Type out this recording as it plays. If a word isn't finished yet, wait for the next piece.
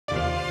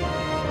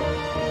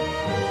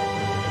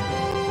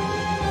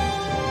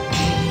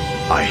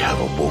I have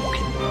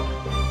awoken.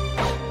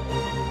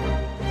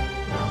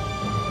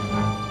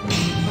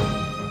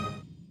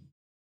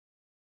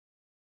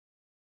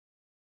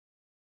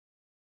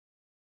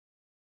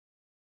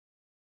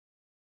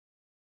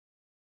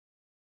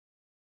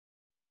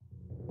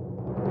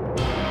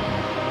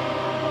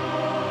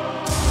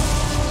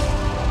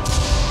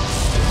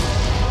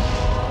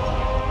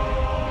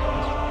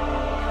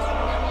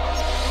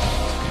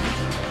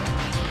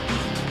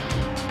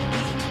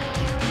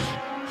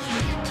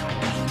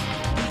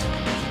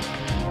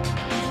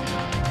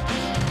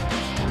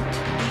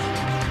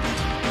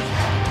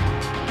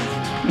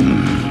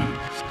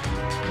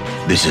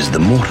 This is the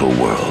mortal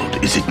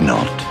world, is it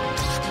not?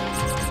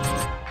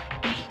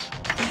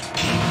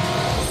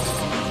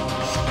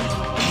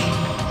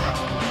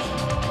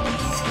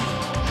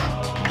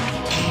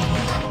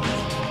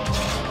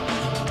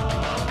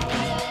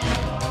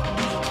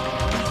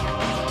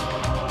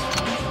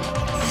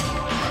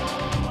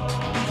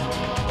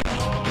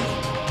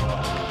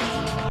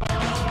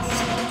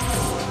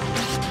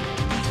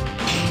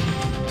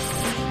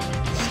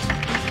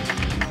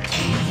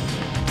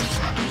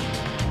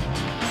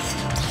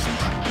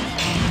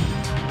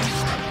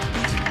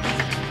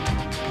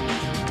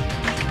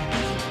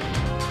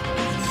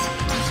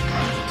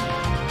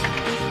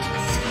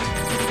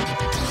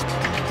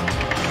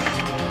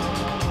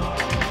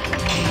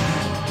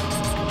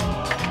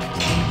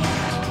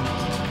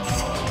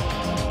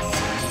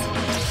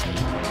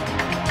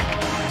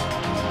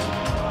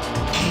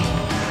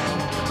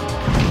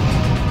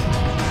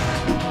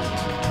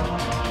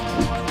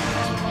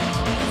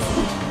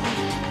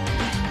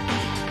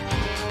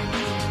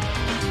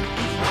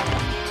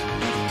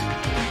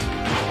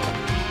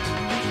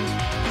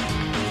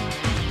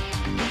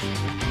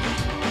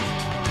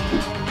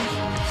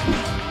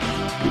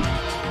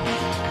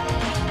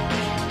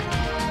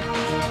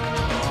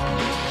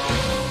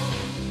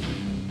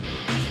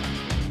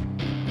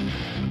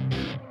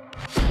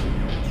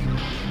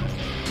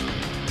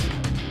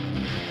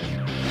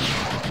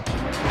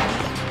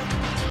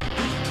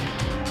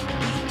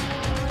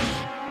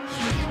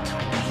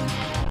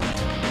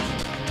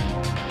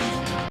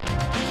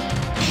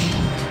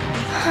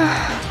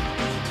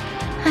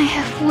 I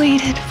have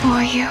waited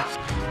for you.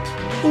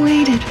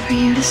 Waited for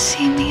you to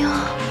see me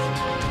off.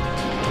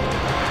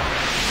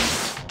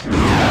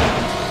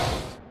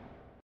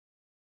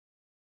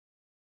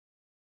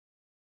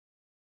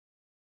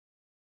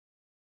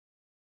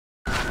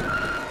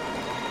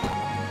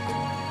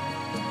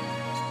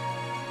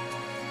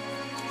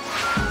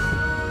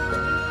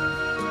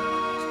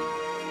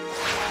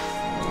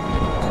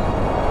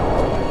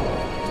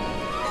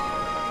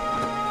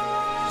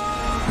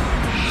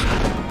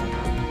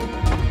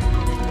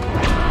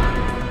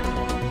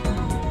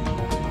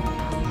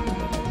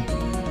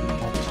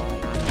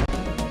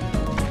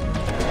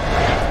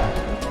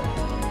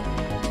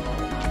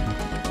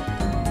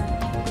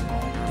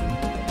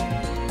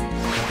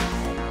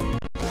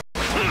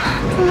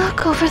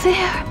 Look over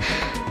there.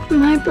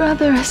 My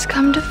brother has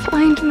come to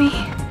find me.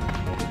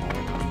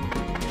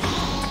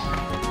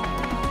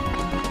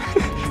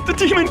 The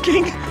Demon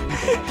King!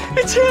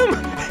 It's him!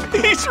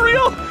 He's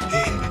real!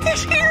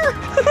 He's here!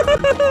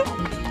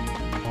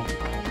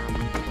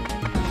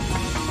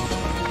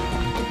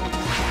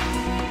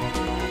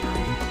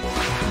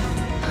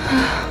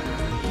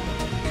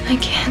 I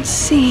can't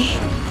see.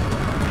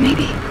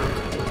 Maybe.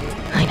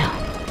 I know.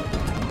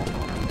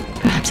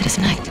 Perhaps it is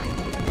night.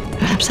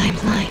 Perhaps I am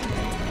blind.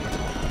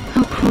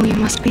 How cruel you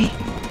must be,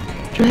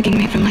 dragging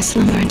me from my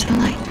slumber into the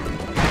light.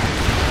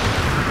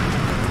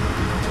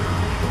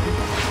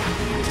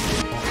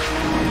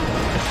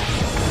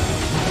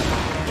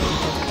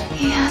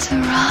 He has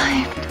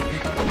arrived.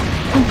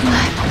 The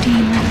black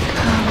demon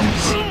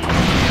comes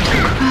to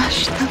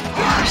crush the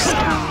force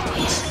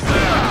stones.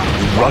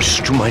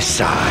 Rush to my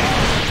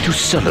side to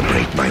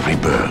celebrate my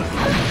rebirth.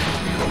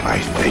 I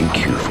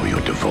thank you for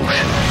your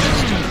devotion.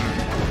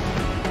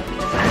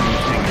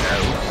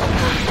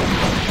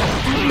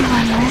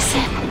 Everyone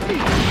listen.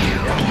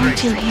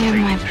 Can't you hear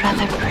my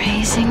brother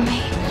praising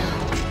me?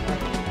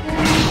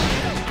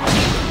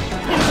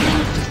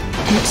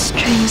 Its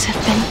strings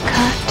have been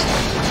cut.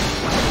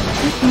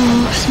 It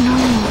moves no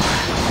more.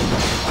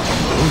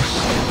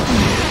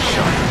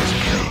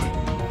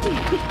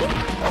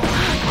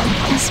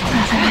 Yes,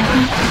 brother, I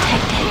will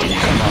protect it.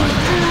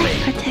 I like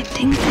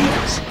protecting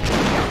things.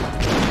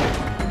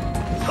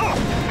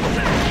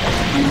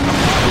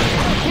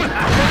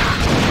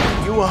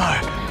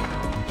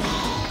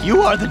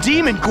 You are the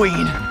Demon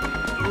Queen,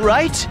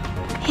 right?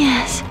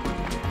 Yes.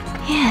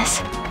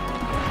 Yes.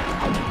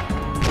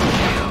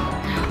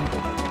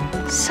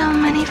 So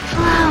many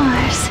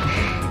flowers.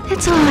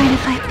 It's alright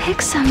if I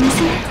pick some,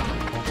 isn't it?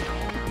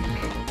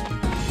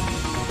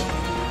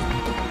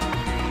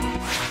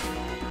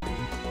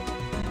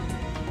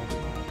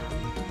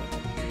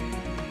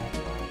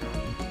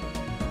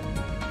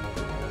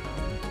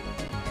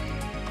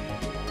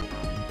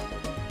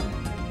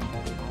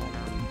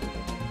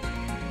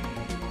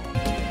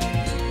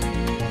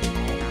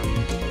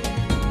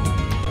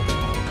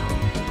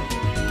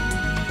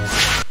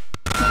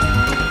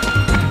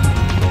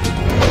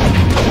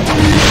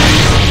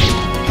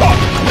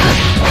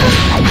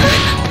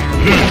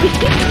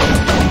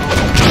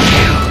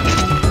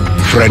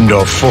 Friend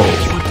or foe,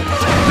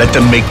 let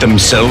them make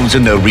themselves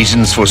and their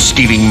reasons for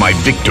stealing my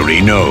victory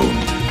known.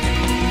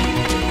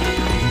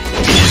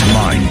 It is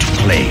mine to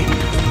claim.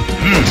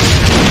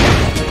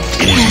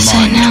 It is Yes, I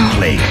mine know. to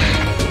claim.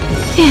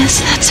 Yes,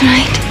 that's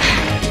right.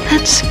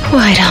 That's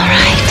quite all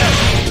right.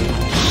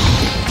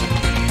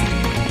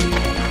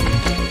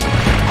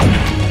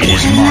 It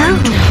is Hello.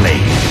 mine to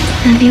claim.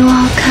 Have you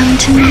all come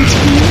to meet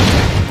me?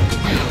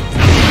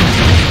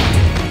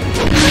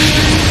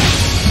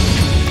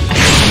 It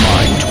is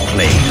mine to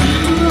claim.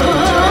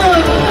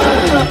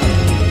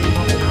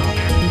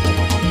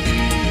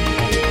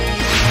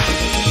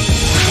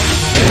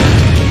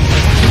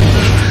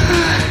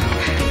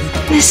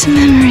 This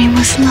memory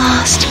was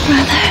lost,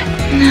 brother.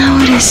 Now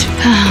it is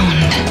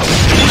found.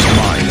 It is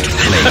mine to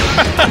claim.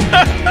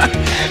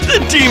 The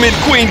Demon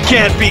Queen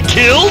can't be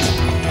killed!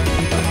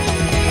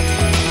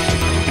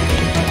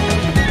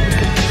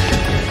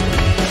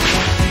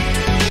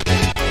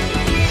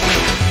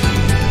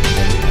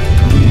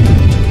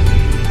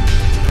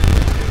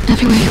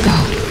 Everywhere you go,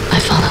 I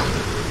follow.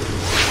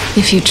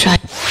 If you try...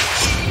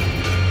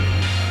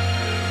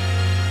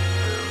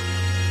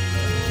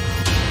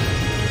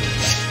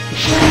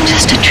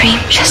 Just a dream,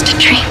 just a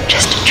dream,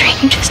 just a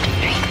dream, just a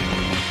dream.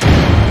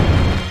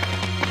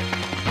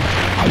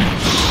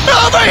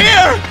 Over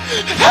here!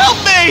 Help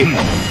me!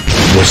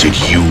 Was it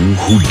you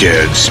who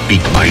dared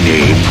speak my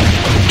name,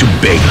 to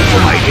beg for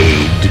my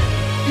aid?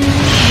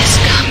 He is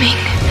coming,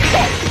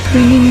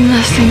 bringing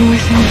nothing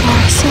with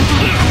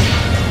impossible.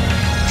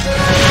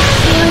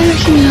 Why are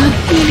you not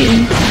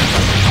eating?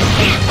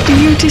 Do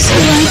you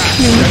dislike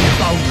me?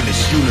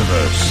 Boundless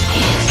universe.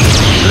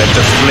 Let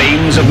the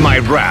flames of my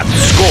wrath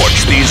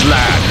scorch these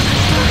lands.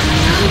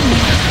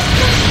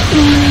 Who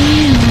are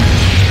you?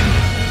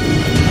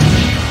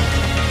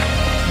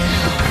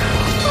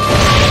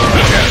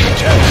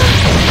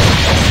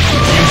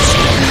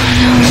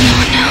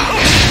 No.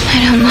 I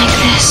don't like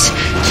this.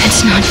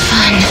 It's not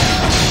fun.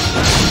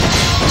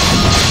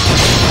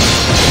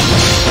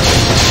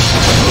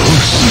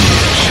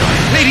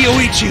 Lady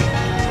Oichi,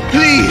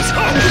 please,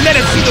 let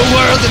us see the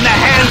world in the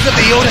hands of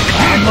the Oda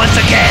clan once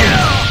again!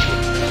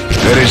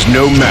 There is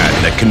no man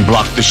that can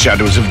block the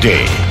shadows of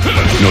day,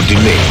 nor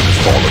delay the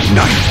fall of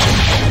night.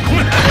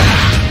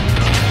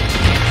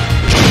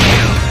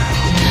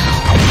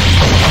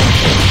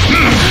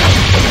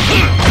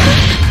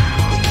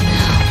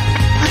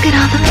 Look at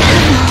all the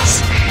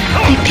petals.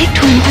 They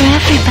picked one for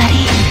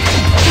everybody.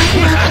 What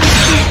lovely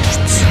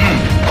gifts.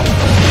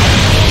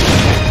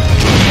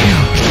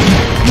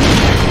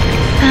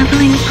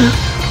 Babbling brook,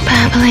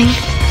 babbling.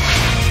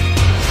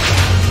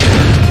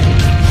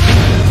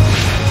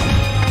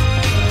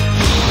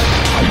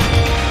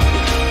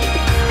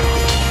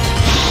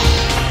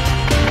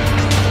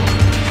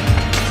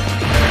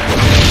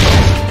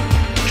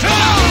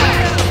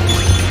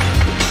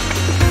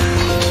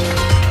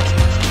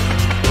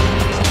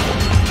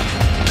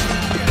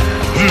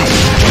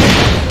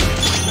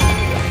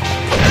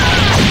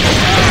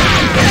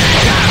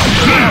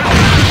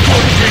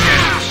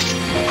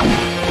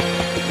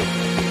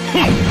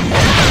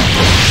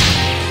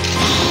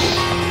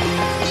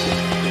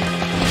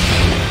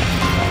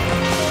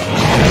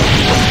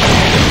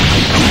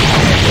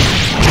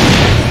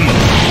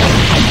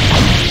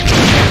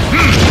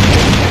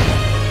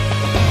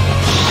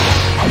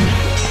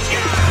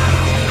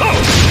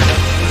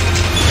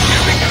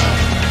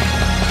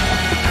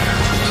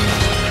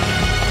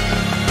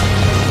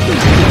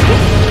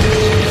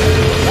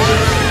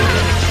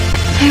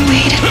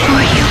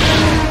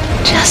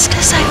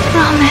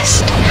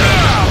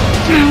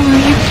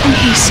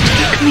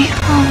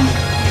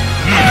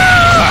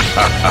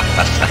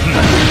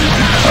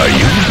 Are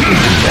you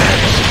into that?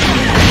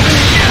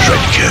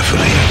 Tread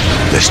carefully,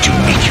 lest you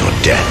meet your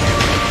death.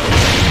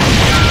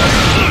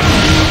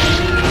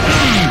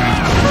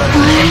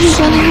 Why are you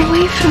running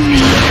away from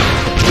me?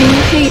 Do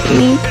you hate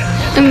me?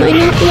 Am I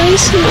not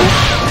nice enough?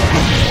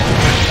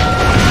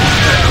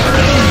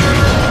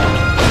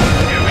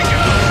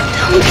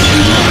 Don't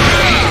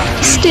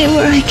leave. Stay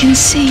where I can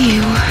see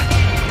you.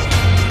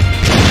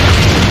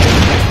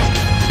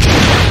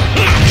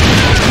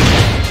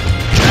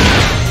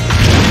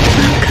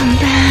 Welcome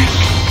back.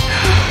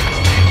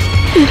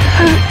 It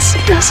hurts,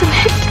 doesn't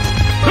it?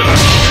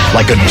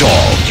 Like a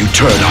dog, you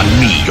turn on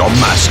me, your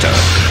master,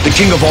 the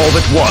king of all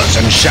that was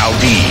and shall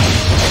be.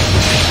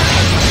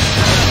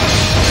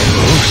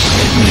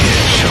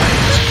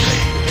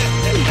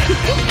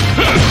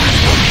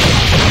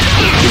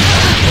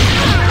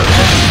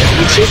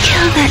 Would you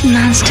kill that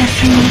monster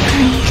for me,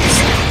 please?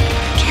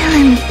 Kill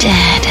him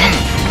dead.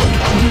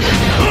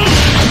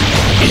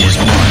 It is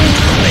mine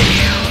to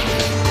claim.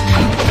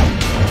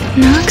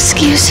 No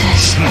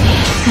excuses.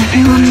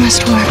 Everyone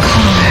must work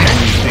hard.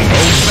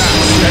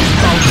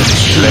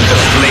 Let the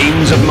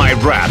flames of my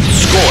wrath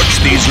scorch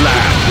these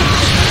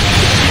lands.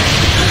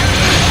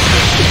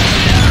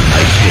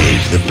 I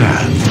pave the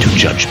path to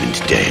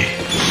Judgment Day.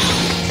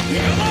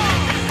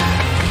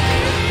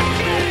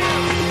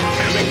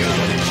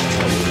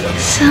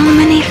 So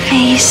many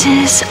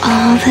faces,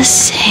 all the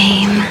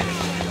same.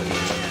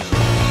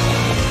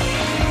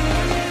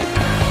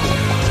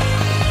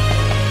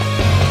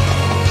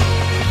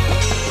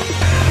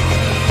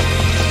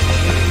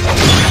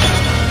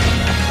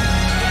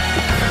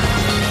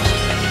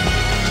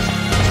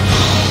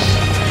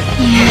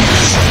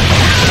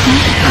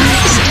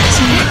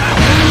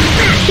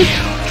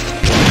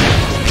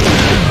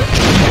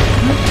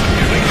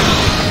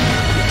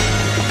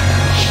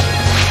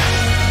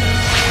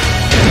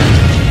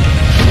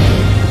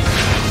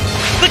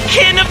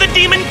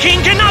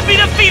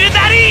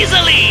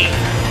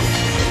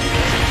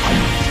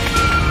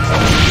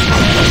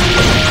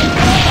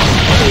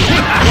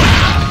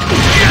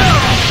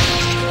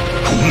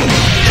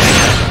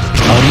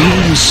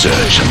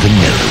 powers of the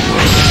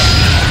netherworld.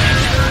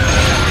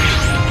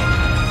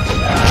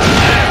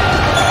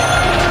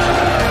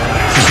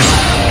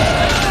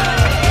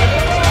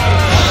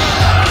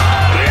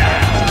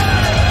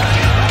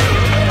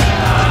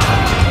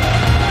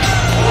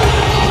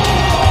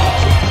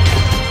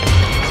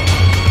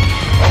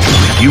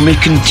 You may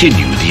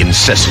continue the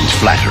incessant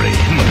flattery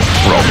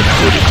for all the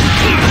good it can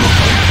do.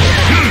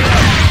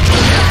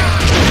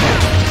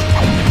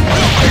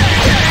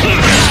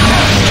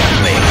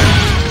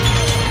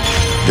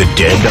 The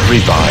dead are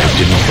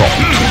revived in thought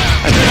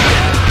and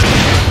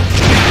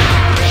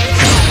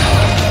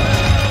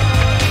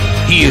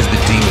He is the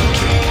Demon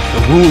King,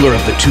 the ruler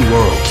of the two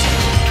worlds.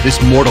 This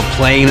mortal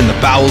plane and the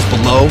bowels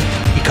below,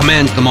 he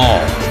commands them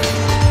all.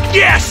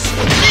 Yes!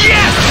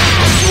 Yes!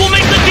 We'll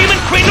make the Demon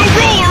Queen the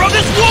ruler of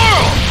this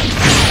world!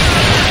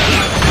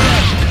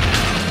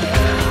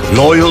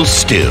 loyal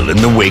still in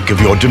the wake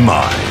of your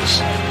demise.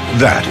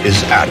 That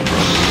is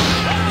admirable.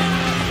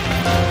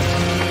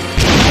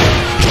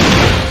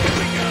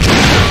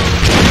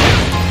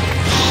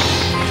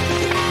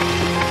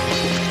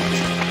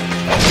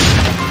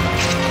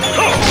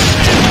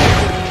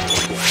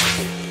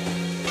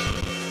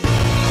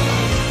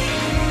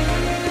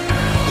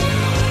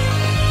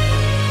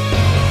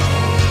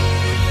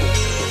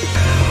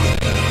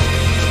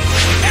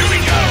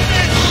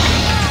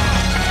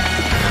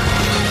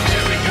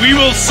 We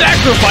will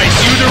sacrifice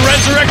you to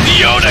resurrect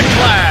the Oda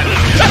clan!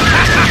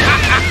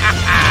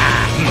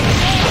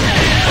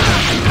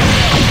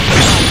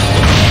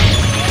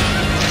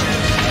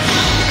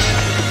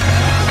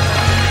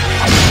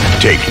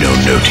 Take no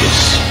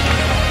notice.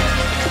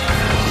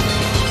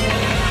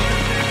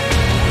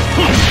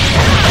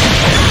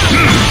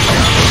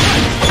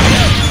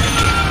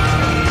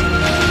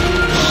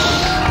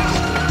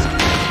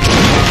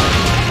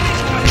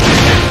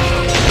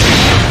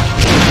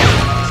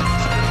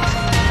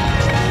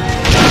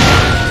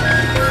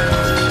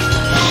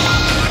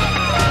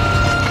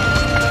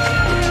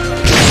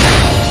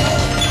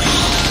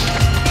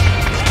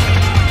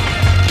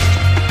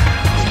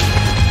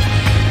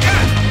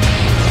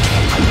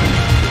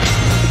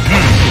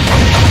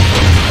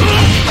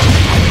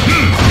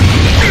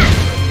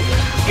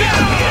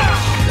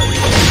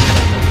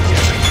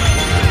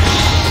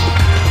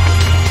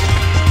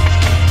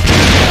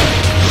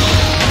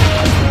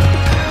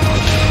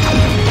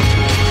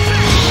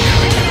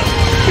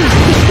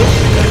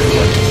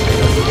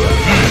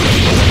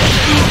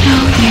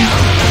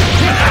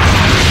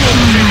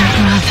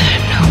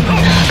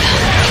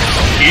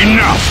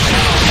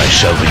 I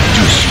shall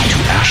reduce you to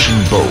ash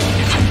and bone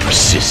if you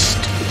persist.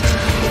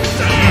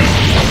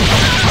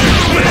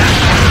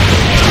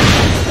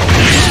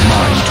 It is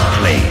mine to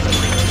claim.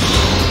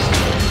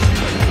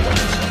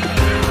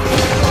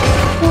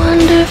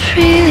 Wander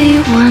freely,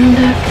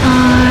 wander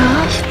far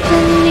off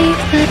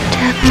beneath the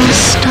devil's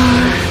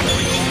star.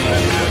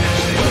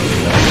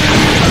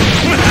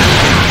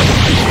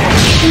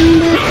 In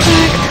the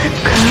dark, the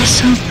girl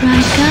so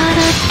bright got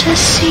up to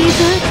see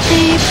the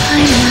day by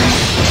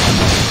night.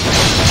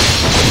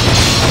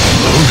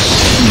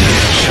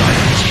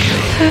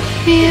 Her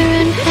fear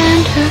in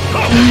hand, her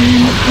fear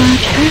in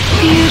heart, her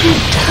fear to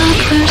tug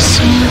her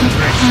soul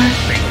apart.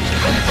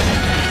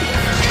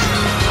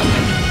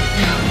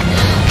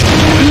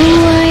 The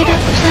white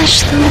of flesh,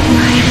 the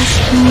white of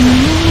bone,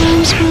 the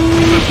worms will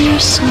leave your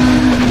soul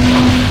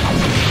alone.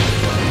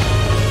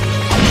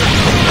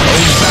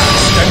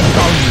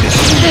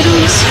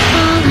 Petals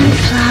fall and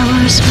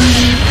flowers will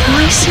their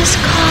voices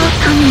call.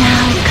 Come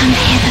now, come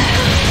hither.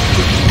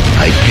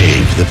 I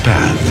pave the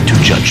path to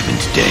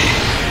Judgment Day.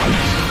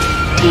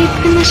 Deep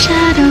in the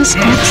shadows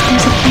depths,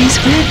 there's a place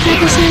where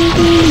feathers and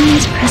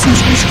beams,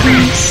 presence is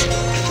grace.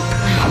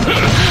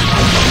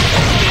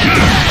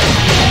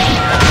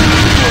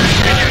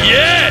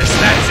 Yes,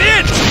 that's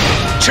it!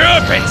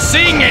 Chirp and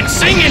sing and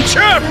sing and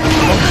chirp!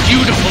 Oh,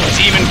 beautiful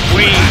Demon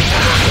Queen!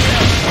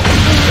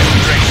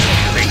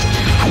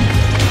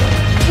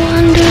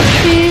 Wander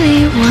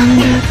freely,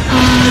 wander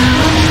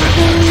far,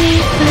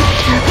 beneath the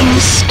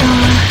devil's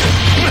star.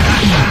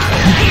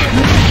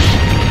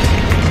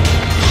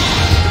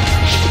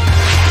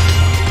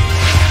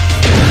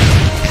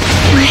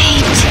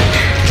 Wait,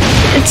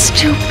 it's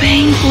too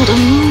painful to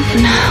move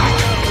now.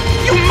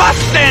 You must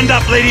stand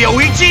up, Lady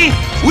Oichi!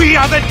 We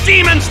are the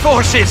Demon's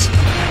forces!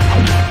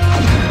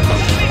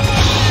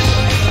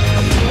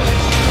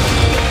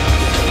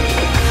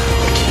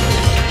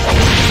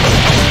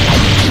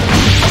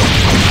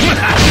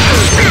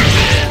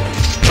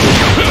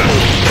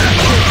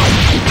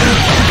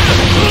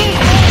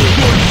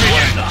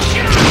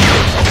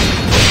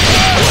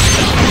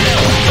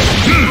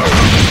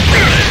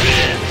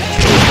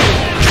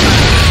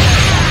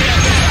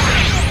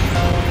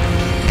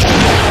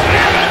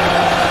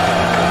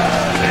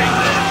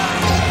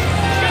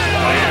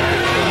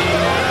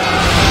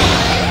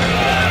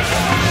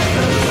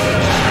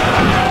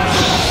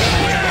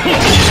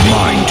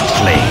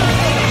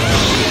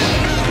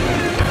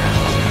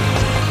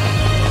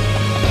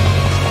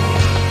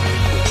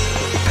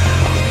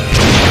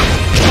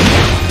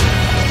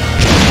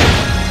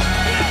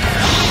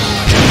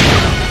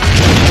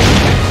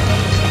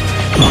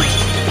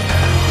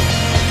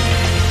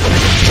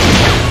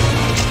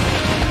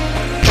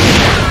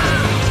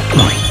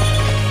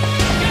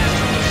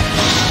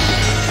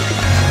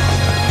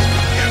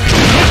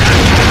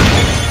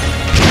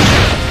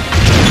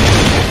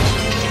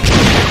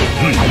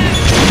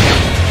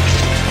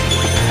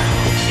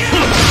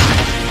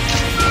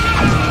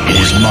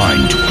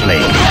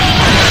 played.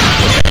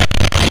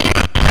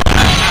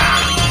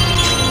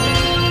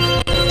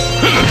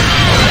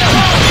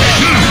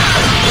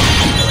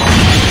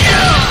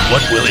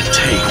 What will it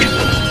take?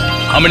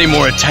 How many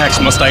more attacks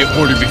must I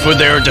order before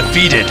they are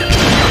defeated?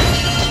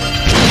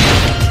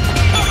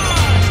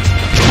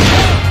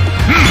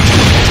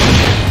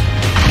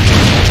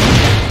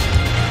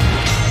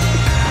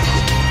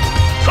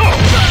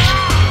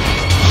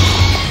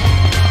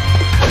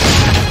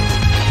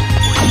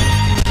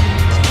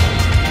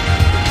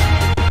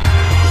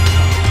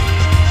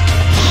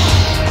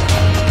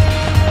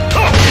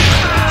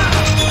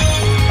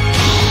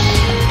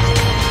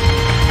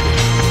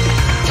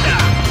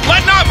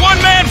 Let not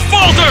one man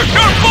falter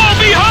nor fall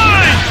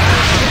behind!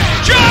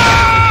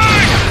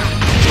 Charge!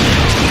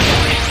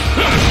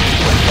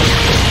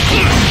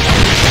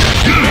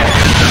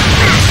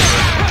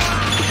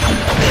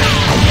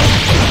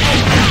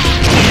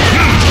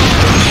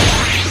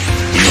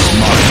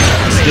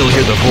 I still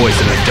hear the voice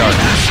in the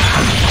darkness,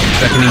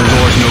 beckoning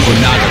Lord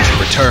Nobunaga to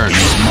return.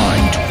 His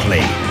mind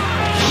played.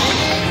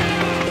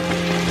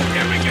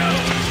 Here we go!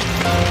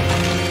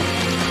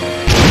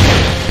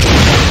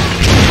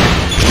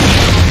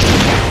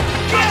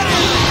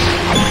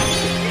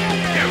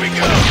 Here we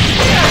go!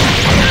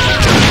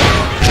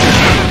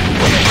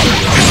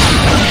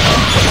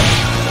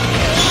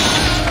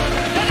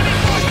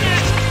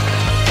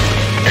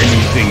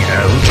 Anything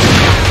else?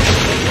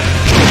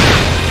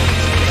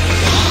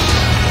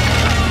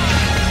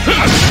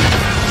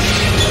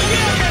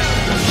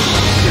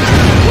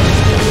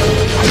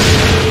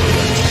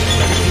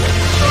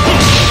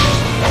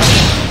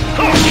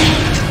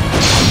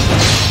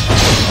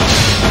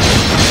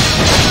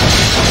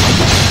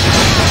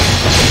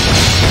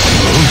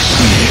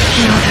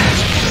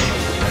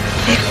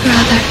 Big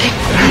brother, big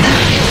brother,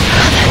 big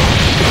brother.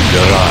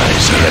 Your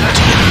eyes are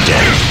empty and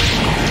dead.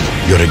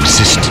 Your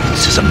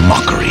existence is a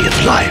mockery of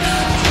life.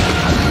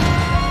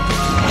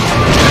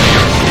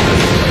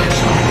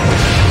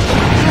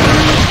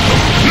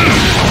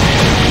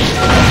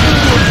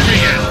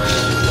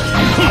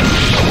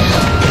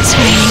 It's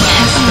raining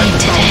heavily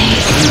today.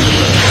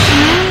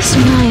 Where's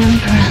my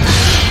umbrella?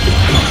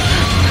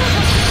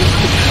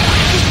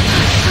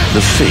 The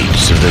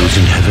fates of those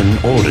in heaven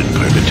or in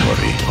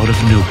purgatory are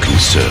of no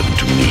concern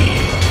to me.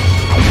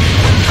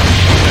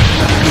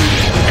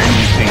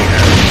 Anything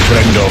else?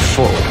 Friend or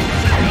foe,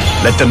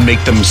 let them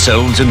make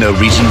themselves and their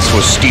reasons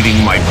for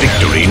stealing my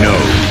victory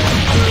known.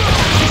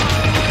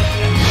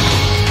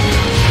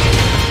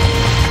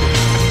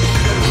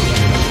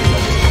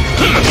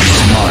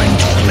 His mind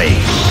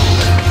played.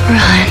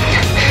 Run,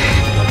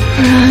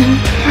 run,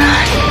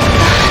 run.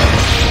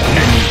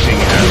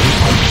 Anything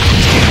else?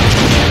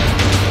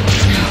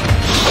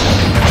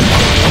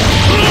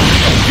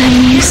 I'm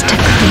used to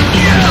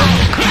creeping along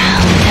the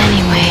ground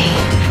anyway.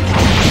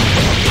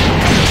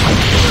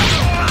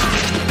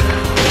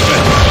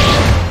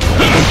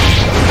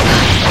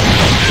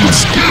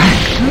 It's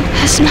dark.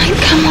 Has night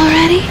come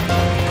already?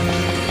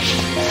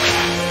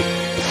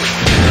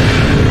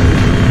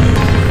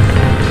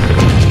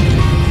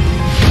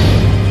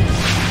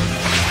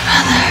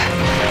 Brother.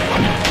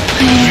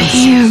 Are you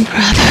here,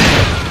 brother?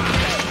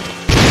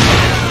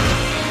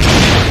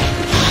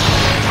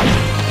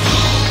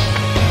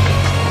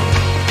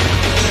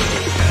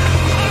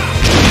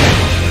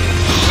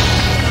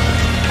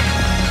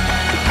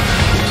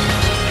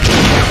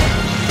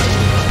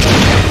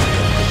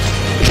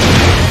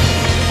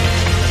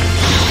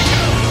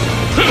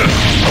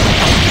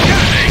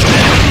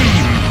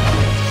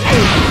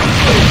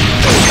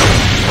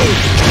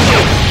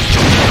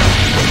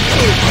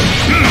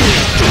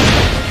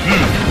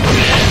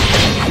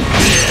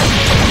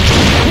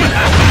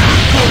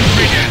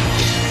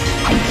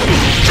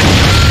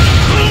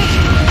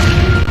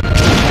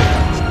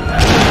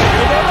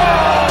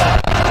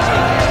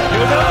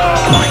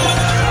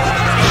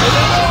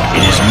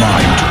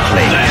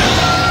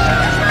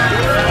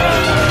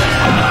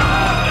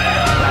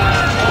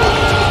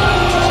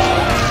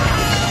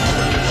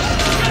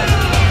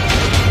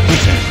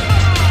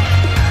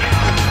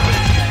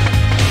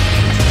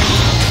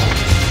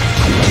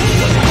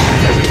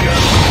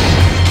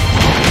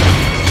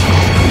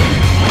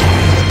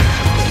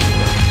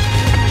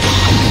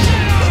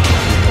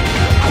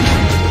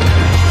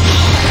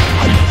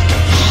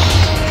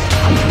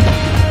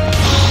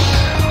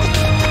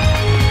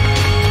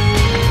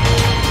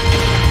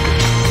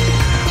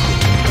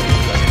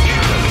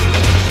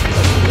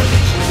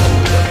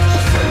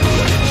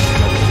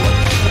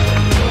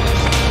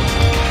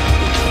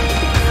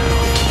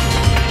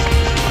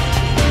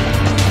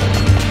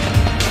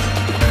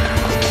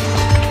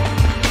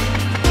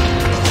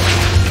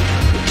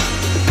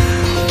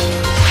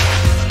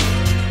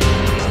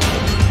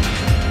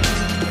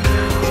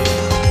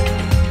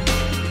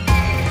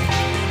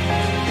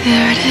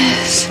 There it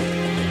is.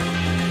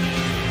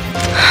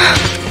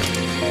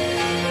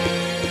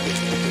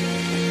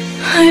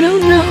 I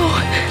don't know.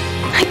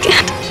 I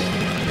can't.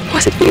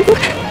 Was it you?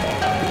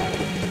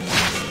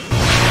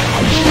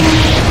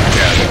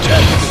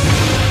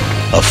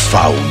 A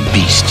foul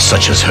beast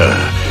such as her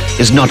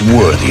is not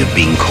worthy of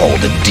being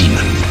called a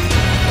demon.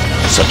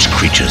 Such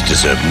creatures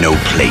deserve no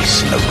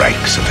place in the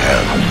ranks of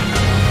hell.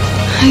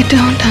 I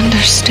don't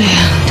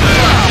understand.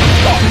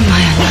 Am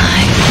I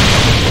alive?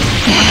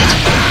 Dead?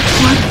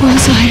 What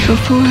was I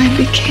before I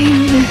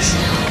became this?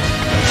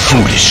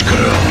 Foolish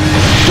girl.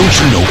 Don't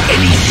you know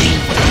anything?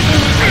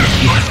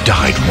 You have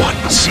died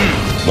once.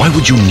 Why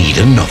would you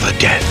need another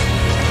death?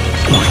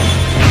 Am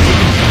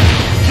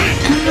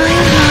I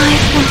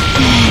alive or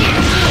dead?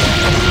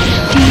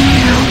 Do you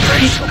know,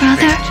 big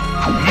brother?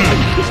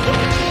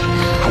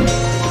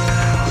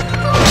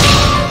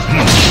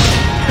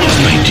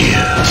 My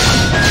dear,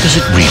 does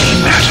it really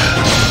matter?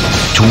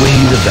 To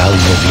weigh the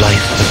value of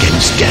life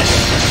against death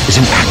is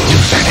an act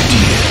of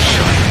vanity,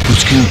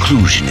 whose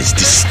conclusion is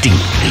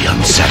distinctly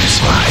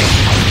unsatisfying.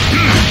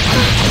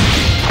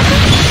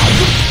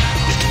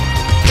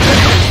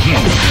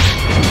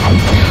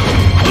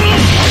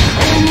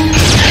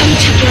 Come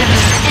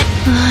together.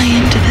 Fly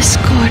into the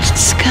scorched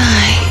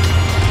sky.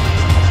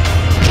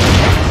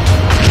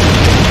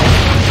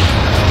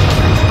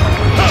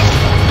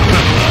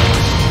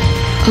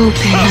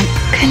 Open up.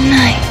 Good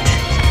night.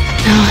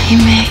 No, he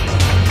may.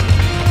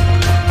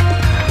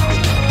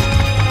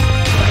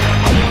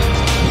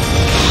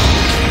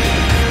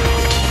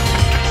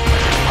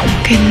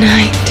 Good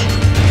night,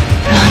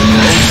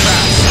 Ranma.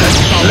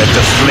 Let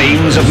the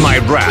flames of my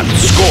wrath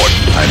scorch.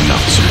 I'm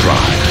not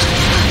surprised.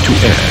 To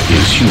err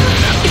is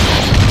human after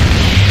all.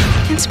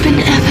 It's been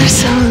ever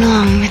so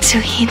long,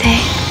 Mitsuhide.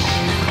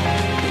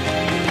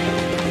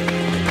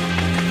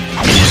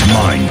 It is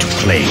mine to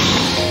claim.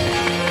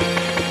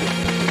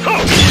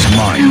 It is I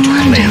mine to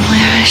wonder claim.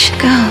 where I should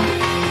go.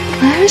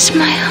 Where is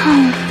my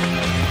home?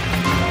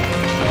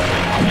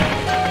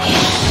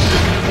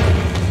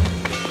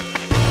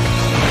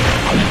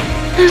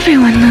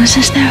 Everyone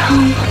loses their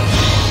home.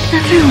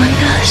 Everyone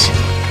does.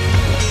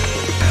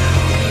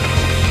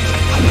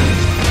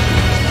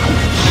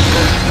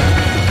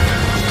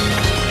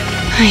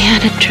 I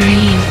had a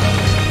dream.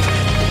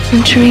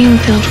 A dream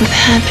filled with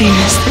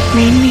happiness that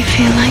made me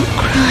feel like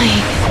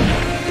crying.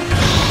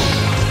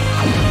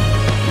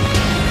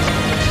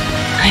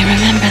 I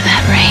remember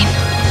that rain.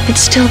 It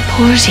still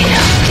pours, you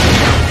know.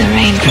 The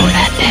rain from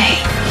that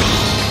day.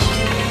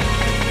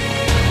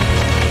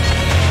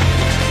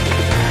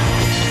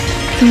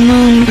 The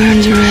moon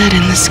burns red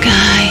in the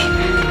sky.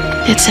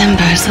 Its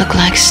embers look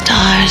like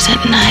stars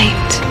at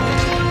night.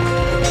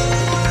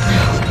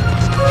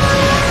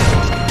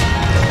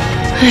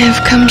 I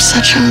have come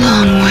such a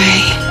long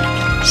way.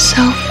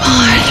 So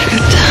far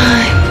through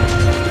time.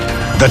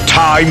 The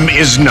time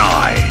is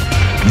nigh.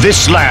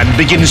 This land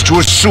begins to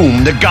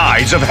assume the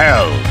guise of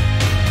hell.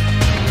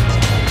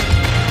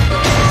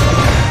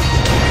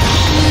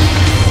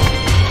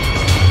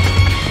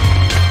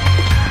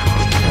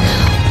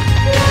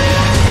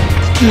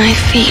 My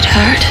feet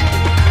hurt.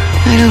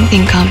 I don't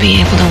think I'll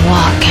be able to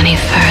walk any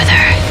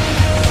further.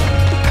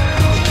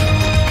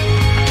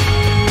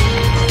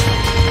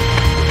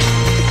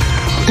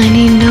 I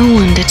need no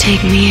one to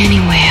take me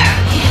anywhere,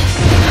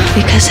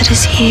 because it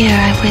is here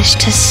I wish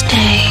to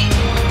stay.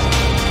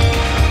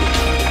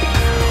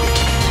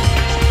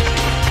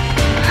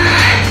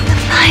 The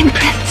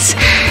vibrance,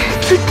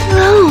 the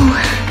glow.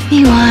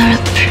 You are a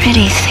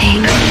pretty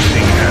thing.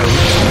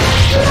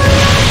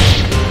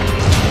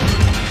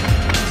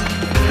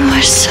 You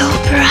are so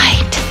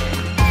bright.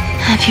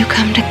 Have you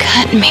come to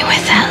cut me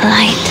with that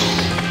light?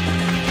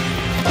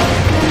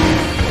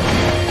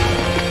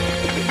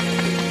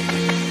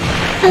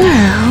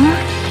 Hello?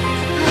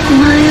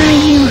 Why are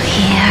you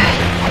here?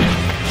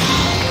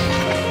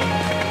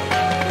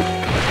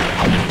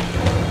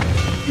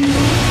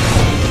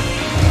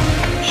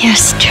 You're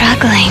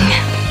struggling.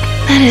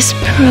 That is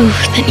proof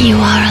that you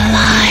are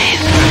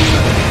alive.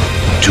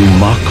 To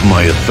mock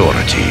my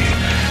authority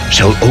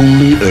shall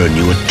only earn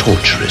you a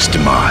torturous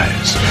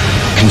demise,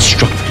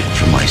 constructed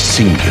from my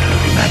singular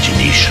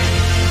imagination.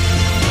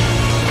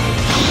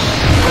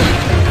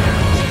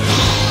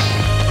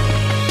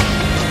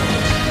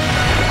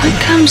 What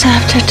comes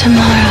after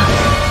tomorrow?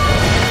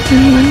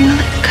 And when will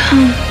it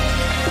come?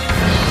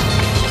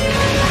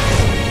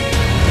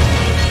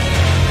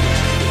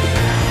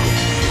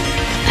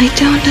 I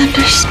don't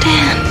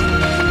understand.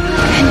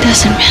 It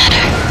doesn't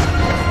matter.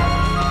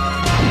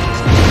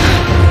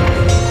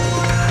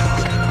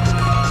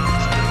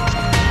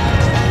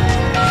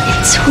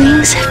 Its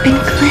wings have been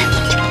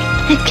clipped.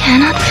 It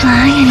cannot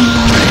fly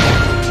anymore.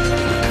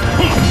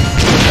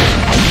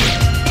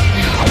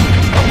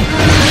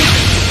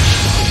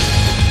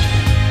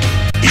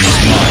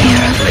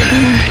 You're a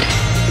bird.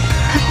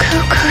 A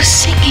cuckoo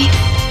singing.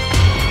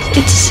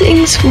 It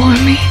sings for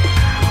me.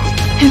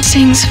 It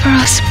sings for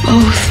us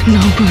both,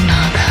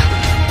 Nobunaga.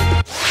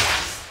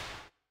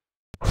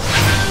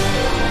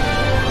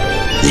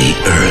 The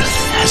earth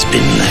has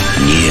been left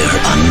near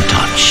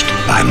untouched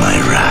by my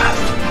wrath.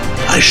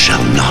 I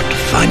shall not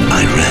find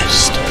my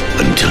rest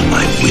until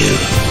my will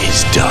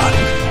is done.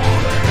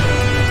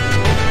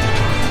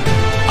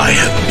 I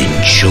have been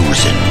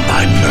chosen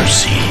by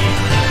mercy,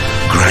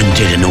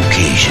 granted an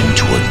occasion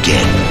to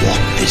again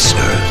walk this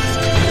earth.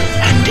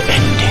 and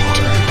end it.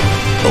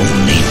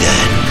 Only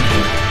then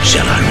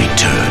shall I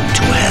return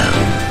to hell.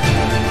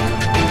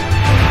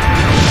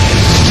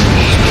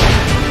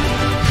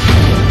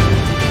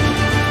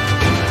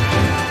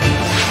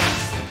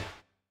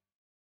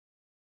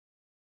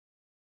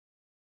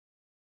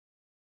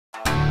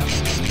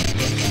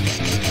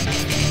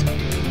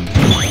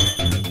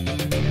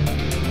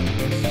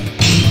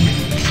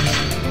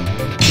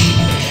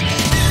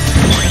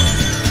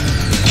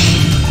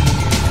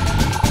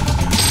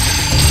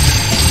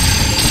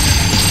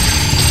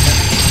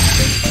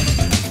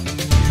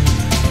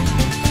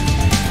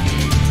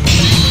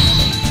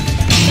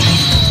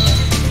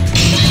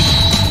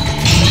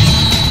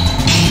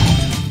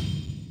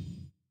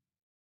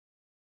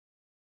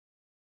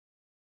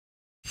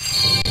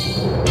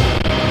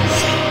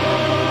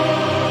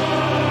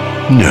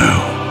 No,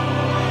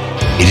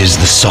 it is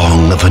the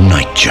song of a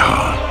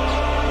nightjar.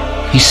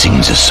 He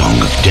sings a song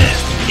of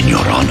death in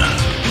your honor.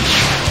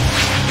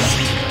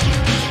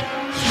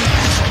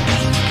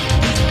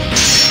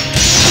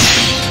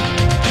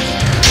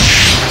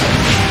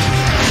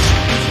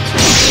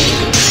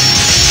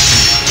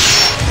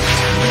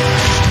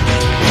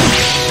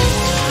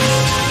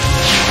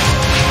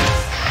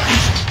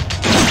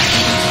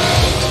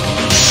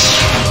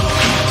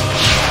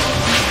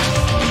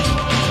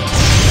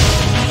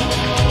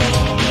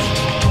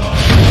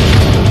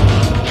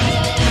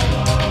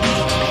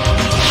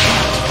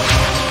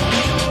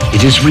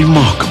 It is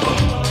remarkable,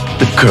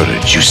 the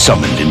courage you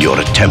summoned in your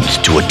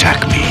attempt to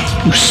attack me.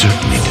 You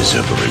certainly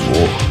deserve a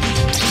reward.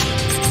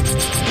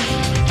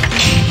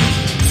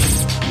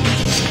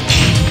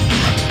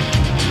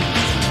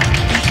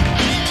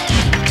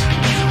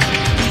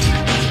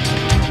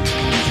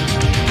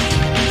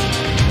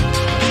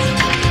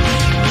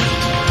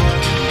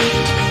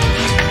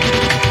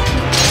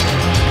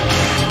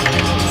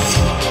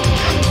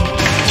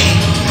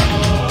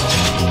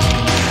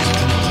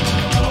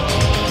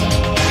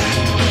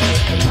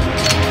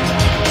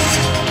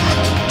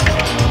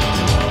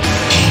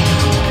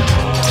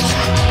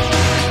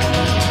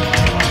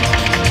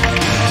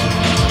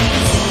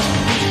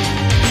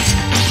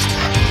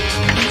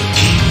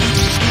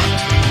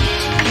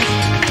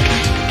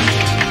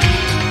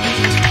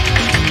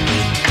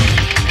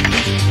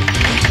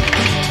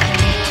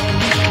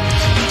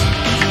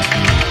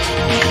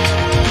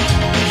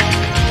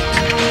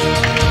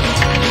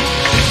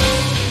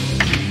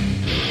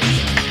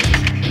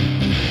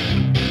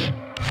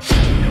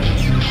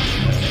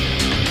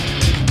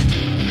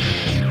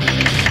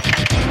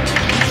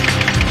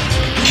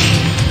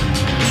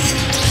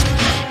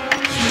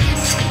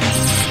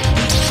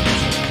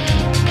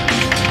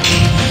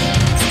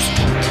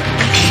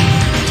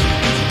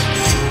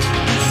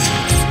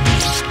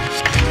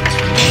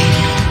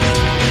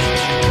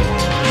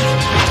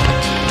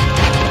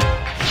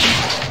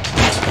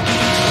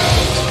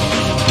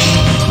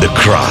 The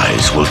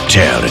cries will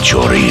tear at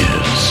your ears.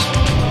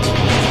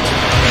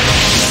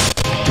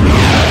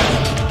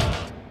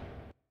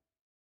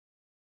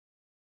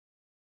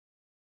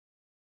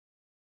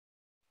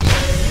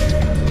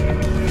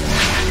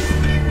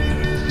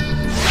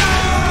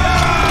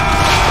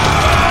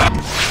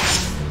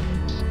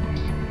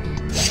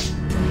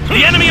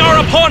 The enemy are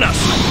upon us!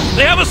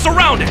 They have us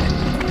surrounded!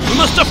 We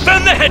must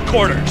defend the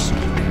headquarters!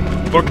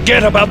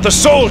 Forget about the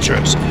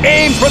soldiers!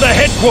 Aim for the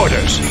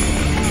headquarters!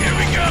 Here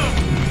we go!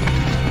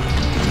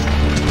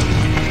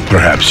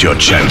 Perhaps your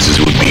chances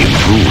would be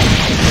improved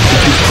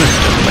if you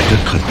clipped them like a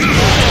clipping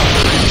board.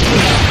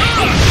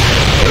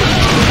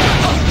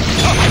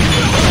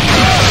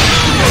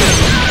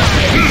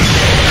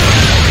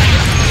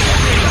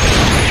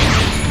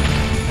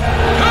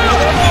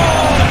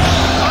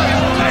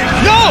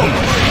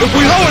 If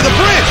we lower the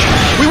bridge,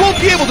 we won't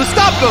be able to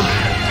stop them!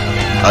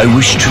 I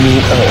wish to know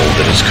all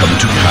that has come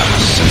to pass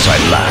since I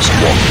last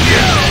walked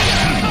here.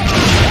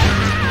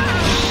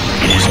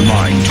 It is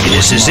mine to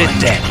This is it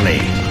then.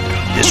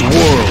 This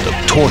world of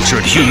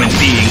tortured human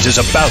beings is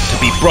about to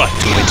be brought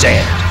to its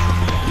end.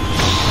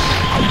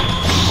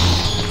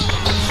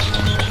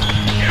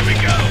 Here we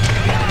go.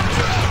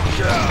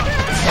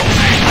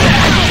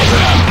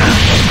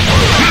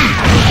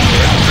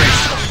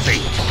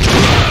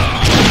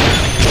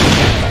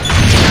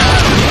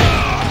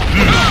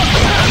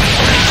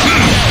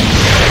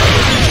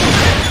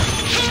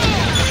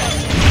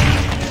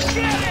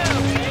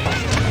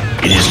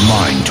 It is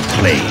mine to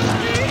claim.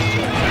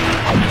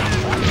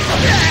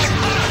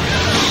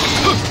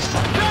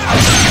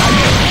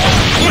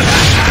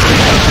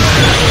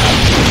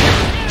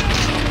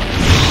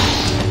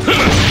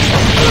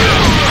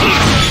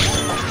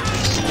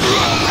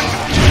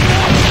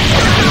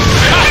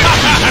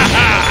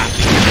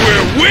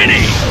 We're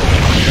winning!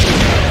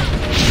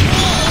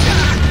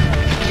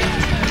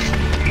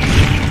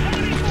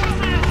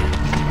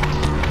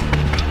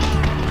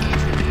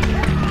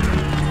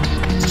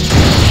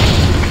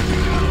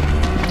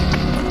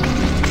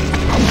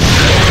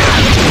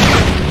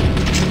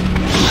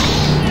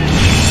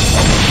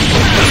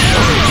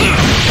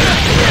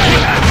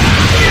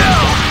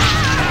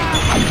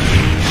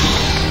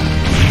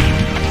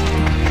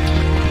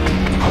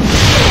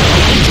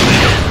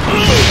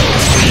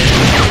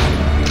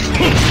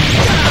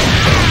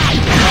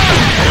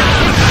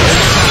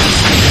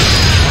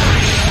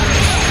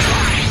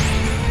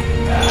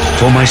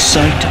 For my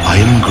sight, I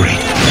am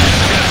grateful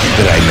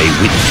that I may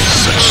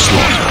witness such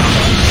slaughter.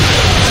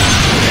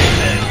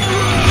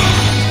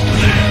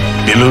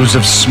 Billows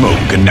of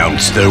smoke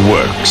announce their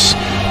works.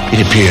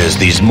 It appears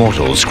these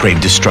mortals crave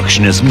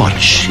destruction as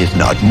much, if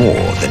not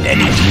more, than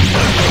any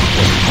demon.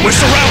 We're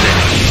surrounded!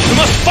 We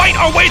must fight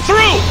our way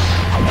through!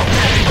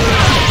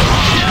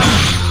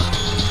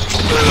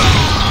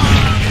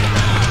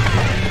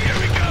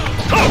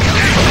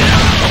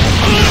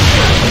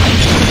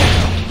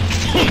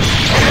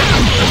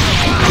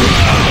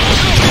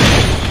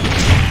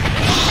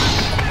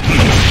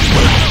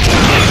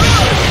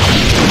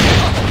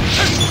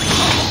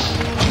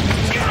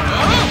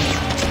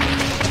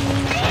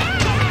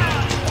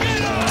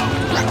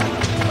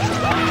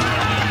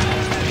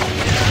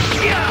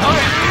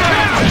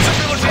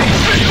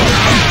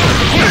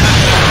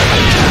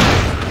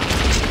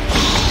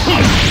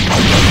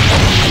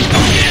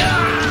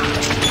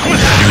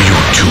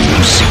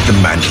 Seek the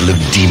mantle of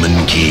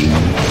Demon King.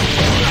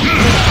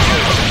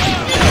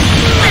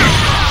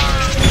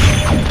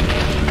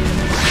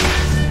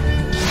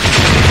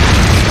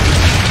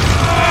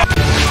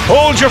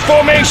 Hold your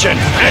formation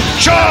and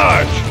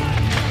charge!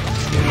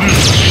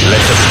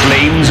 Let the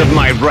flames of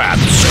my wrath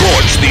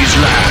scorch these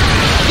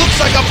lands. Looks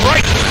like a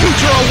bright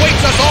future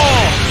awaits us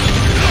all!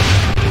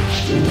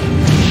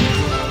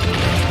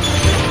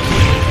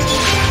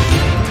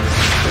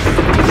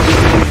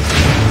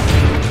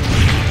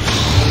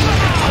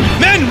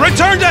 Men,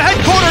 return to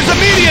headquarters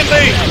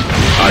immediately!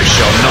 I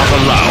shall not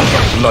allow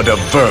the blood of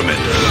vermin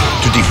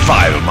to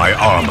defile my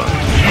armor.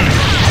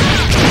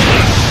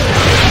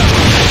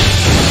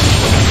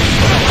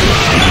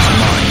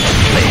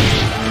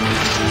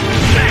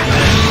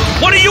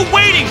 What are you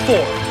waiting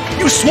for?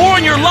 You swore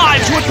in your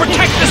lives you would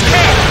protect this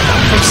camp!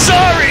 I'm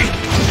sorry!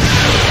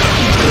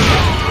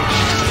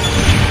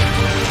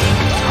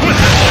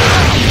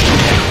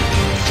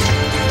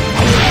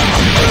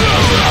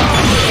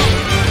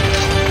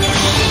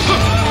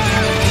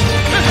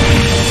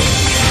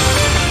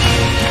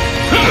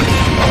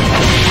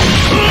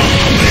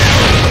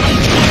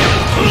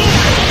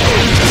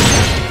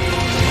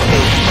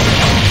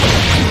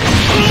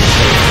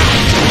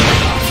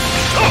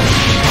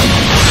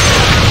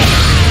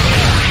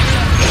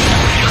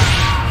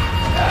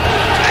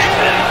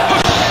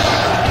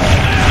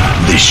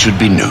 This should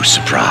be no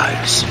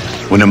surprise.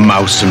 When a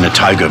mouse and a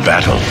tiger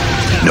battle,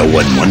 no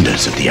one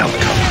wonders at the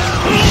outcome.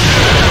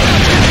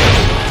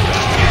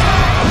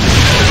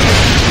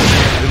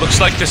 It looks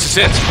like this is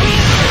it.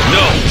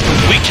 No,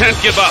 we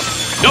can't give up,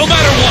 no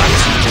matter what!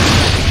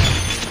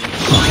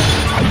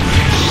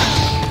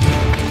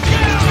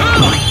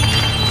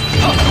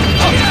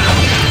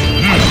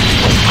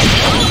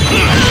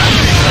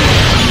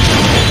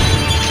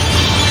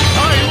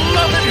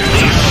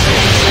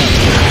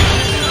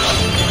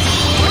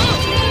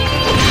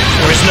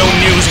 There is no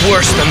news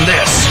worse than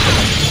this.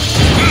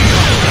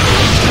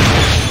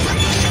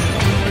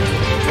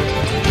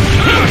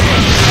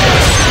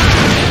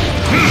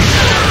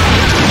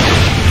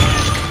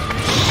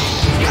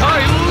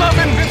 I love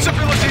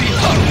invincibility!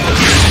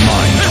 It's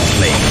mine to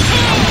claim.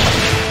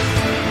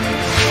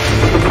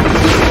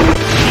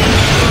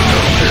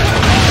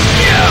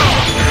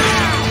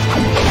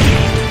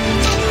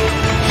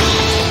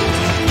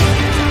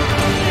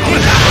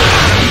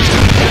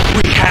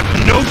 We have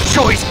no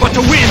choice but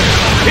to win!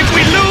 If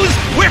we lose,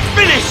 we're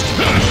finished!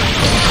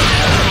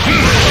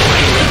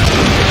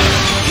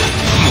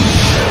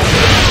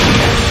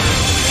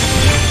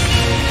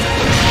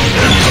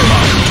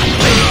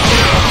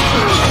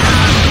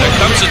 There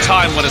comes a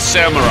time when a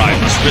samurai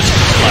must risk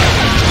his life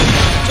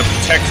to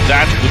protect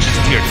that which is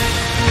dear to him.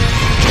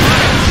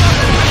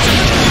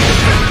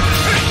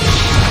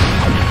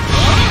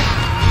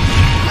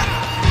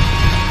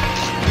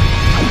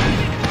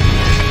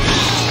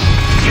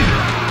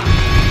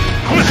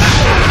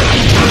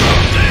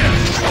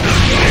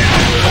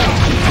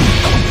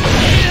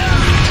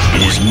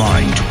 It is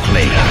mine to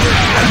claim.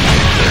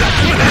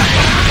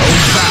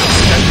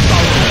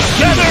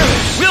 Together,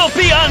 we'll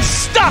be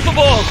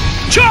unstoppable!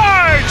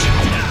 Charge!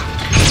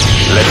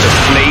 Let the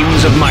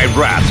flames of my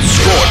wrath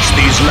scorch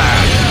these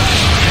lands.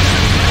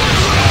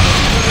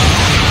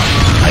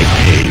 I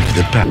pave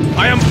the path.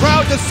 I am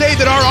proud to say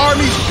that our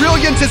army's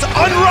brilliance is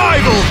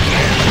unrivaled!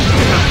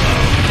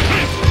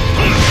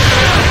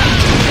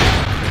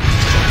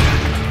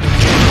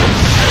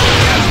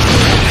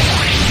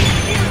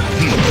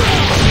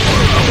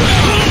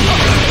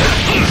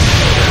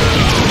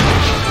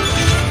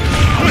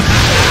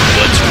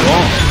 What's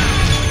wrong?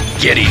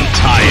 Getting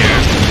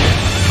tired?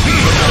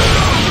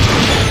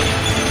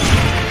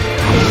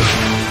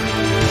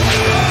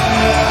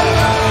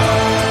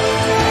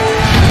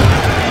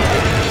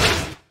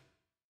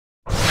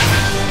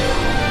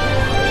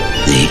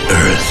 The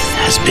earth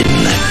has been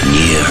left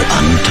near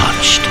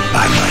untouched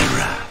by my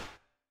wrath.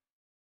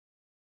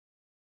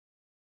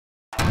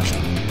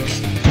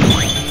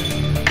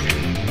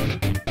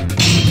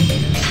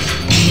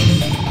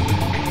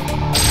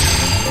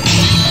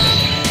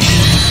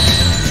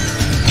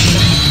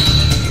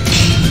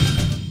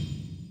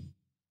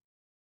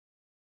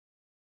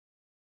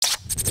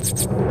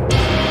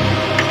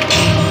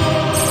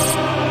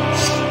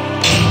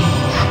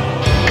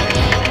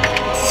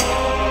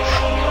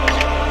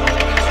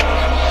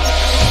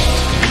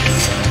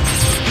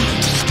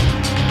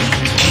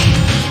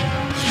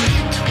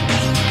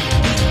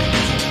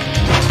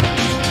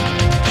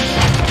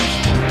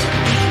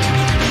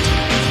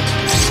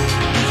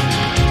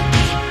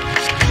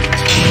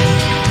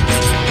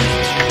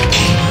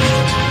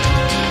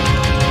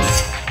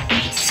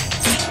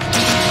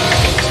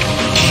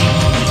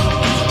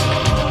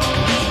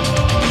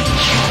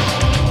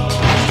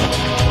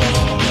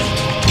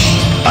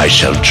 I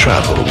shall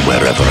travel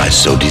wherever I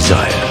so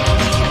desire.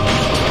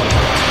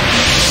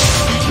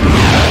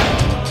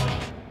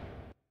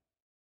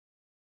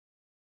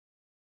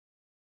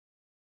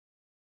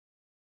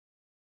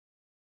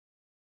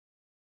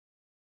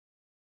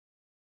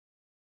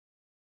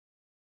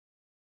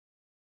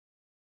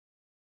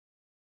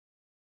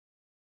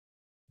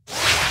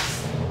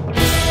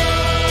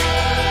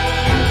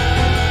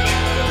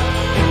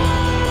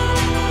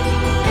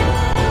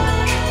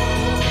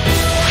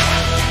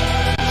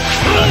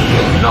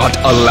 Not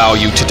allow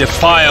you to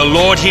defile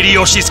Lord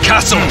Hideyoshi's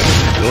castle!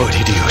 Lord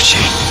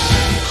Hideyoshi,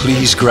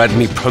 please grant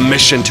me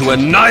permission to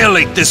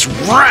annihilate this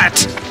rat!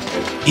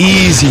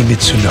 Easy,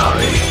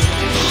 Mitsunari,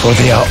 for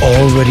they are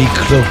already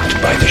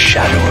cloaked by the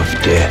shadow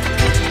of death.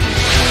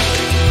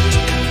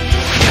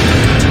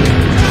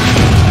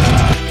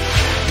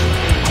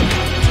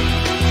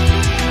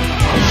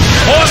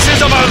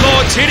 Forces of our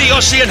lords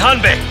Hideyoshi and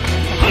Hanbei,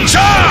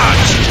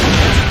 charge!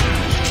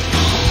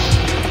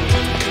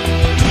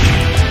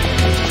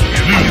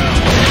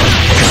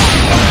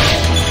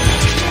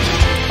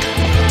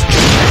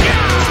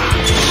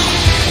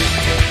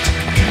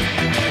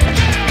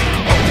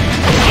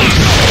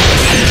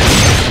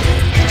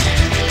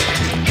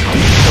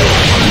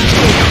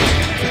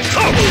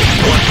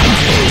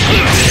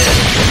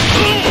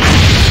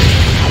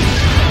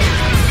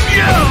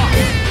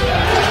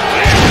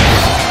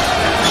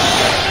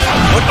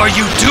 What are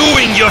you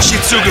doing,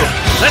 Yoshitsugu?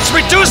 Let's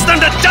reduce them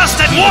to dust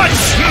at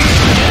once!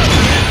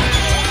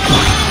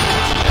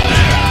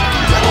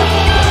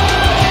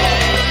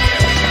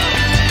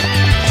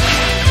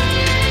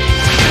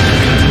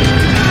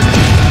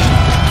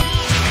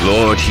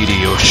 Lord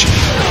Hideyoshi,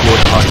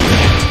 Lord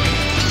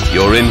Hanbei,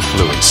 your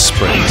influence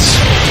spreads.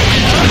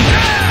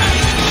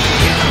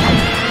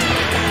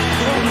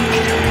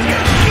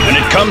 When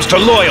it comes to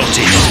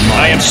loyalty,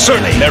 I am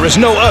certain there is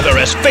no other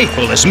as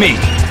faithful as me.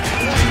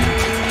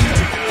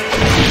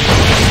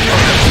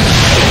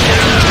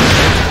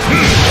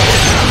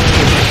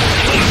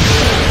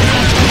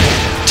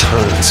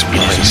 Turns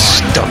my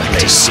stomach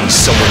to see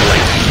someone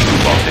like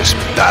you on this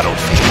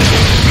battlefield.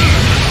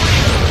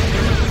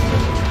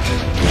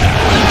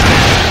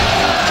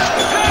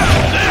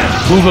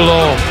 Move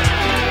along.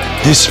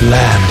 This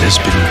land has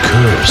been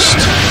cursed.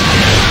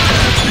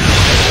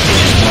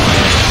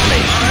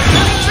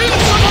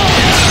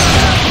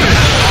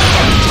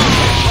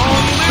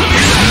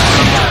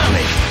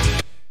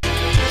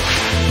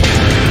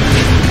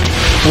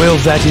 Well,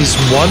 that is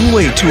one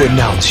way to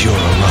announce your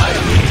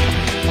arrival.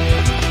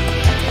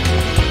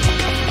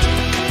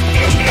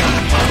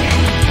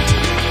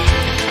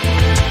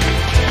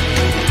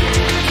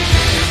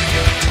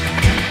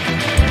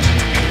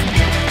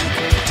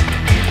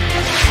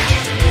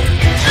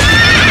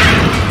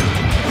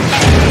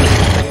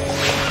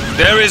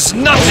 There is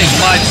nothing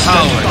my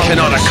power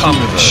cannot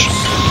accomplish.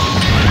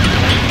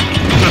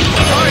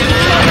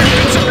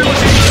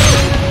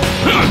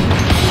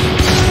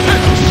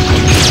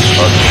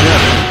 A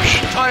challenge.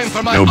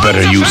 No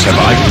better use have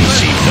I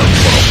conceived of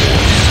for a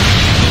horse.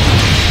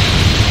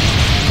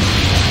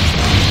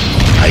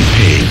 I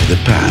pave the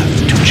path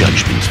to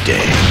Judgment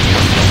Day.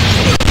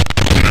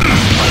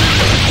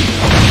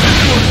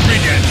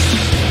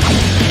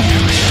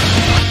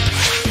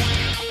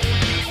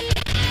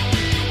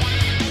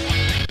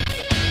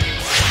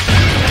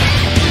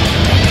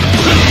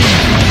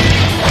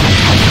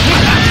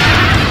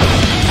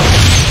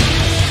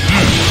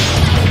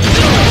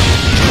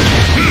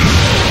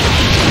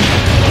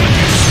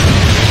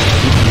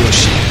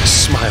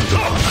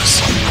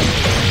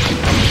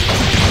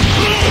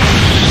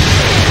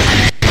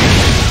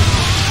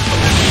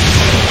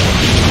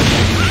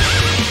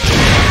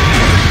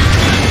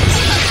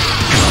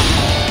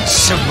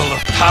 Symbol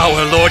of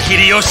power Lord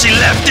Hideyoshi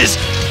left is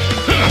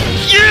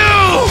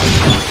you!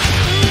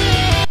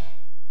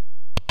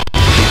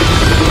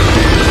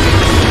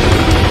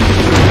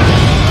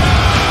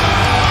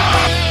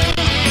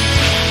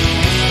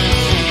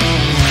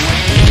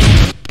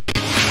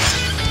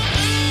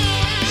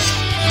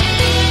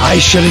 I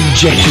shall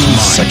inject you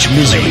with such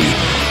misery,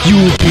 you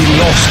will be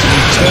lost in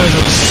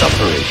eternal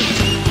suffering.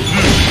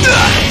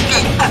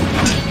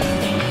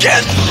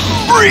 Can't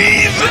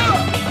breathe!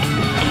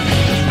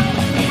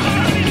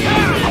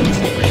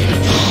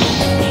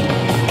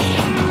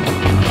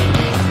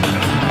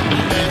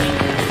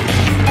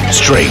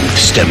 Strength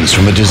stems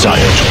from a desire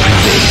to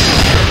prevail,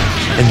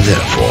 and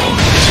therefore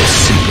is as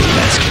simple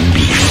as can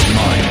be.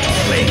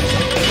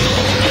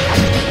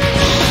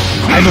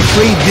 I'm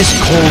afraid this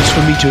calls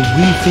for me to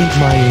rethink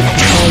my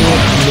entire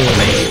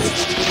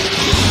life.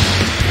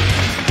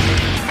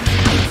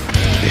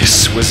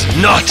 This was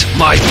not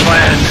my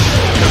plan!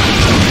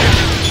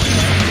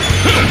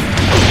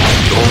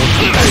 Your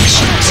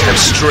actions have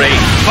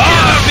strayed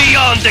far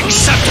beyond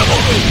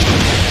acceptable!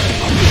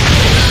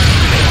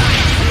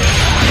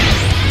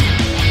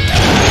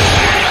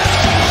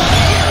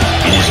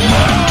 It is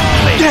mine to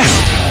play. Yes!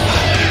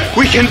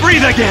 We can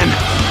breathe again!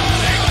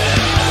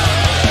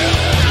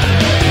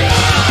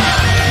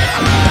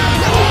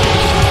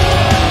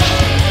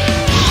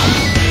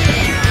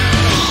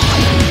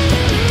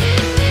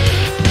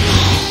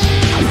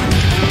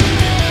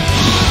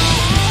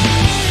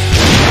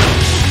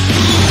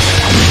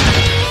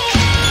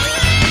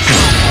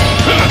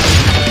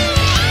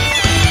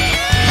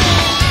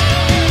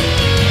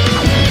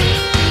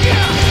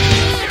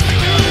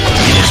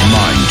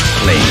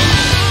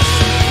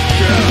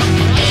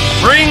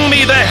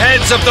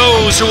 flames of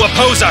those who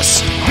oppose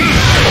us!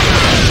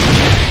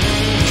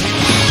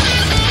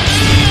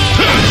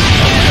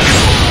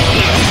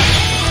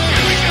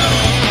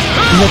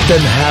 Let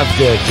them have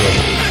their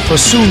day, for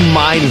soon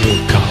mine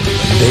will come,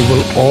 and they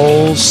will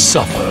all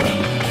suffer.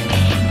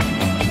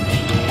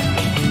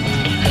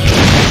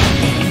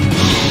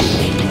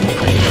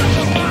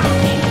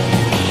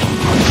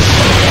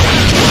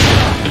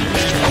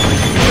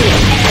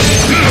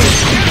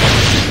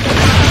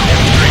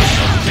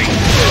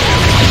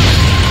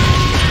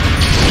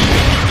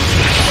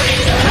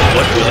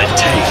 What will it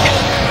take?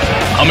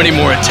 How many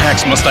more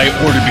attacks must I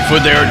order before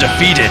they are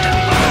defeated?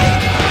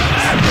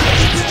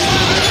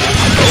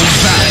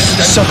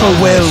 Suffer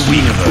well,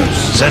 weak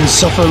fools, and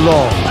suffer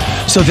long,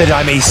 so that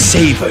I may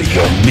savor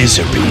your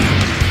misery.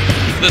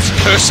 This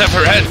curse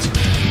ever ends.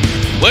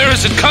 Where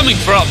is it coming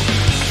from?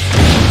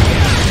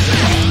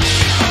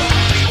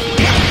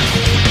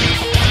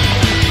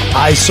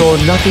 I saw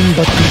nothing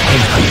but the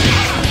enemy.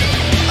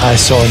 I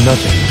saw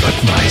nothing but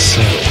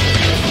myself.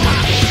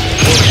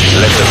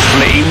 Let the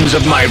flames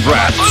of my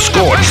wrath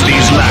scorch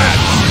these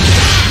lands.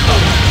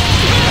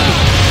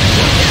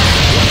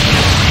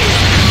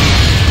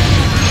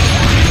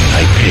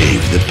 I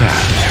pave the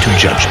path to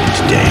Judgment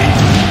Day.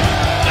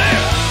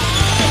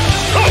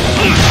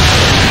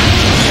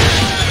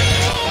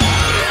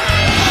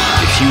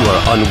 If you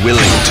are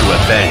unwilling to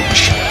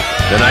avenge,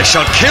 then I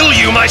shall kill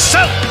you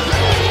myself!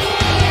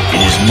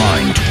 It is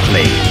mine to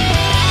claim.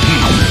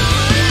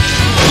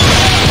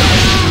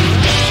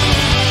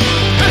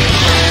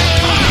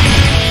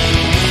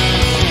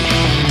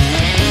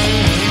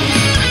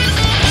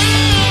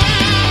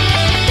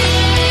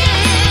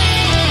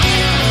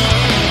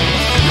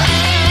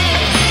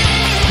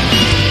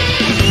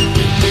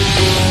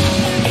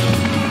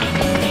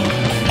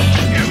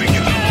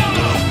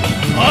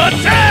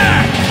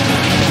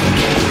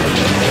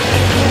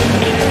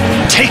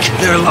 Take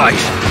their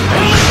life!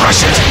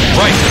 Crush it!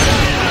 Right!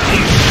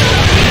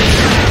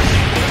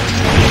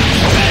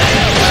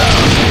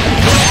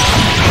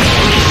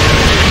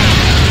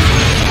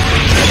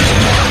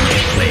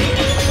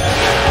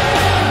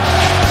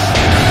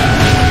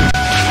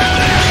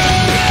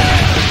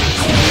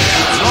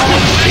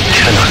 It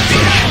cannot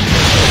be.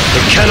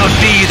 It cannot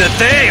be that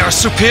they are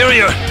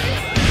superior!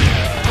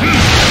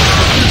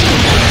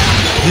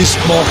 This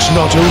marks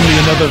not only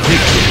another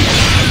victory,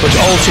 but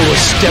also a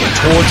step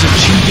towards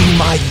achieving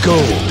my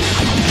goal.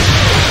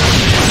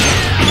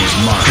 It is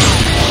mine.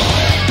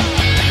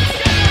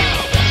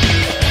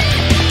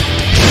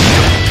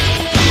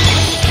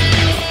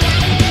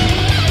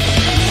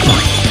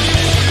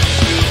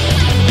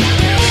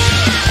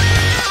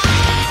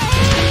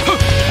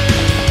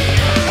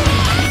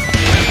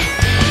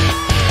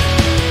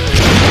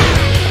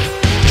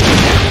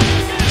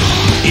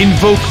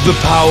 Invoke the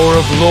power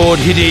of Lord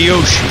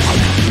Hideyoshi.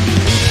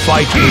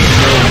 Fight with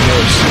no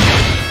mercy.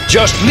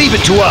 Just leave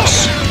it to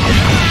us!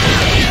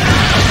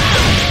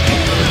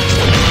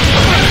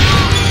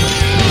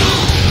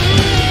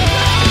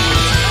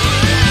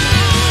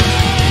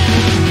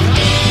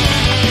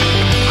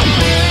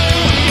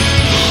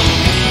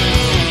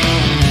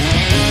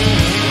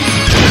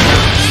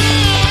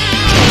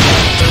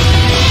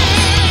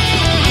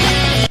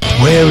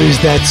 Where is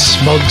that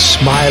smug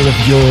smile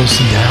of yours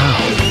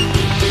now?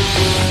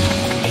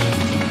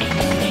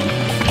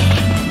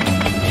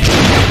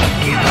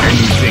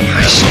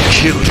 I shall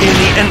kill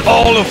any and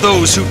all of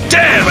those who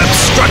dare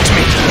obstruct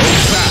me!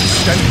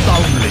 Vast and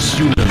boundless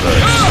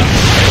universe.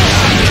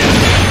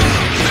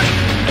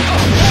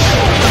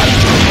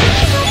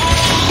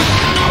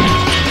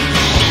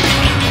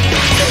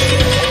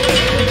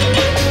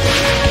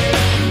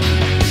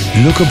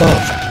 Look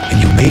above,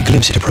 and you may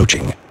glimpse it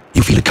approaching.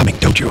 You feel it coming,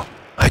 don't you?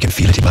 I can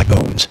feel it in my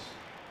bones.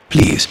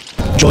 Please,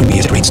 join me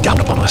as it rains down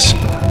upon us.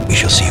 We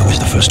shall see who is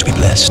the first to be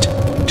blessed,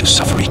 to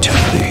suffer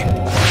eternally.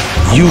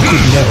 You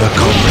could never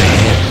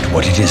comprehend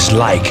what it is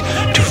like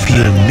to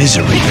feel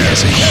misery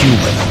as a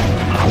human.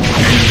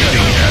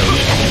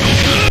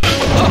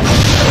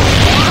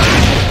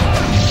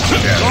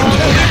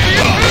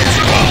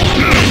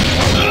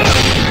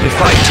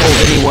 If I told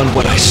anyone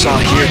what I saw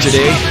here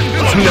today,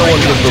 no one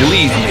would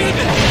believe me.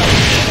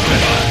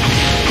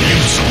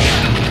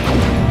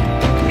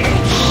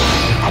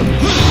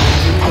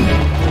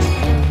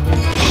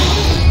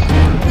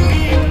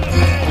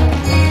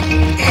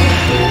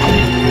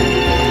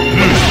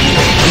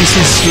 This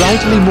is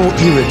slightly more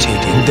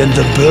irritating than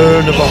the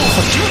burn of a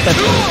hot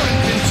pepper.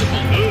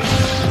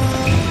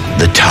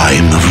 The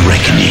time of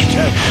reckoning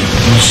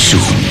will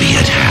soon be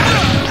at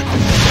hand.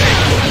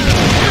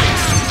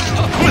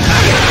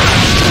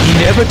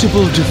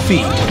 Inevitable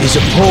defeat is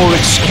a poor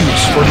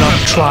excuse for not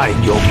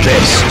trying your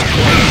best.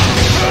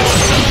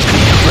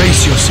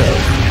 Brace yourself.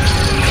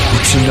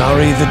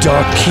 Mitsunari the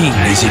Dark King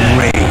is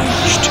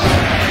enraged.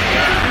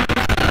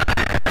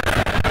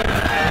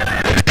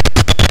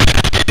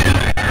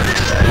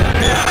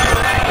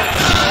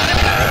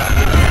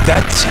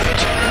 That's it.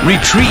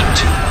 Retreat.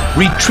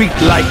 Retreat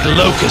like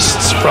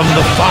locusts from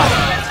the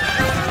fire.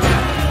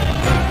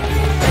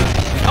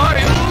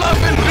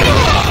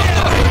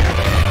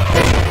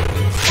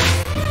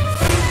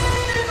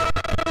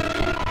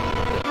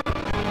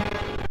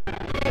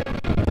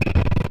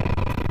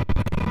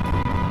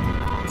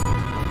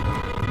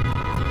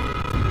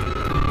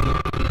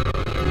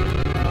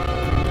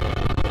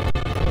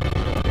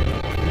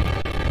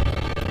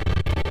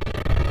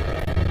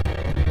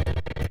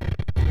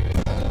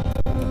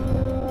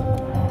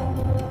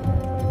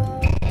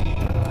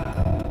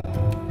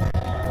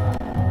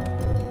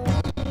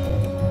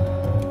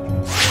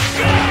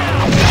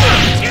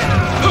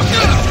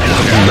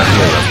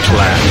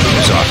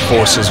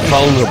 forces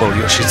vulnerable,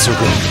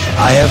 Yoshitsugu.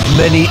 I have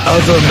many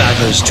other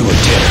matters to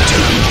attend to,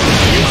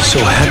 so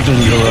handle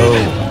your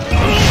own.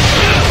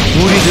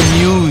 Would it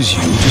amuse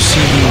you to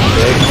see me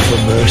beg for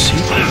mercy?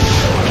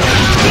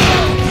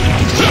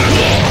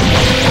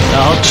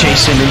 I'll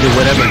chase him into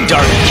whatever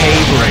dark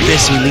cave or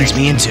abyss he leads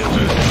me into.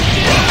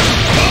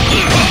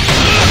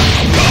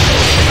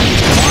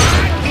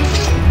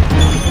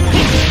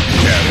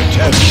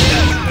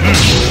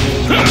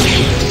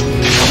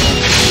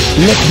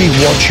 Let me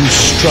watch you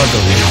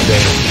struggle in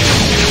vain.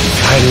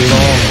 I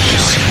long to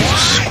see you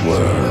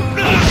squirm.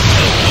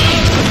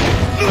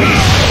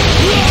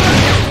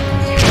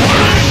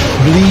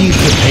 Bleed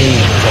the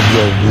pain from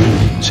your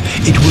wounds.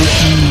 It will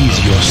ease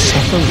your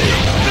suffering.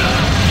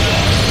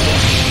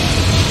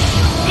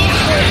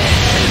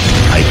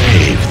 I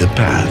pave the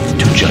path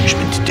to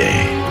Judgment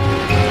Day.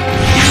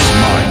 It is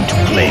mine to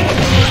claim.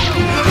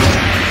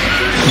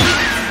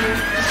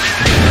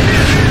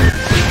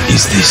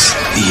 Is this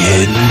the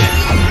end?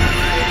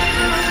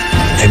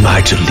 Am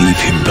I to leave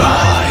him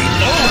behind?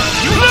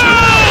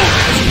 No!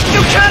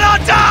 You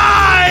cannot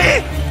die!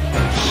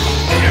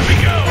 Here we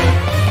go.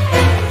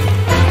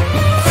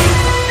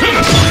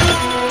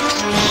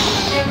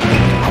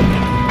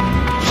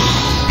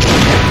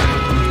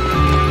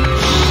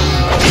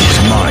 It is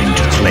mine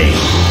to claim.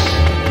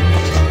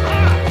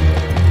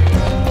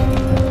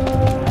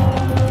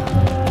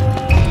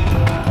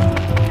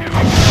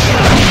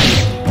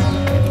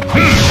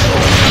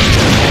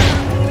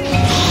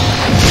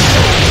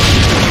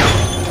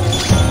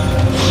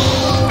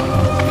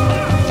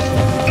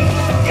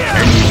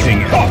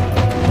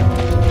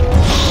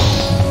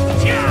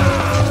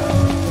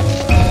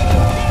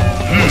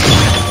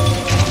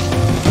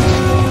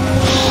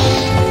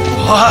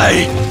 Why?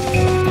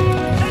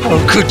 How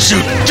could you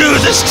do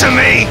this to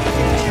me?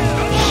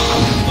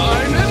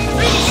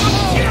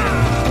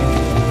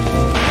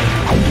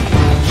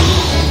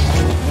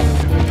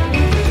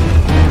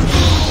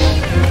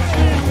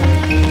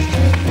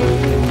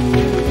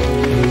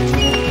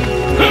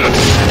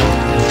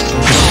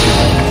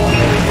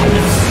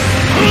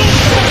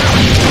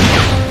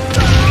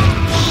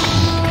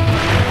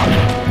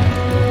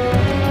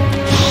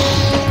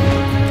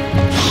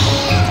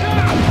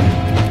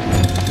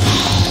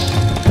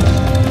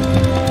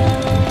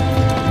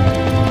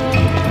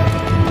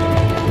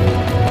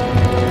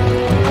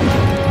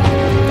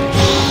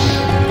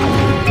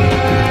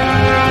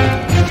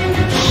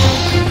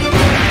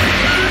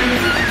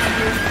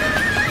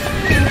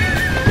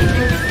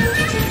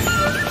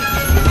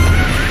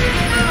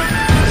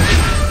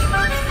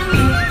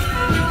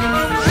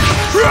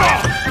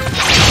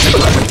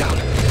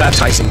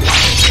 Baptizing me,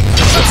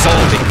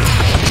 absolving me,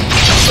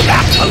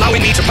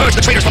 allowing me to purge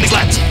the traitors from these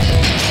lands.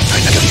 I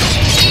beg of you,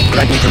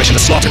 grant me permission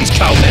to slaughter these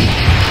cowmen.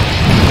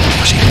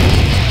 Yoshi,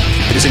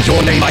 it is in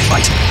your name I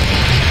fight,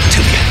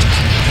 till the end.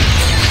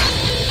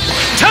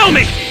 Tell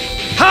me!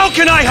 How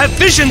can I have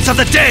visions of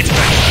the dead?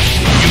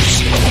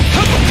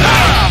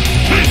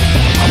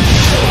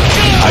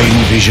 I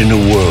envision a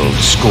world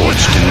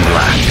scorched and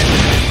black,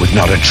 with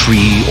not a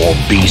tree or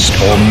beast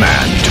or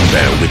man to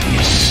bear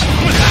witness.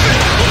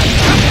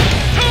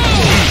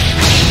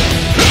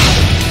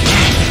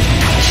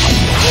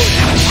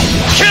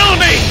 Kill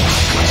me!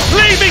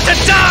 Leave me to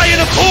die in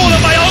a pool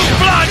of my own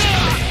blood!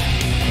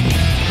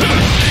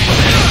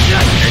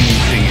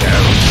 Anything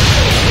else?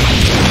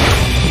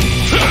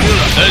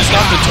 That is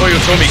not the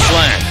Toyotomi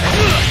clan.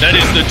 That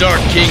is the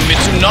Dark King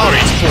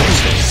Mitsunari's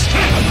forces.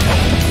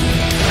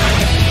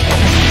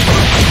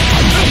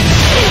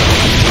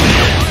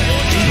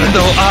 Even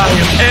though I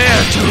am heir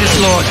to his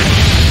lord,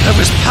 I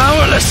was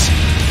powerless.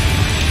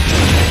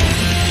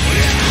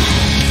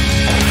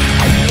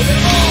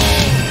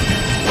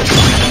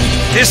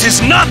 This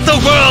is not the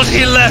world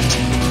he left!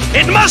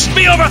 It must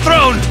be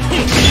overthrown!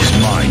 It is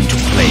mine to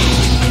claim.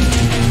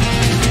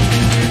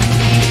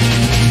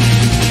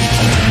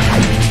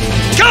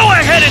 Go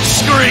ahead and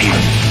scream!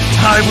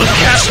 I will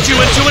cast you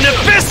into an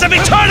abyss of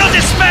eternal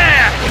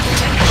despair!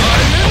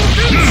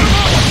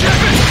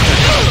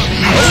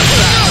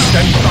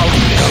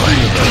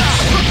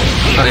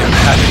 I am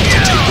happy to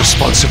take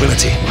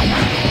responsibility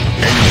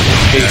and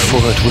pay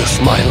for it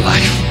with my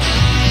life.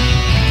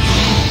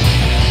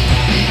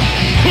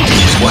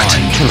 What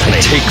can I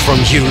take from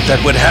you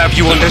that would have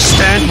you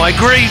understand my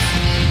grief?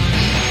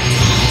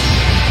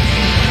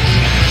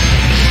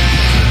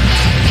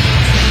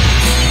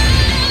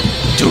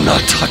 Do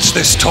not touch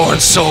this torn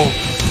soul.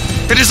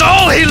 It is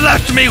all he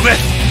left me with!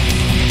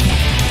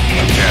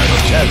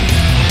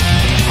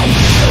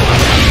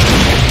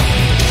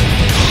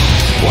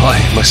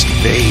 Why must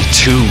they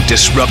too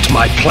disrupt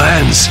my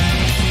plans?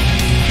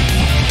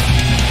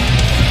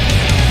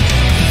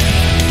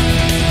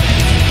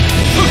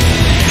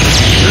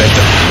 Let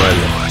them, my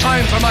lord.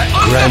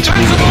 Grant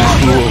me the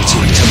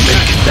cruelty to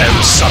make them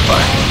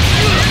suffer.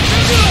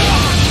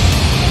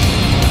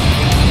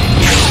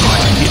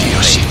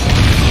 Hideyoshi,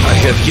 I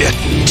have yet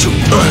to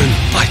earn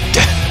my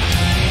death.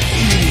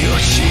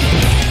 Hideyoshi.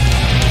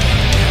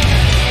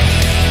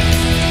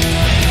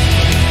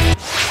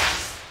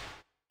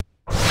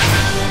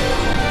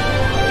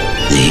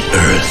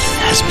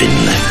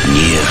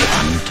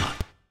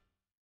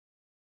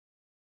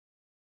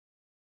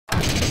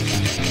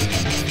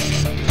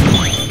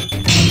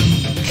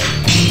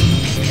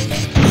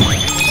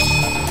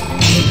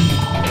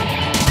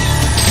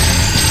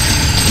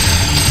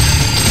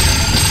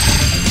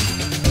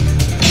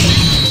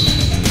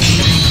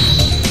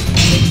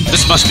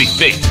 must be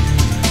fate.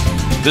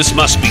 This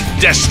must be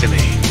destiny.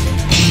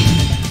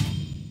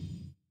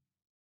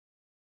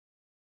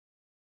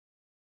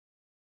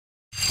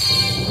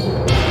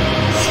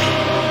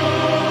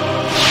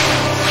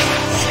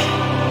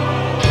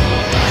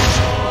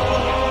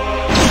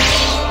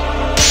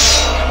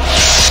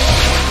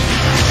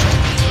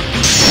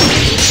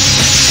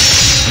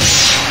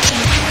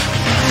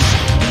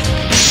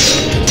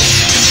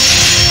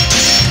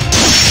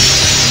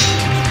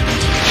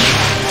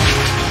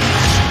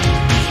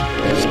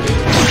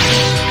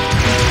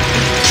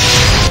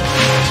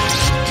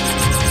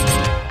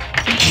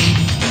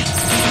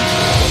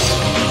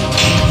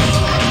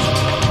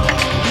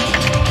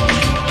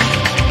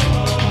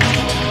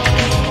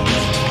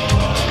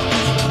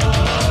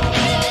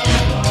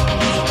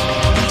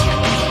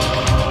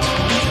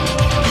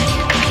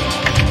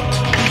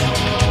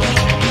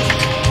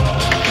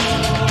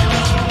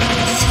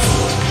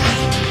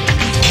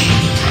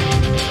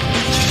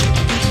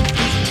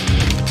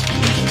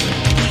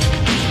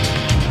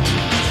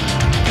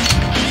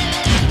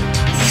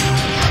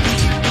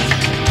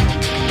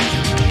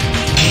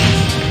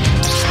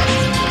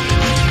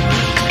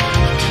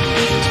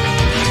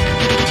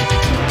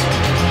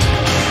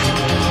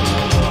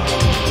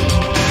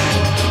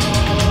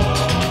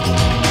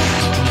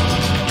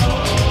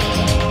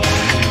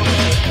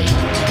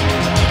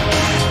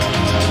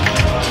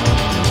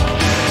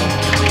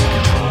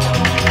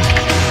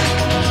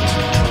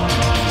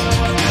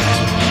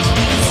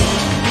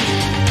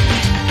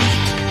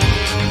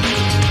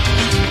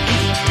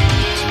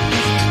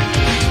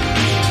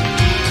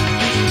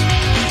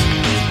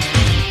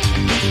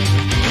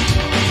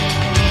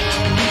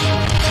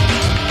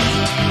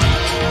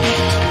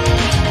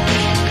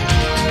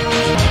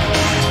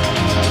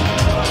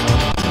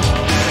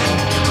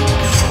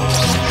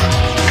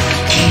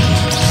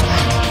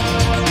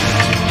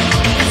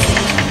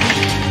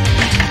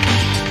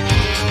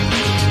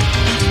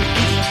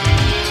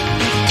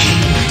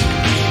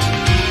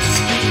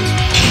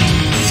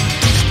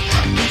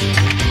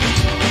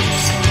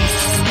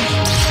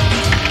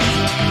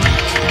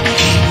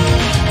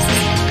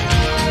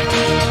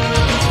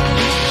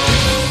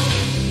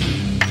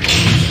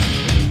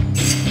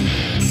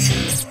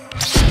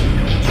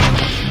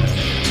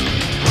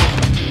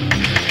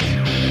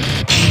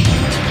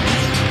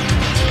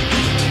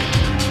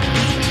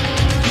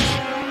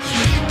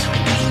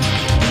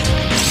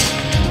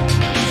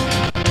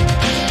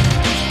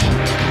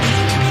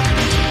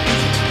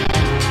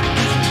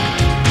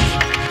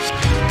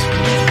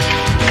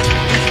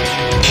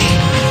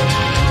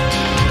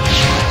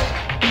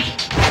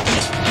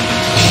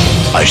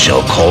 I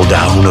shall call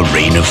down a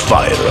rain of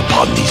fire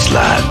upon these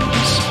lands.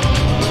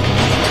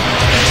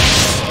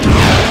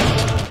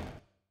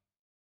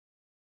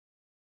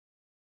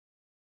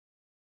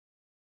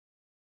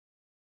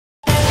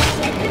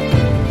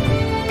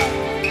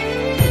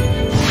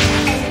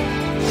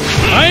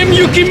 I am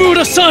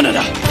Yukimura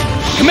Sanada,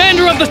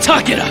 commander of the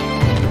Takeda.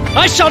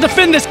 I shall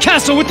defend this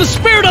castle with the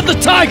spirit of the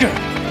tiger.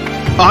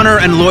 Honor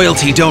and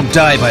loyalty don't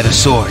die by the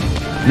sword.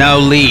 Now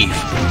leave.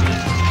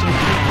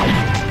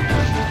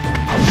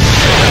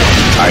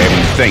 I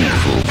am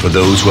thankful for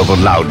those who have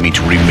allowed me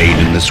to remain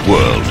in this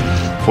world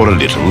for a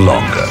little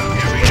longer.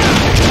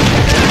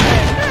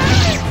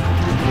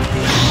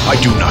 I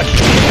do not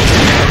live.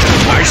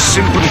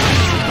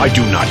 I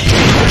do not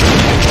live.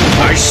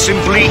 I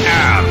simply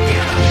am.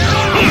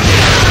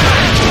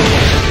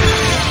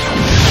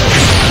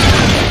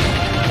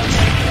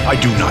 I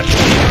do not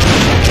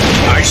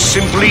live. I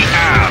simply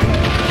am.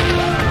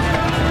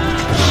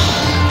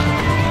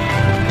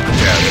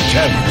 Dare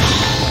attempt.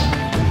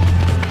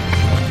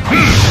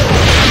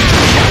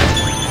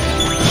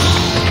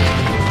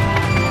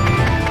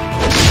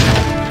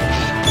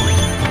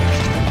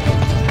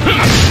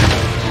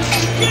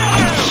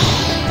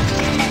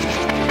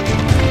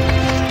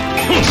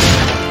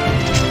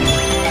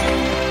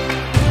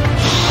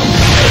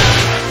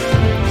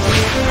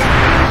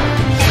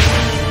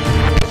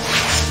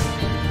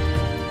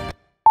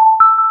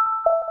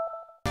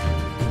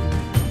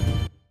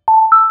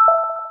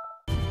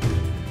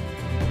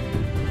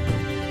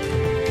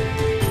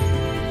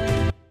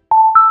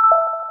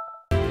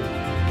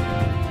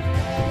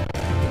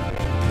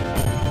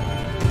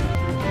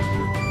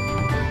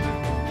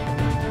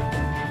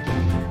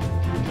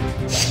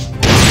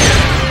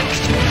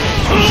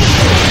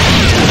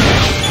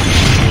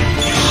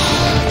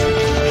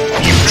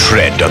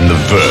 Tread on the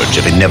verge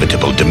of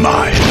inevitable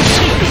demise,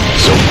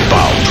 so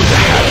bow to the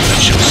hand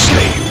that shall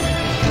slay you.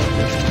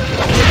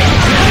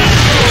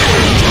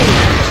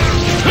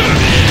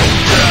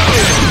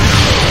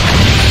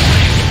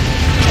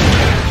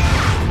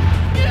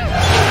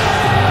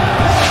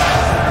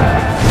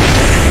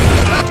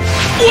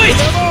 Wait!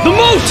 The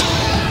moat!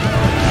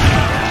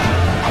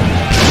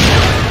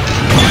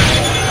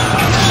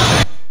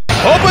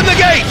 Open the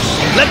gates!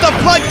 Let the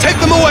flood take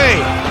them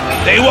away!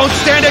 They won't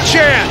stand a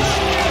chance!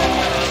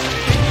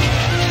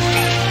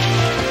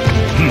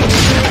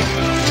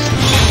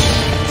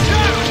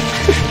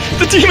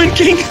 The Demon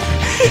King!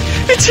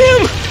 It's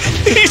him!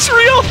 He's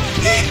real!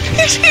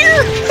 He's He's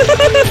here!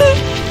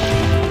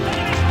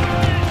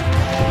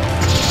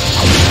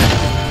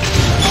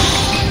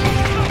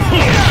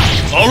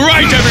 All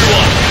right,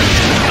 everyone!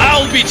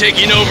 I'll be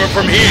taking over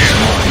from here.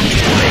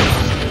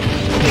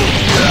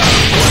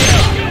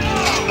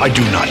 I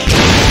do not.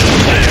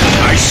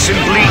 I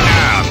simply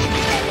am.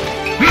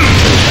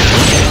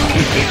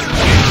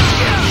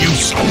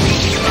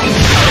 Useless.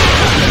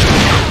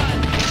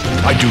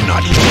 I do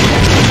not.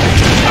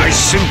 I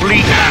simply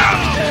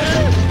am.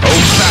 Oh,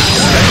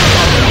 vast and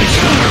boundless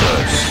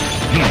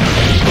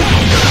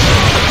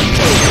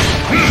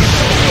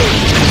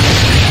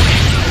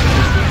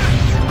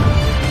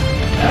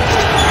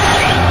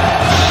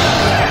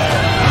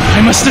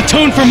I must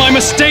atone for my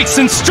mistakes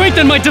and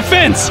strengthen my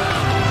defense!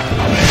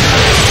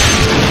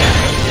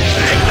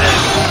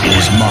 It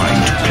is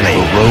mine to play.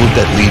 The road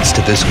that leads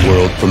to this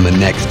world from the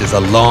next is a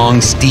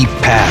long, steep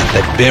path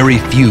that very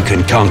few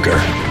can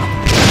conquer.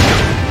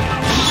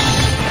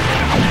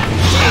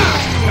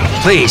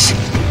 Please,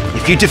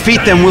 if you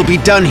defeat them, we'll be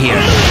done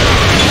here.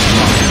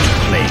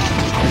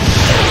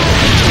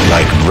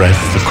 Like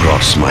breath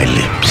across my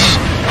lips,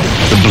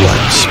 the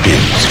blood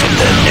spins from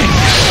their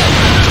necks.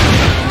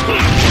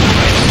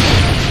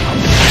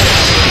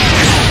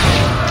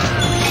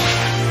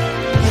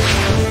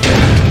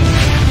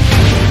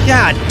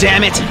 God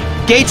damn it!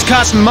 Gates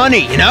cost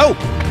money, you know?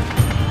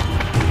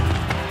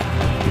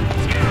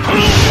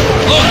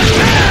 Look!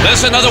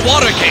 There's another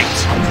water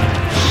gate!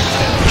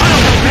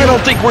 I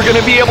don't think we're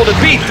gonna be able to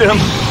beat them.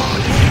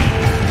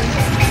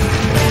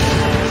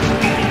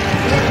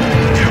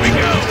 Here we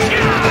go.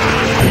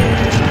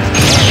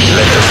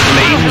 Let the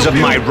flames of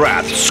my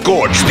wrath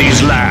scorch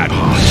these lands.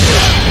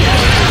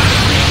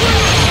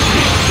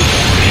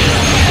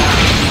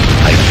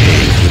 I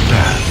pave the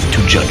path to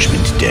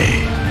Judgment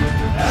Day.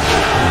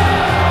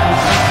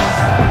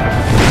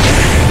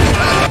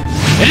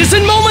 It is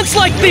in moments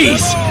like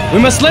these we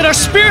must let our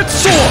spirits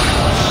soar!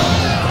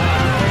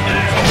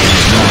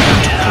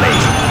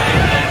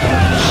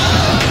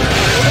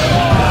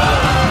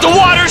 The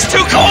water's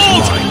too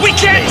cold! We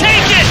can't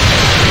take it!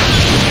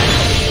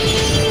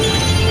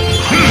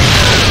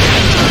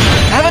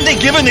 Haven't they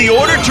given the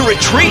order to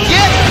retreat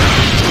yet?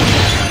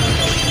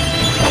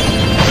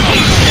 It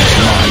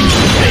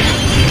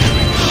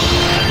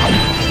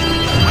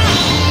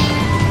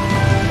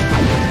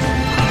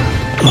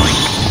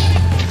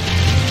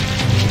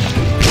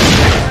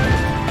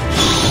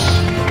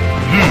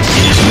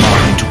is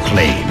mine to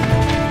claim.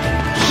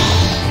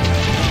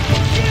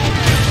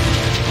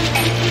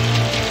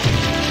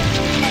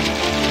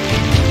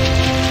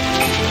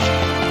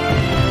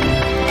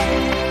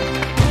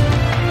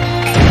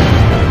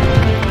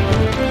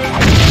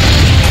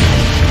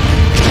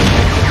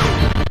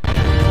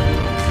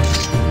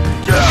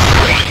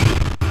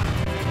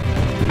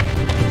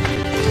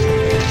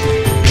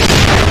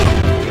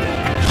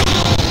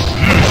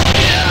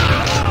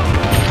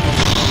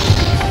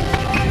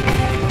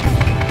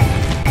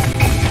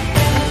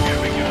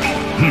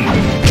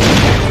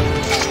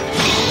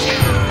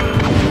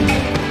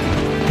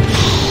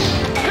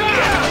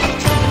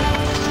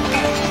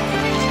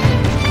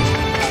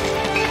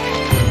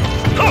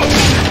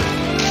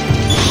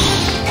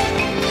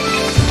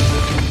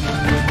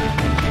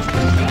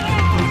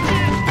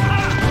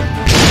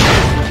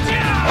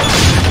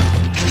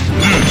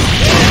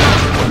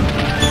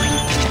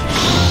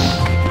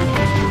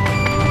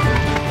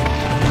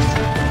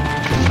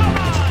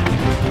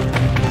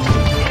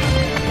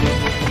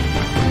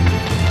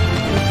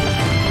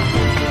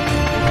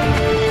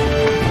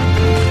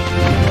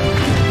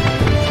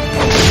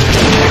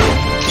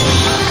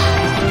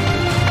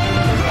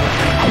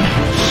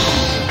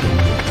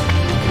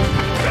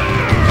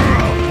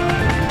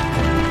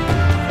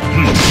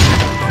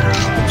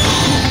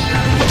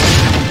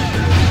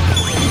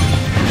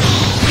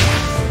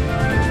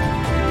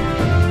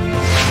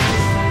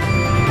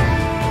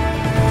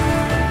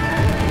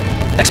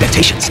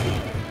 Expectations.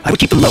 I would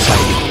keep them low if I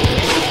were you.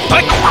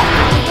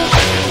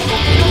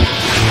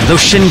 Though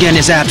Shingen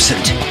is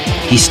absent,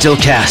 he still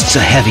casts a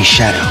heavy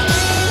shadow.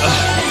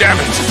 Damn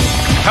it!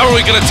 How are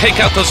we gonna take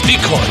out those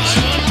decoys?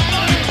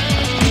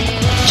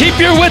 Keep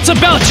your wits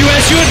about you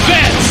as you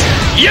advance!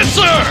 Yes,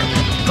 sir!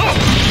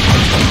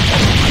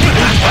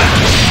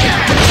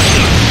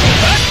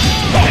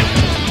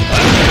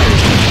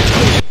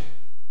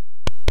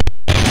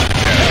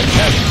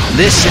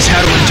 This is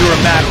how to endure a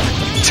battle,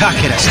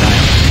 Takeda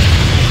style.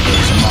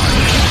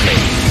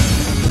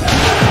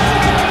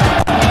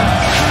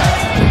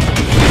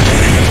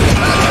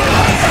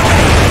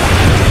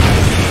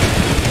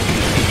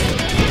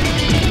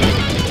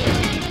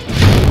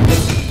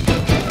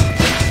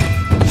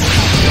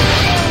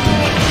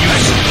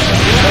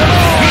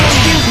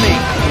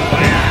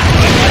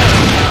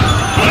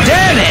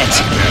 Damn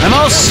it! I'm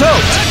all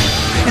soaked!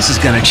 This is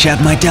gonna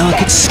chap my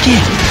delicate skin.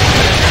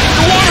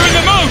 The water in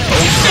the moat!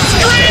 It's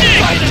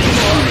draining!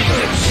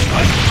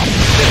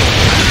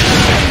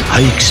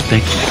 I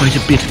expect quite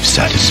a bit of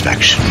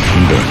satisfaction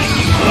from burning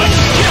you.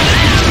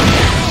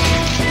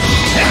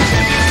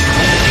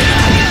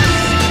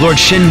 Lord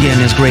Shingen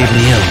is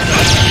gravely ill.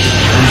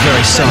 I'm very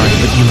very sorry,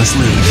 but you must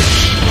leave.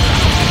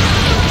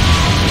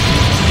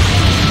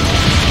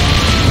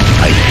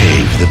 I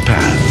pave the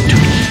path to...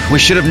 We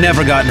should have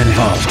never gotten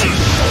involved.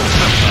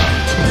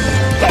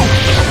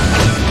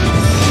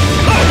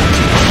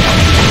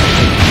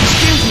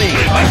 Excuse me!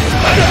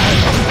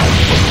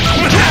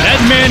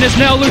 That man is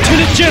now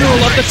Lieutenant General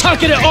of the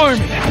Takeda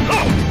Army!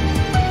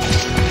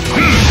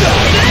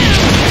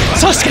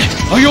 Sasuke,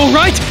 are you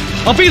alright?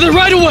 I'll be there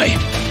right away!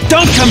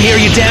 Don't come here,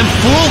 you damn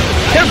fool!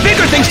 There are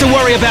bigger things to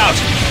worry about!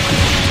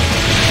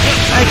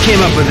 I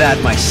came up with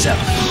that myself.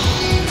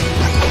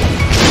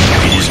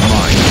 It is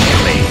mine to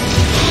claim.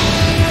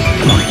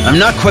 I'm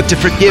not quick to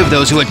forgive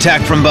those who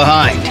attack from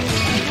behind.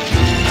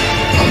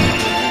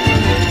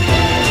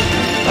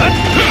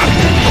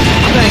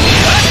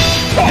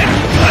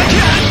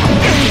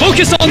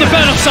 Focus on the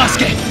battle,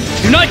 Sasuke!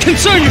 Do not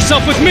concern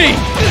yourself with me!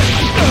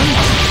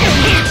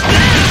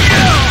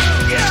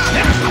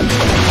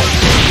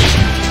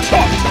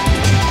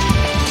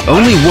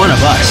 Only one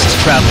of us is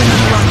traveling on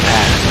the wrong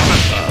path.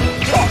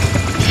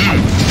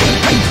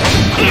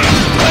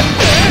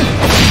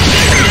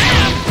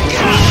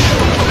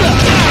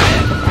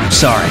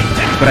 Sorry,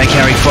 but I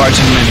carry far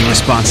too many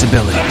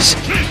responsibilities.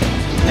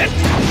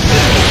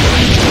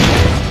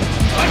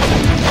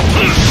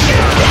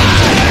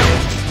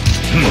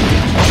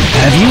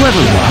 Have you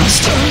ever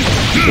lost?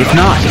 If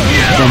not,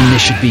 then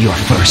this should be your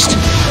first.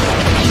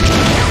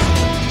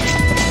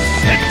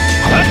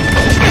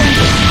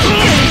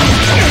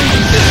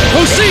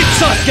 Proceed,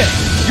 Sasuke!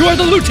 You are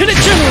the Lieutenant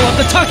General of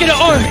the Takeda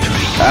Army!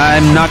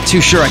 I'm not too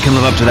sure I can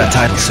live up to that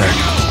title, sir.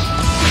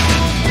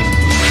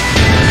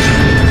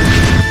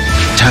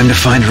 Time to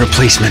find a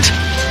replacement,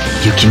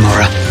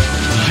 Yukimura.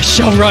 I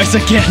shall rise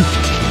again.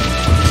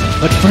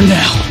 But for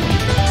now,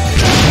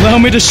 allow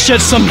me to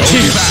shed some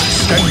tears.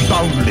 Vast and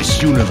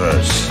boundless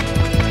universe.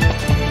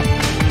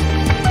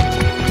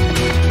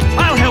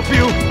 I'll help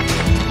you!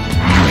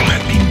 You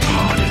have been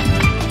pardoned.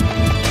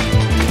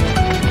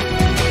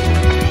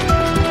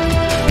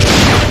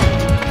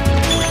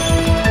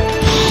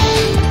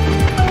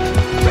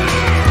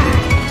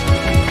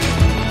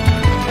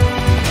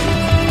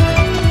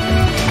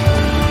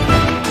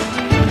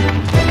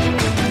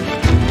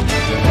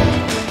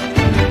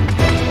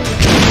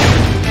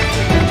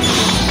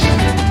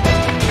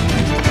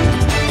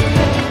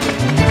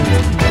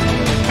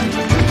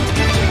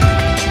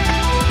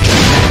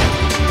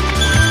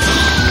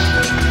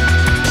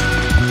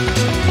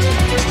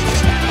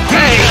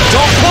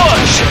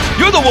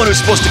 You're the one who's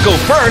supposed to go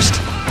first!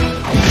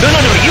 No,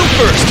 you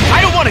first!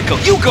 I don't want to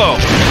go, you go!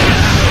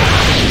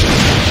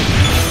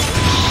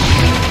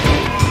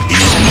 It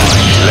is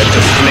mine to let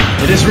the flame.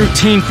 It is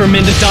routine for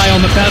men to die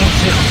on the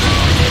battlefield.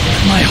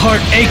 My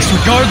heart aches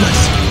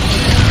regardless.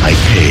 I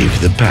pave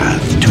the path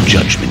to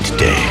Judgment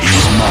Day. It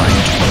is mine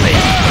to claim.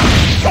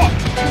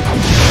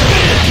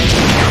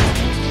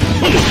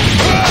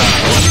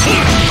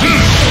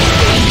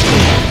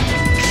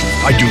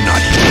 I do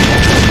not hear.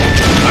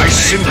 I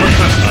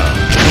sympathize.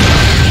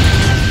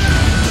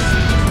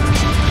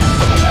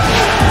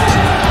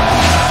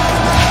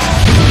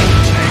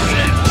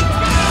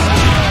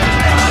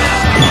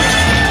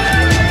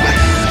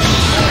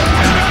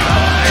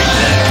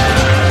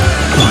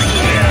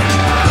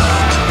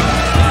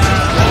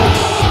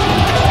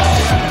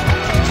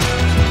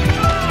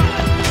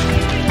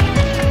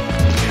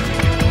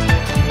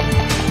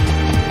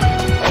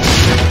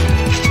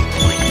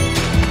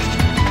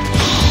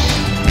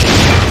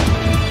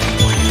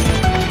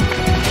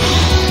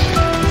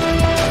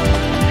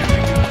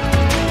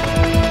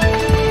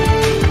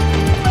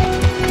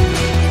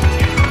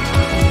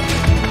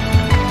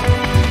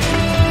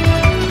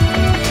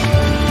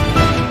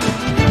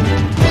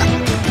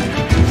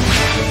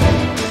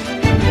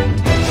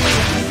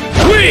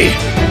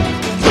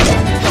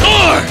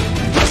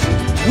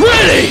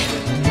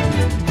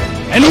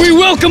 And we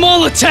welcome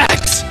all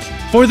attacks!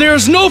 For there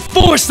is no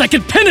force that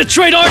can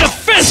penetrate our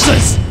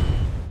defenses!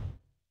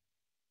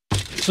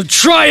 So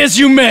try as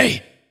you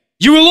may,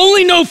 you will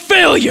only know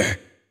failure!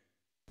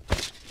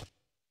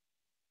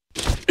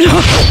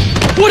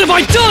 What have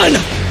I done?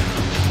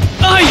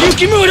 I,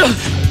 Yukimura,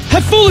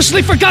 have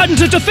foolishly forgotten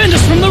to defend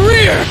us from the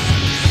rear!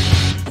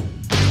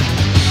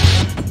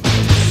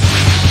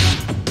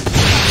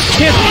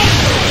 Can't be,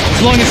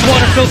 as long as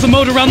water fills the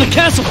moat around the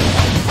castle.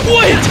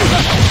 Wait!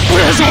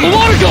 Where has all the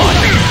water gone?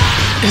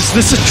 Is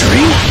this a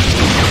dream?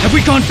 Have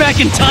we gone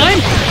back in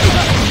time?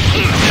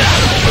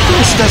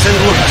 This doesn't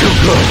look too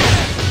good.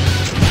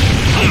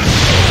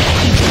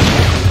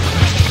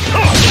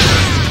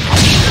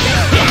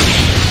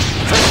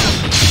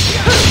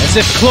 As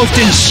if cloaked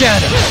in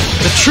shadow,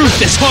 the truth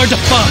is hard to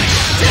find.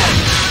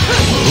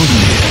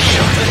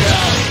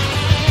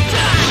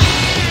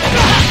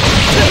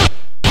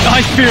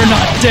 I fear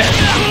not death,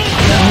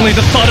 only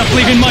the thought of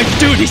leaving my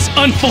duties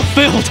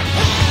unfulfilled.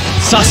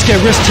 Sasuke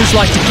risked his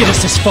life to get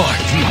us this far.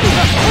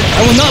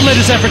 I will not let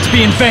his efforts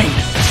be in vain.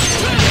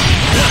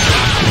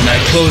 When I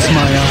close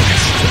my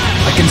eyes,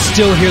 I can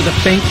still hear the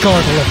faint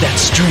gargle of that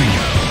stream.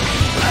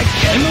 I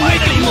can't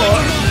wait anymore.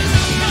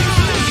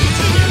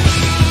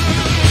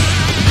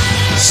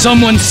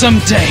 Someone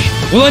someday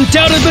will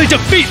undoubtedly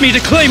defeat me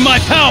to claim my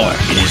power!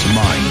 It is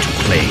mine to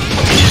claim.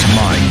 It is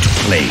mine to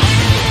claim.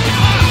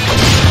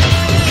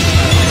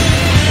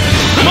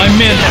 My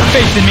men have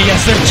faith in me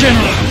as their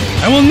general.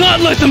 I will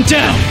not let them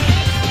down!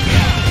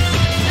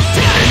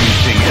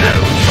 Anything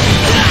else?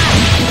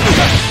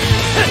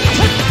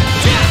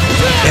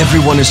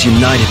 Everyone is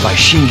united by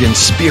Shingen's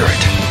spirit.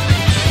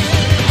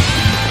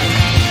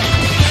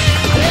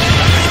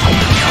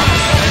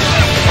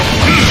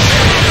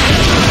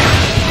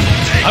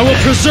 I will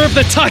preserve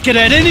the Takeda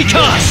at any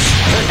cost,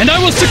 and I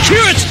will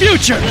secure its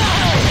future!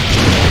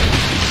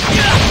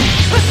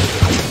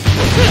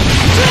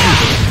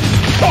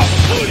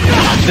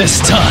 This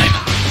time,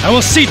 I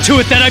will see to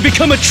it that I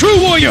become a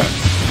true warrior!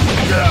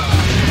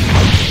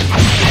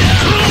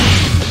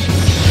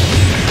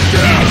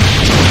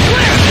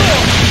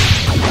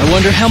 I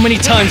wonder how many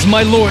times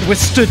my lord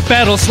withstood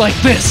battles like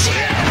this.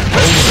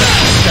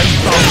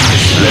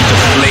 Let the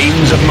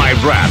flames of my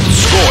wrath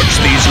scorch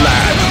these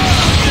lands.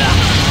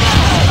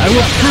 I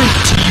will prove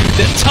to you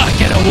that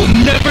Takeda will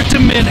never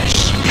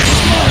diminish.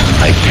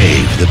 I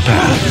pave the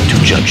path to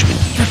judgment.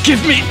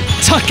 Forgive me,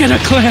 Takeda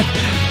clan.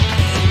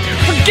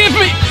 Forgive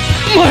me,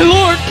 my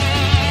lord.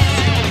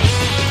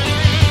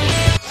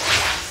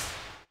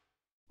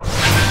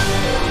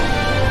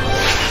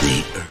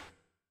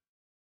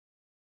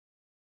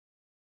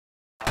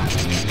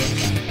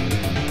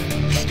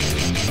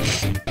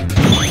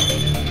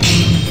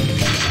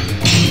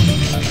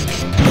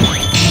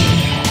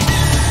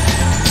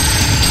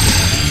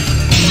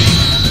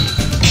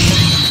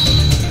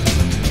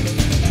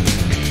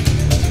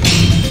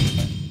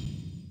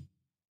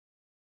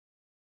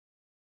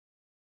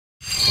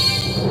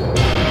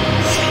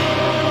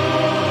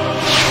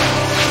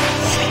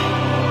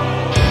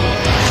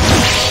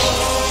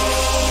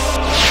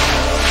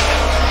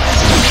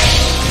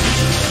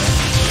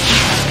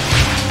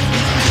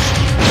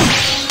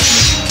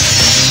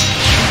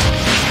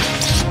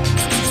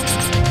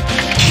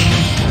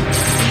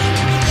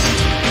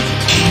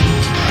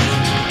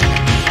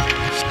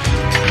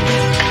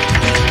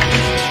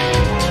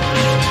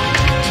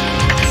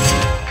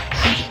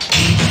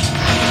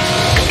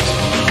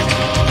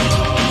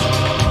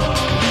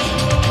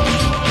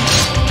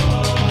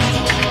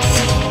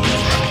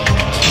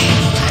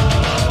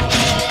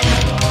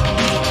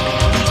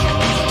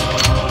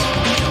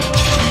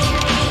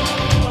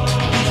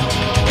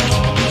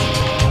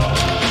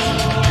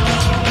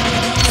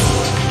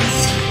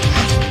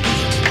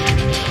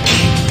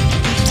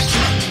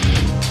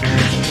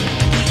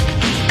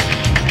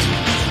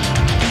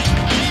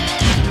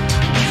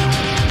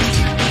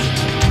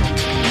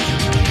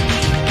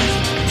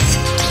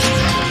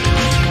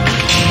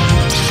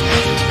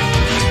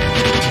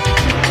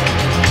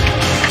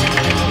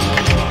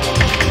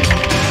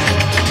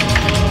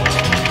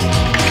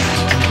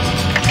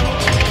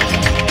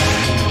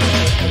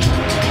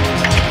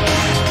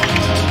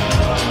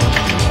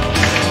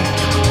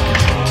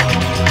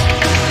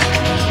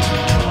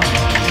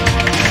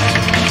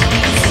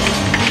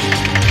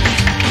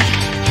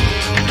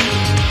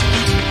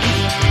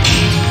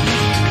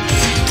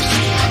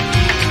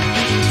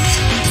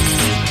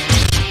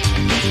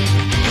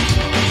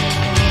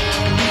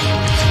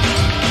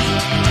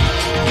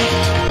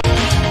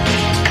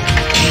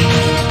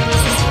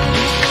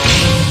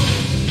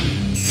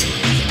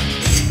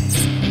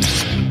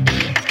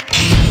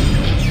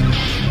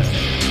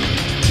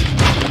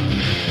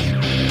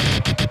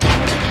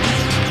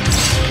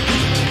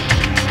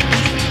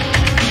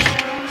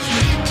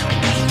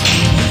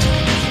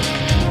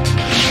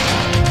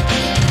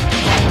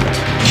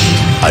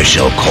 I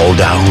shall call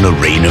down a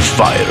rain of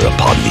fire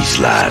upon these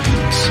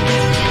lands.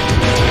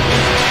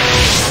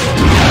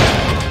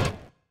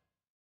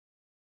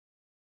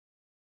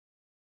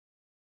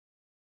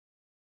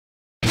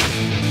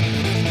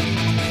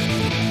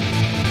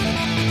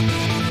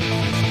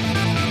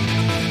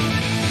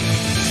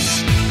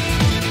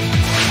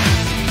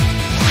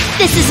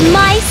 This is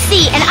my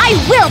sea, and I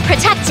will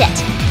protect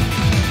it!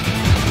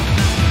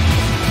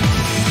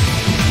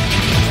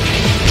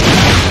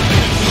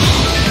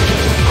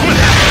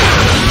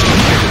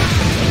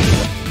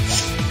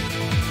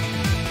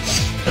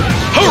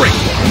 Hurry!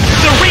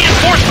 The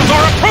reinforcements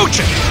are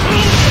approaching!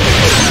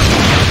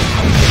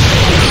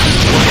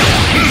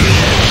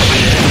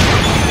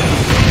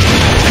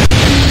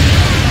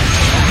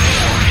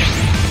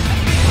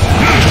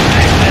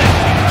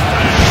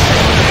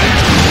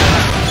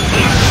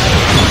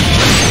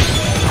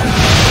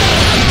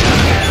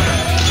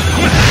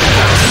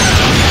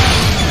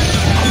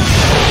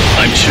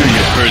 I'm sure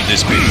you've heard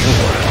this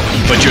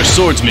before, but your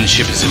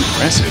swordsmanship is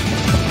impressive.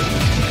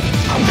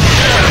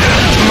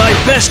 My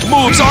best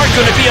moves aren't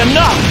going to be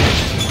enough!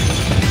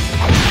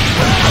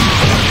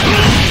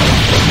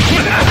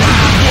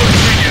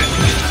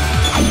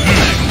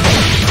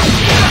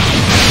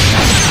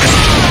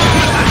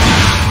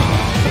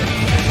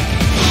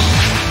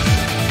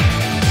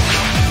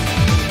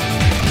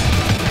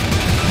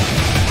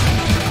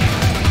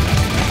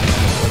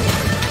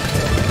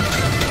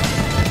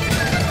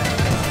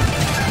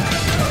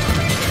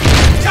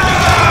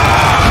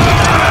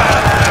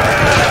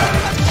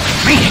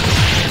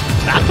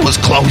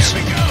 clothes.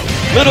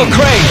 Little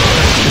Crane,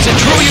 is it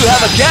true you have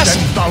a guest?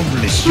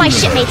 My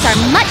shipmates are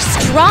much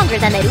stronger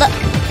than they look.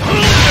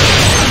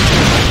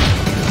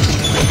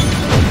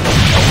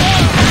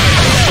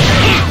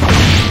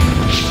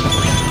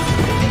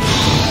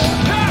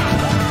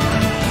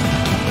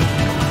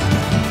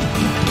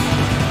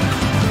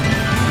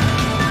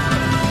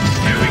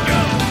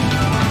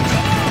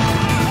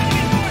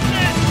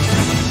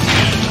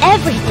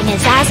 Everything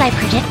is as I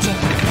predicted.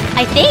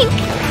 I think.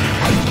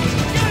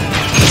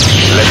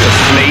 Let the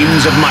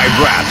flames of my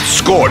wrath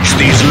scorch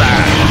these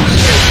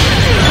lands.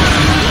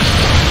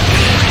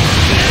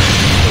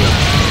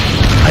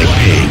 I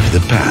pave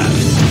the path.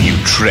 You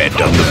tread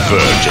on the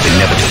verge of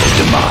inevitable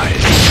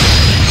demise.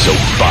 So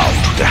bow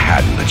to the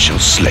hand that shall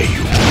slay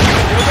you.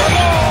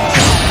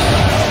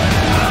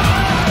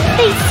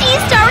 They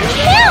seized our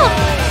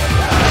camp!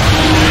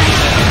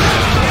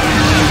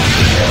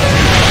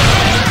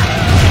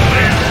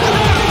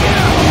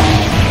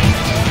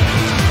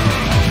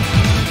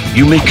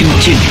 You may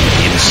continue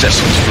the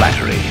incessant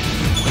flattery,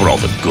 for all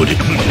the good it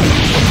will do.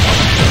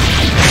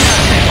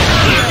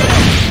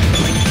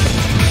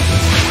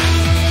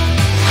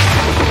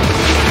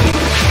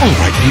 All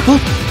right, people.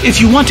 If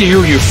you want to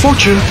hear your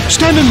fortune,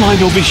 stand in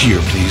line over here,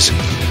 please.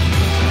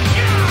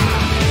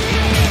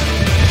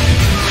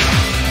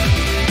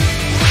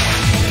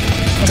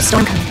 There's a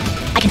storm coming.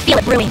 I can feel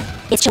it brewing.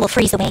 It sure will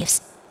freeze the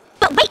waves.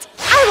 But wait!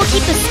 I will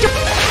keep the storm.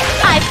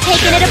 I've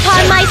taken it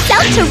upon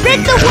myself to rid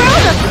the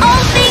world of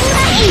all things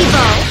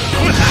evil.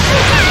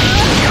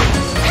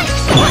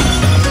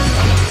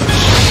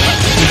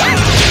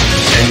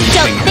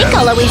 Don't think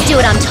I'll always do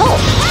what I'm told.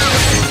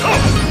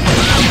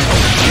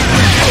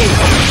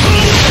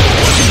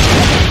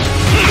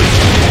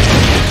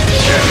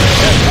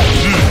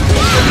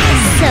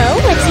 So,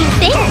 what do you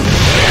think?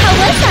 How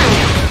was I?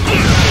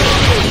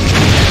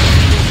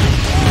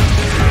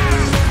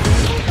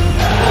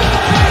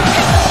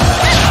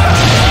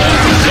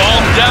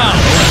 Calm down.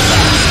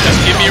 Just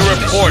give me a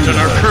report on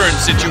our current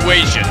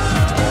situation.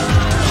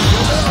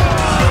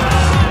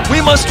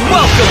 We must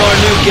welcome our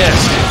new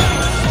guest.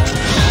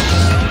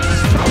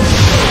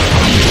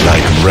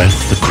 Like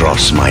breath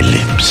across my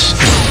lips,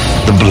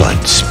 the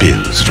blood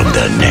spills from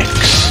their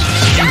necks.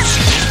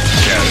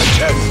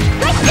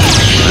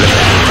 The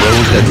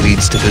road that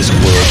leads to this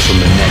world from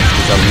the next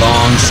is a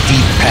long,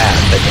 steep path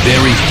that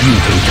very few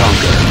can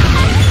conquer.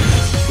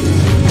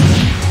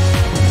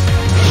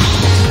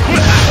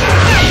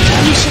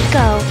 You should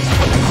go.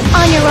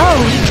 On your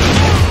own.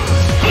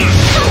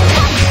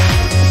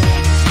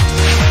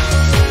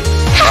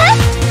 Huh?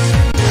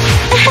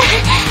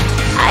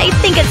 I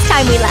think it's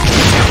time we left.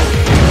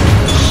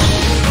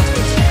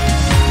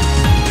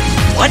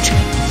 What?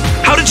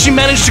 How did she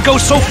manage to go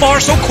so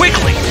far so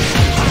quickly?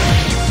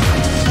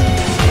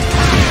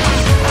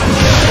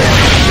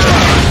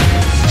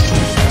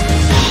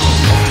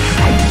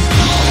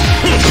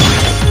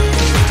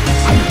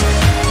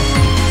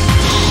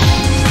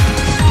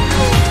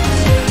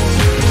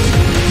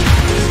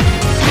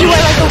 You are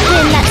like a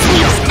wind that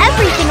sweeps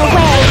everything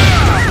away.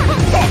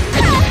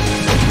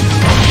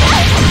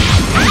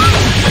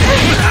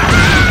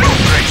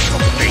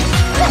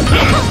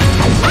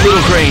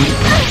 Little Crane,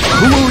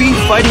 who are we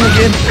fighting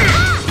again?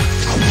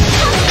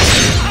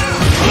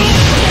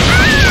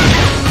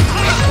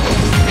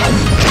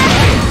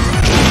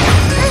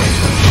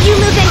 You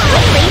move in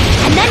quickly,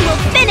 and then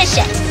we'll finish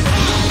it.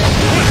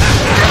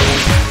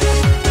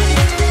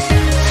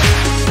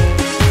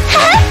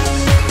 Huh?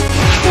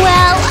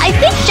 Well, I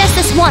think just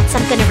this once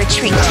I'm gonna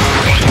retreat.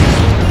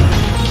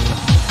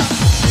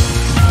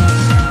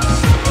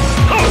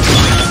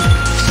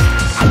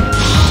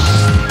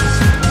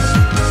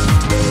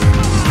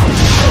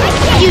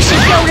 You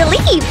should feel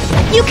relieved.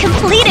 You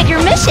completed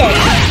your mission.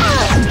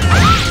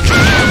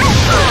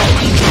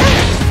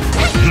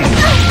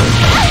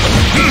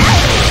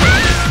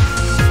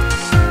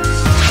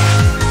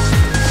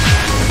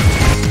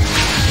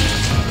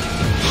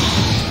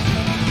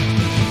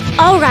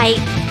 All right,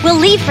 we'll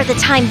leave for the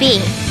time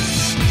being.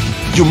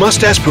 You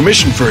must ask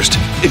permission first,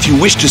 if you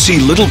wish to see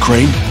Little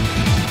Crane.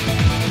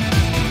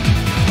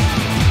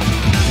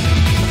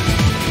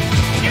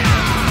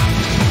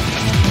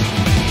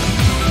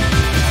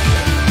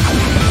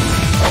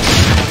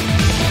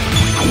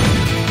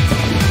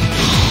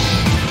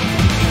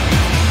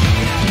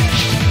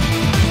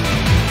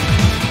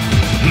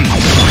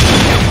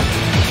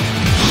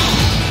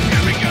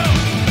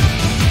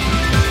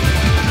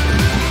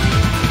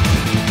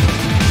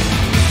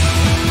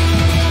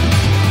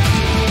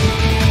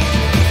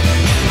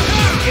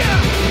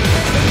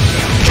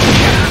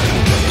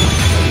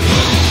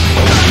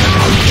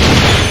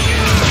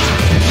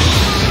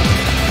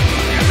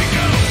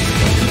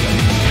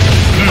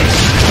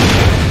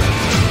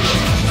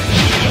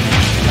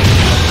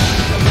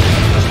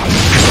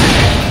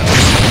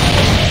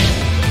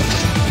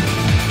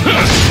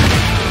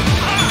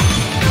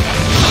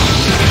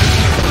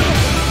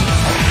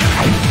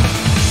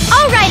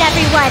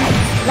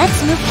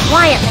 Let's move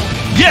quietly.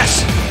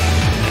 Yes!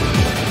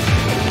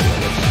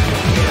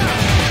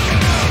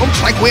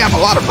 Looks like we have a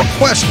lot of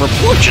requests for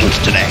fortunes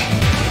today.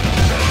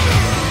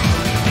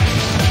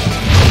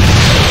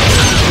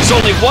 There's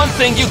only one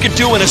thing you can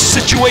do in a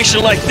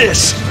situation like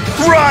this.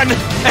 Run!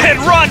 And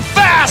run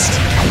fast!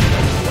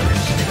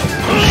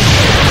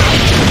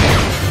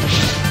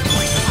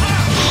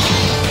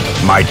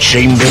 My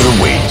chamber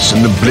awaits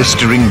in the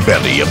blistering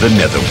belly of the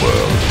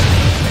netherworld.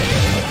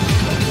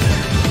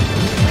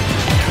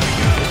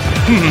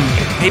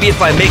 Maybe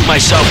if I make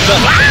myself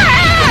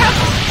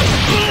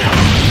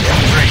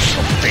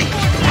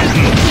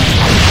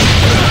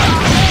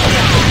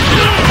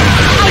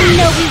I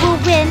know we will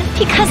win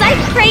because I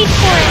prayed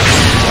for it.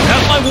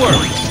 Have my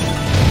word.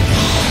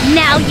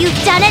 Now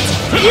you've done it,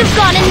 you've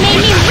gone and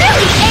made me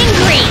really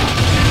angry.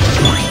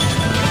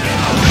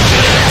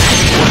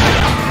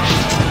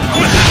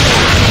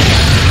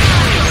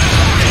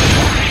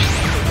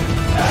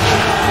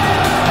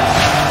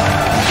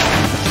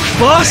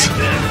 Boss?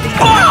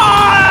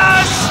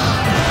 Boss!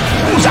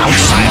 Those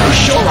outsiders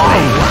sure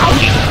are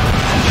rowdy.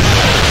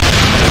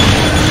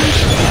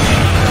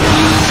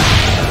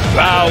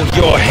 Bow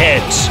your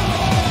heads.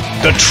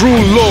 The true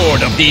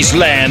lord of these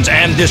lands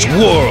and this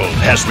world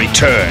has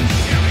returned.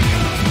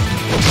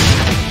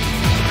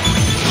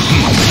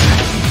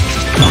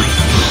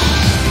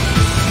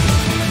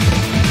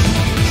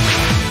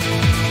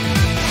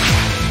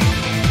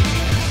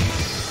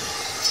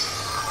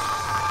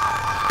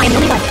 I am the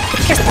only one who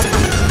cares what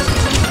doesn't matter.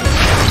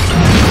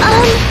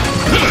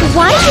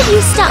 Why did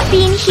you stop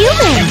being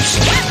human?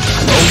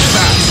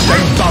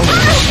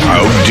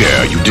 How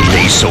dare you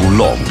delay so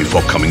long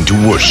before coming to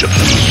worship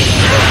me?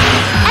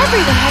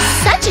 Everyone has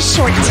such a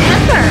short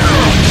temper.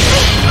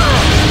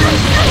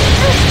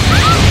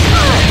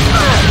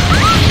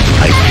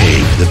 I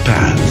pave the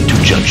path to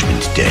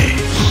Judgment Day.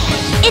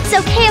 It's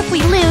okay if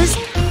we lose.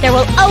 There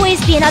will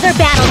always be another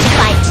battle to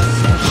fight.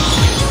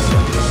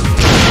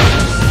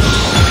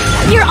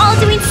 You're all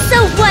doing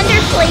so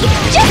wonderfully,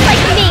 just like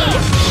me.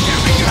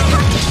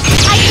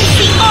 I can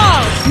see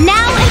all,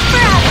 now and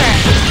forever.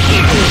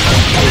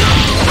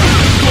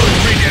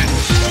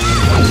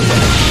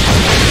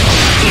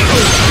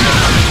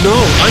 No,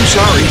 I'm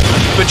sorry,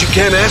 but you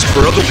can't ask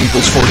for other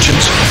people's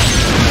fortunes.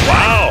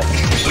 Wow!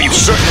 We've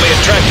certainly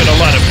attracted a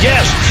lot of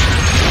guests.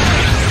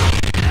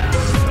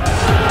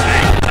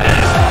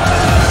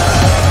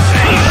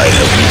 I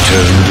have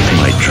returned with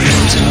my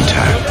dreams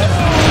intact.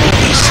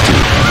 They still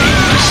remain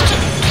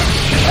distant.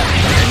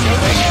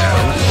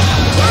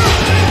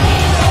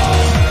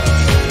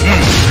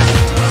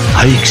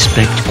 I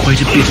expect quite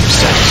a bit of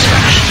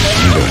satisfaction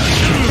in learning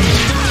from them.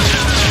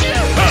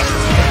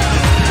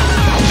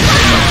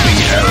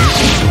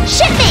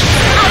 Shipmate,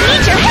 I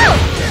need your help!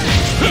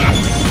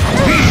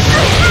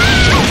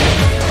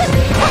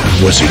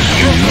 Was it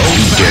you who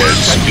dared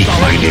speak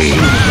my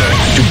name,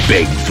 to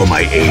beg for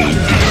my aid?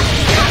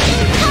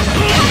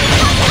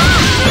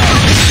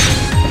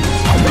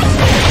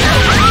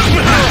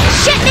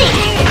 Shipmate,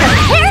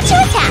 prepare to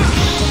attack!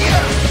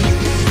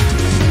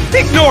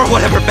 Ignore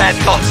whatever bad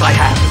thoughts I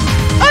have.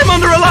 I'm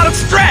under a lot of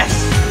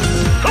stress!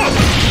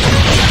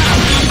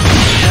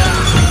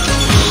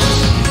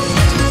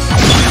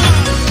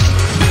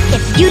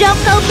 If you don't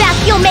go back,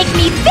 you'll make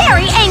me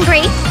very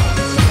angry!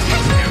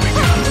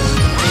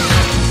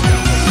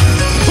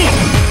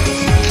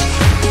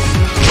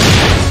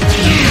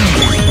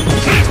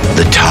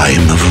 The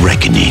time of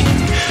reckoning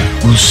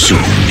will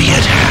soon be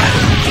at hand.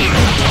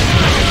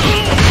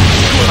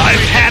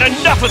 I've had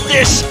enough of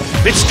this!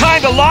 It's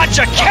time to launch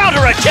a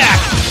counterattack!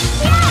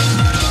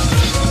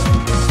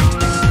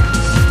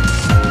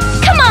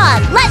 Come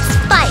on, let's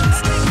fight!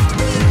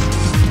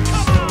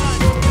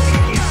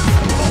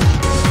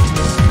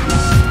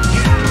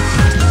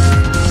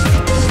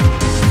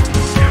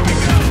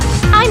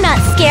 I'm not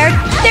scared.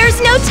 There's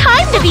no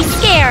time to be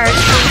scared.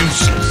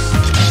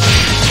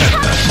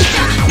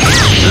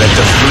 Let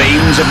the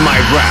flames of my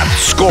wrath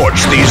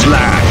scorch these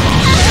lands.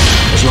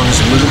 As long as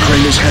the little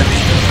crane is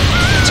happy,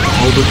 that's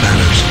all that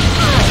matters.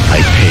 I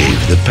pave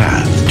the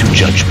path to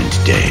Judgment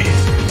Day.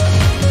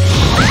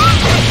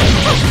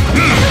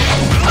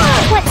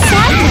 What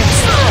sadness?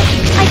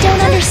 I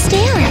don't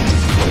understand.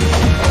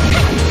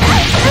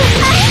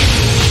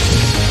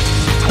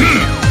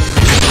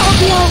 I'll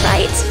be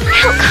alright.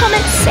 He'll come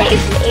and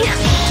save me.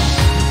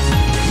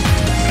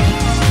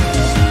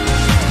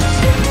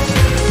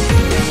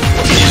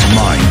 It is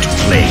mine to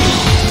claim.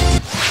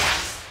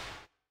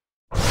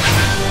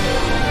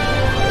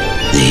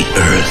 The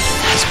earth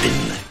has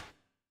been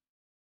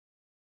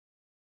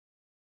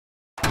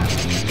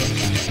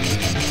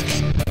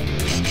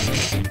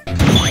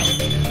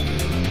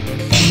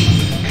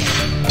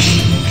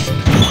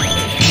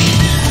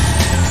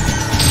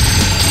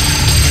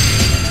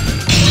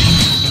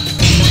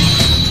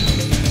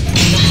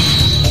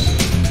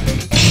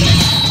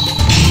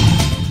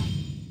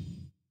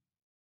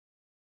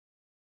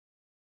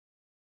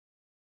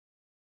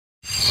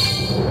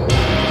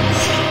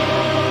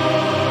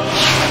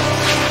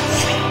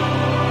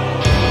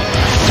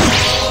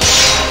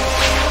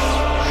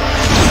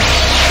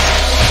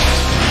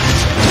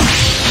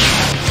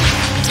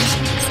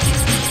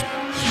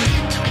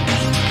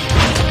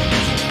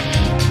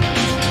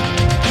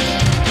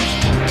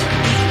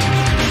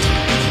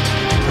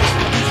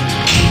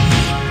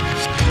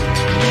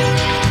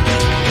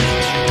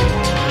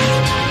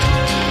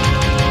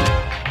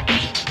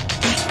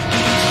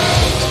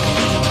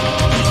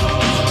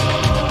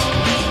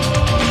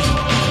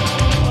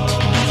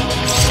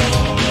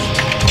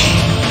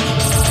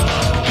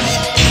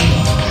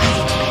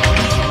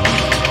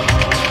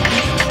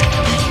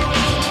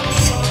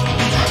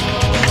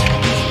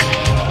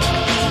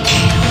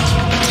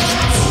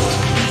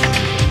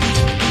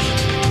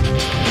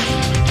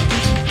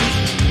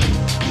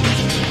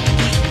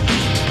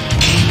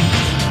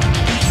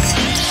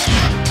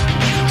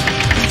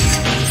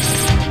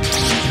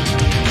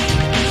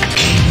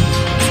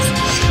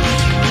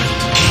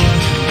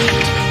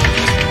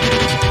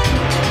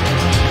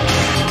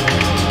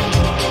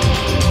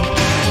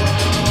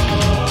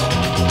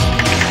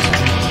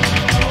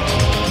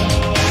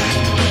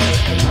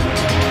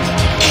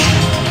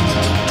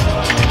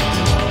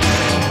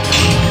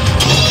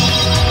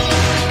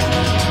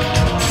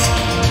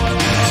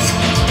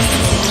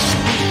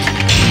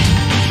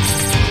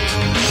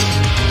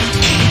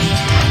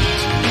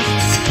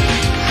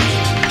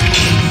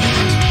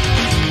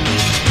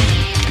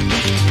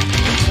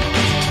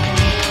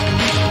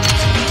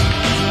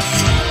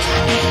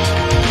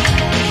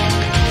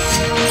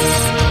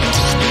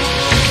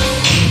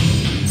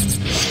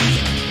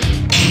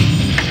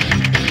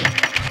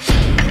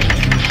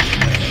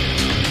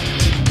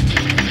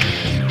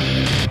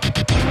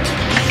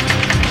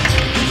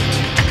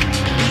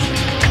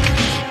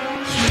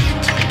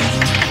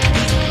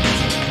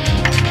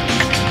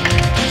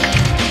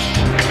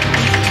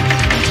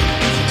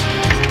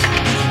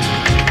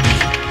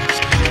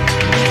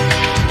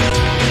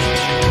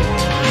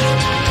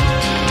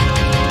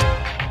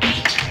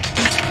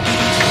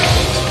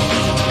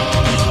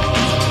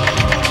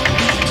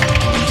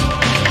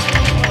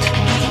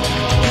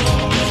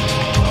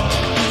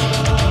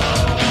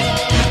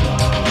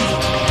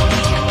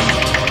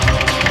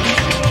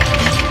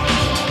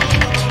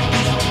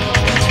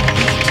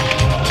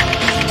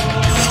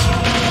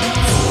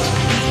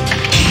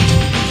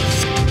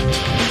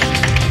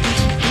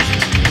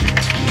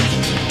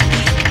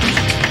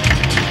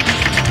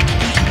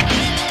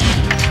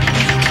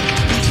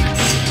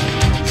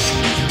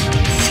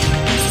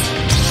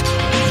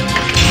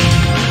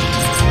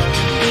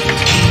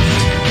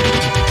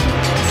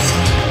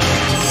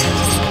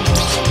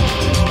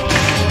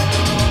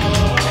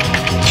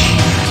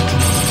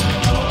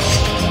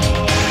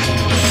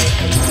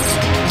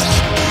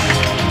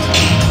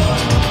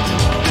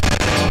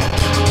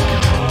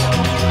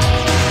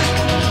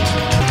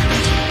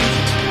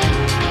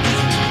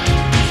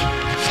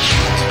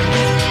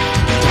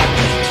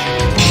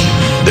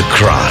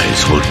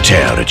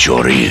tear at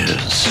your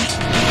ears.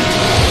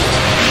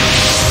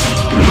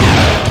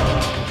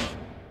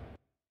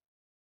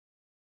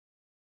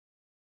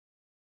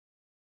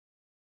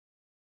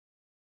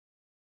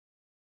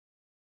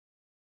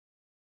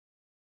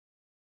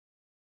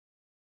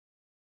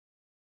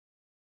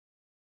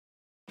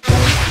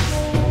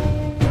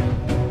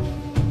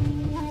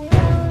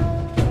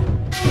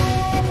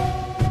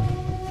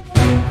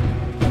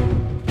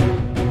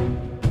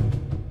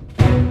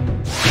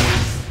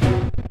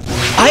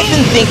 I've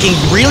been thinking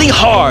really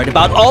hard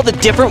about all the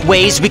different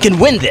ways we can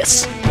win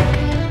this.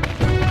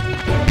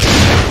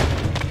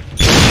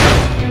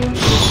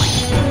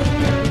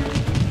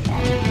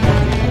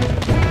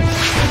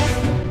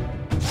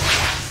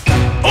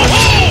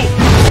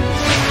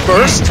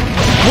 First,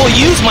 we'll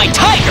use my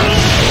tiger.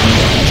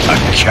 A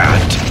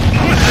cat.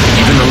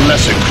 Even the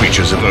lesser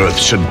creatures of Earth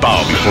should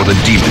bow before the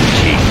Demon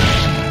King.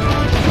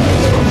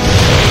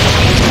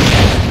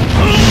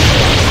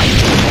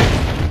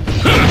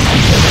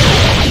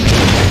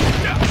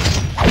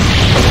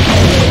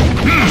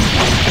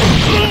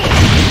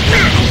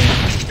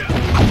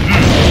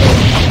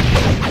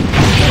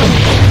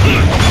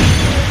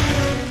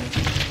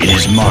 It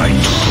is mine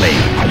to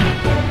claim.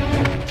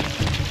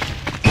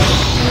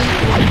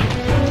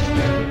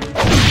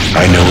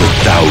 I know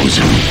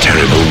 1,000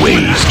 terrible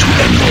ways to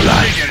end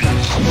life.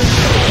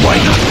 Why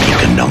not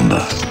pick a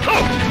number?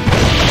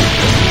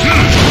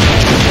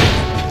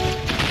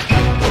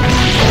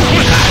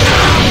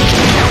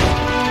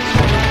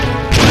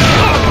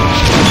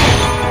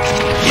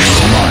 It is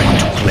mine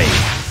to claim.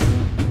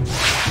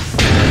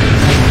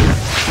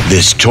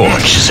 This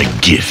torch is a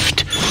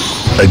gift.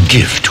 A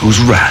gift whose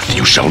wrath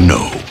you shall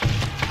know.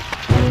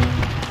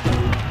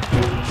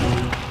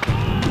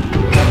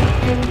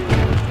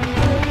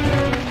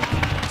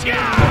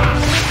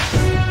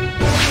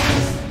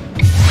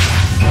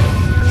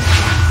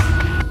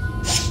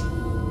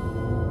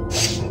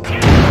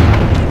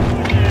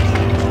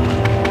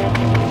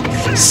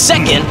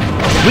 Second,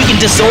 we can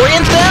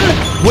disorient them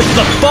with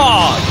the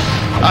fog.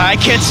 I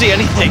can't see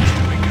anything.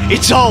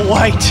 It's all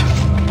white.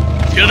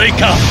 Here they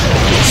come.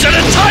 Set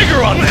a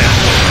tiger on them!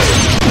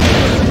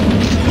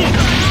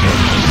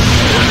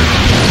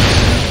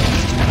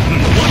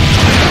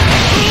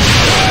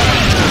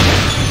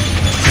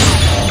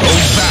 Oh,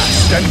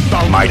 vast and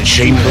boundless. My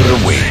chamber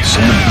awaits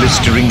in the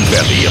blistering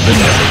belly of the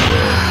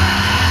netherworld.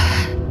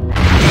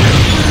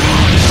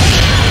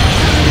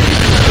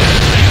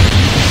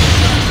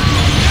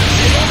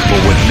 For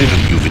what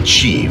little you've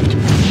achieved,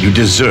 you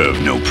deserve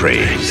no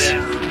praise.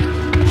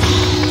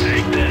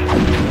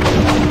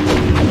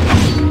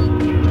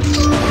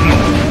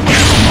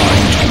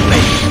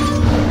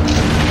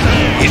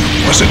 It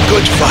was a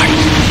good fight.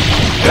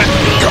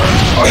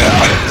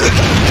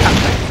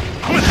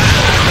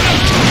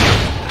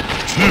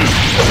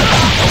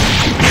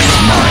 It's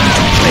mine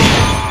to play.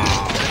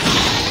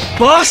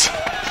 Boss?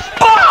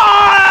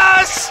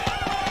 Boss!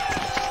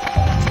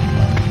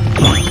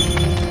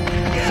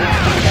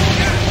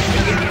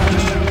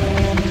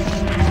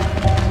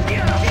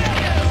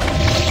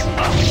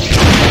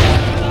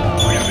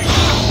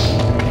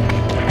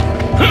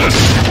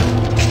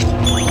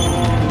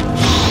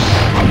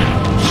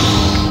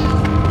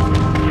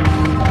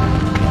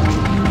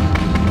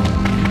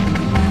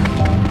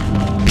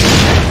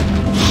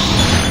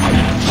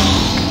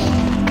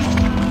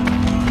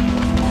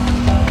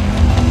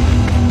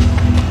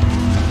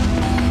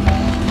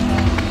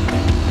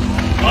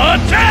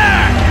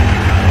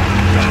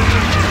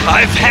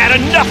 I've had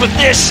enough of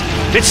this!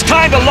 It's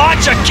time to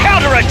launch a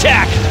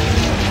counterattack!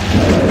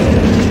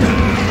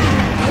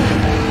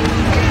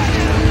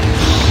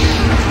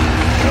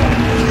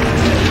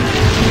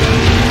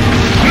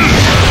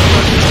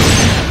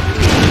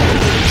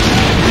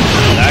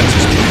 That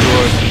is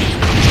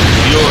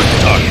pure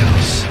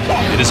darkness.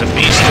 It is a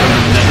beast of the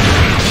nether,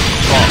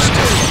 frost.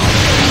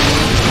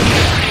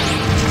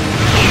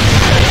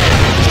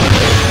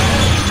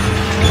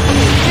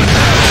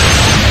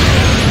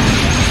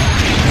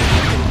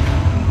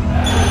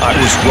 I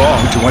was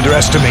wrong to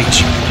underestimate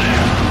you,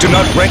 to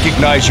not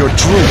recognize your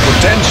true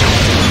potential.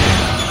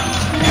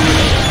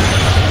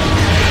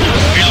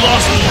 We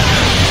lost one.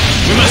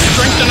 We must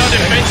strengthen our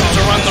defenses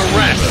around the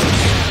rest.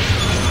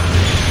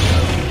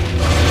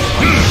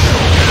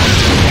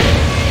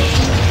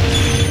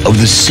 Of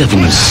the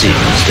 7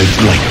 sins that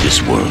blight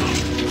this world,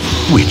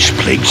 which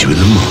plagues you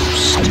the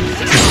most?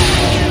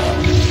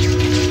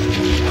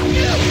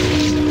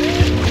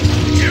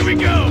 Here we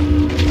go.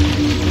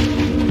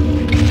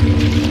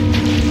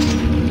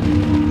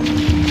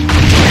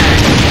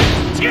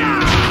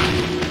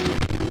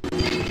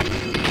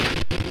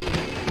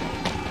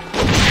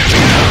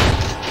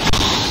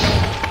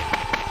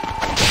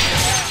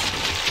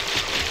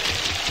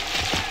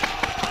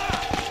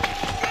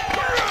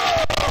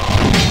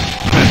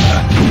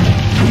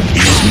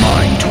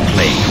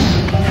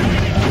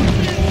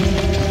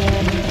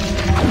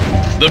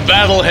 The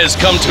battle has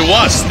come to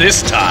us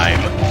this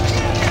time.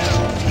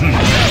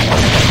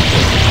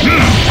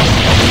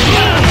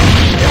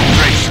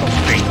 Embrace your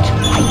fate.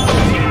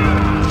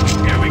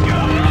 Here we go.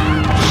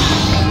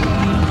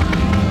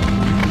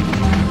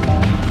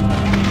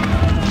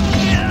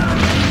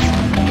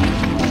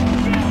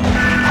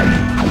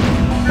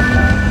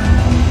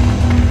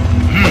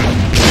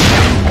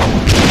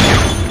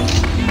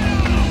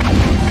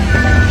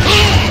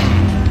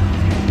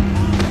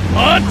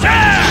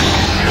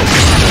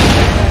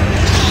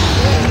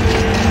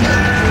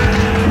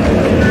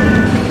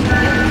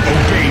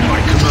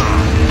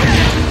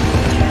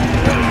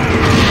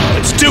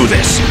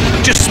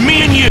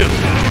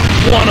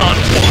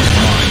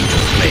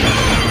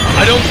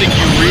 don't think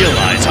you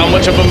realize how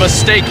much of a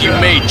mistake you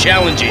made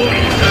challenging me.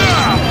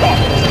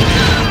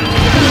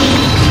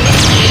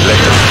 Let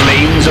the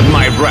flames of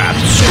my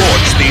wrath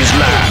scorch these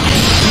lands.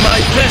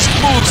 My best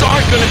moves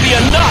aren't gonna be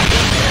enough!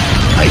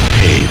 I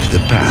paved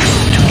the path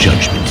to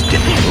judgment,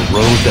 Dimple. The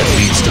road that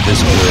leads to this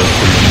world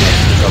from the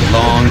end is a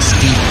long,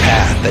 steep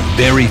path that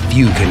very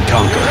few can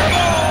conquer.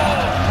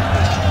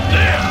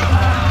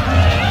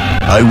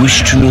 I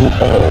wish to know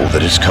all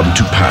that has come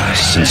to pass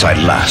since I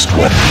last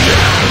walked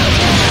here.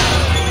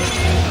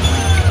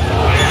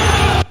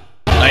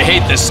 I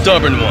hate the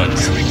stubborn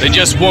ones. They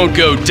just won't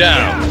go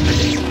down.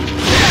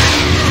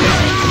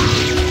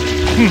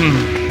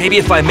 Maybe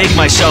if I make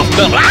myself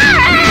felt.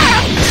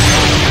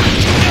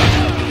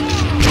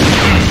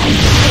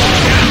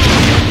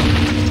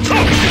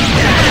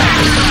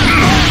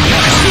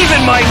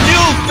 Even my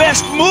new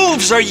best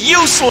moves are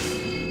useless!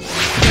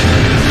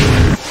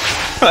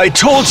 I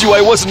told you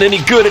I wasn't any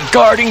good at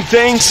guarding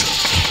things!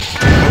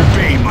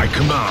 Obey my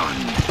command.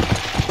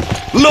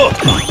 Look!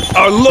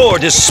 Our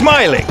Lord is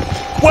smiling!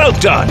 Well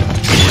done!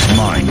 It is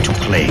mine to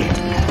claim.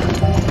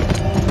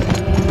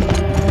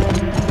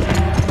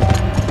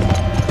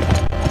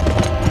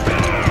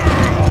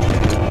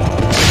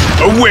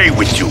 Away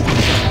with you!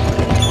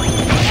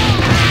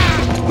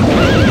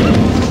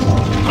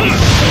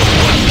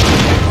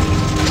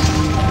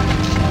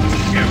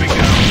 Here we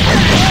go.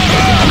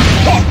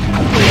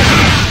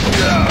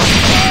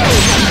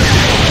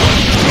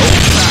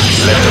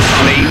 Let the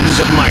flames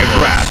of my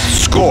wrath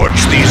scorch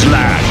these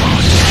lands.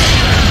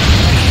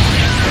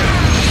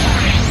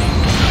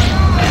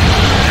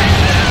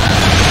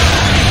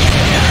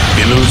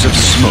 Billows of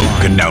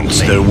smoke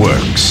announce their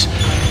works.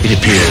 It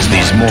appears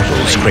these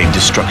mortals crave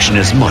destruction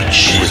as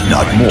much, if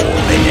not more,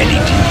 than any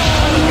demon.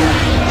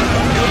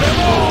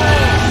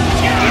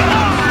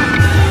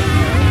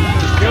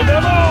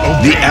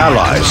 The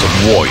allies of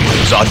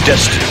warriors are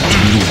destined to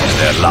lose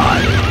their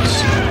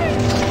lives.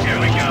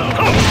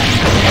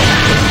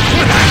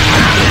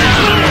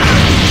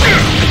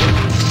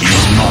 It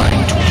is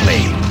mine to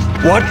claim.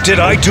 What did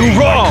I do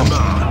wrong?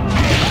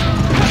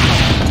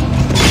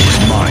 It is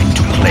mine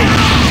to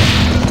claim.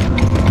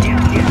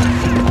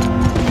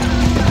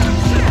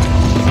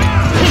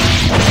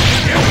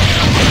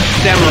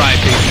 Samurai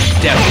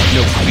face death with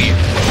no fear.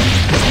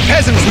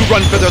 Peasants who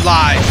run for their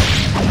lives.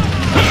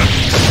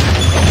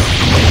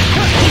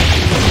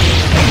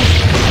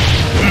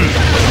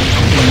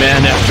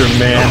 Man after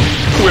man,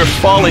 we're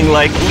falling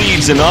like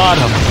leaves in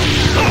autumn.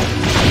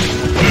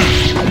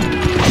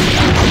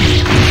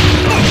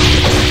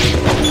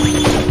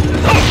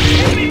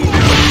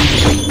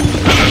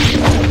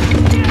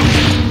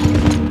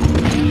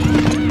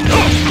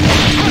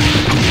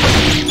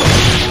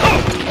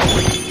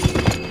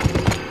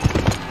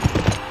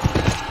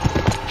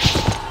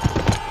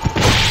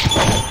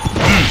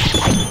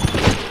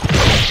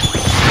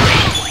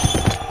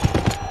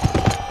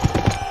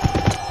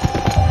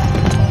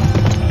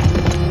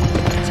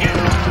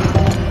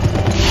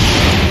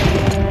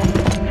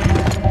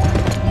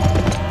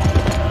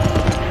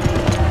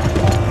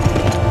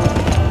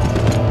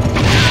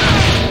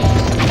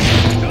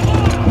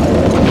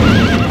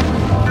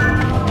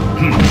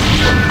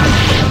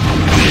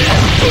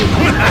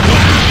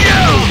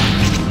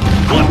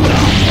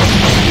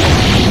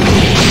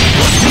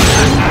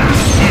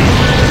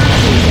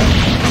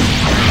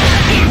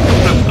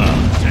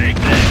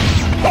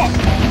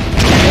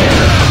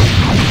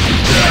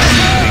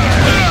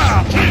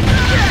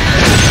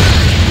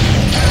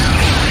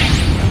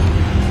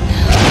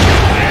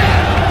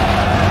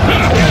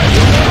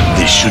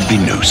 Should be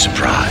no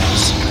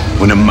surprise.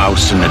 When a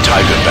mouse and a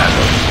tiger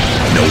battle,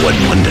 no one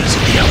wonders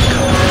at the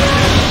outcome.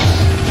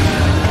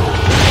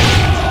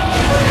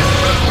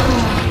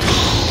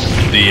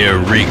 The air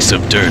reeks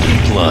of dirt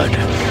and blood.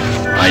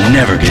 I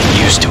never get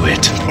used to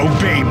it.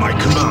 Obey my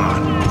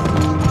command.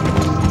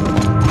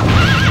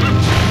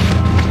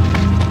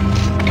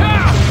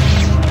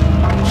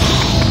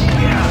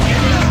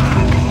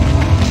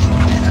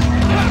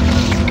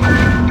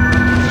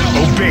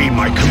 Obey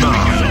my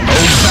command. O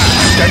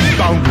vast and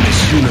boundless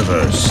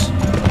universe.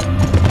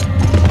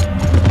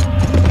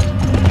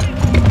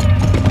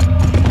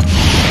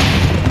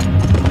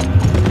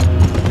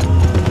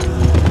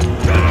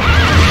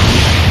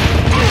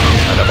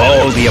 Out of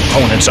all the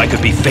opponents I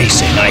could be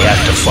facing, I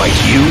have to fight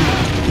you?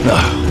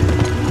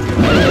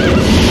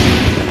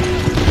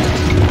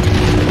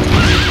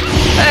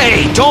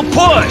 Hey, don't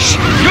push!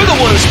 You're the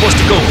one who's supposed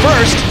to go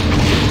first!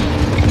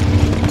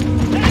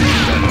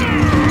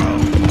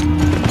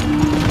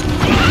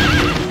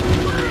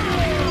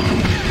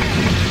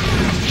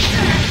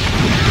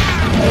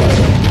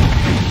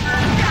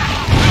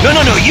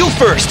 No, you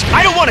first!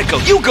 I don't want to go,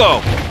 you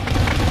go!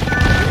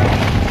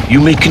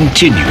 You may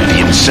continue the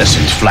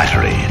incessant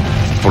flattery,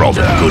 for all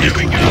the good it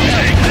will do.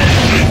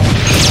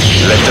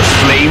 Let the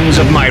flames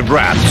of my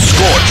wrath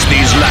scorch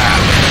these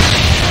lands.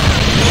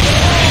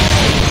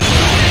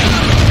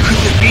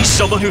 Couldn't there be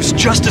someone who's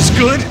just as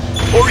good?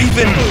 Or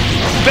even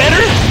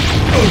better?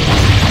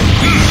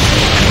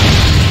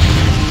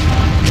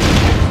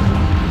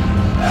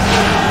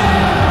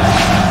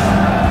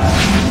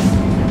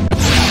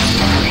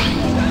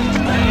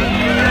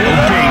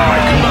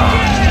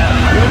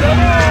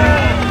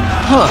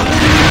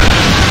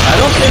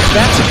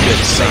 That's a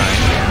good sign.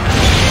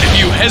 If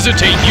you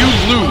hesitate, you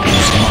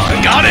lose.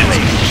 Got it?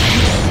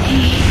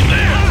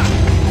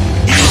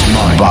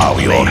 Bow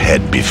your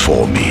head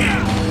before me.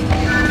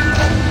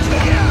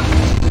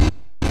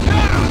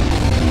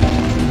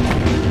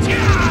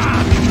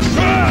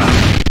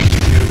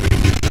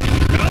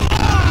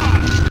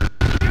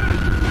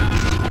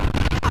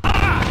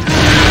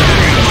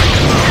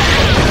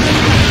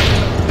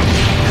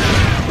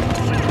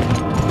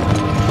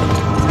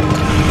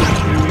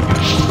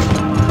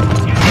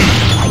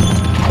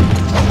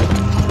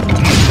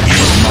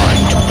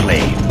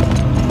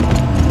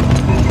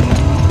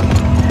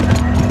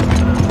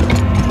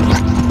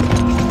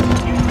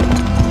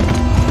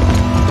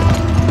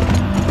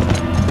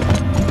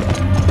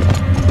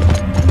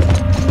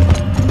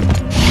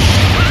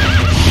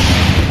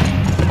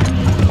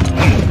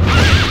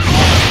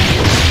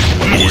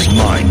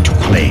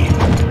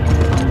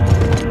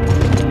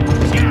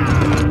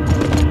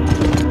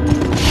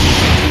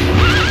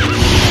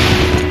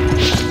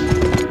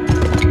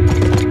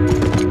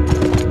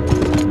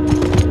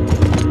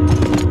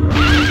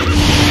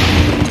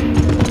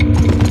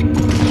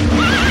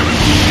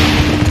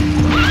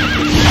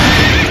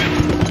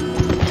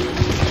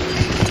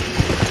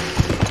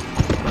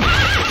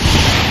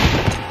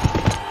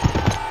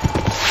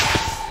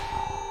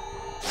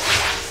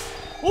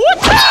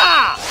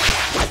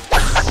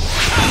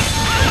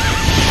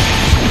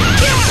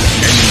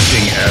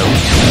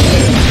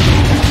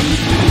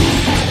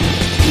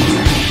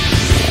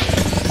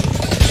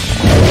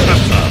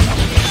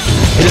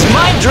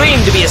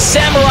 Dream to be a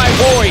samurai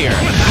warrior.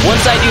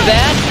 Once I do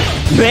that,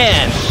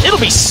 man,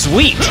 it'll be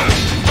sweet.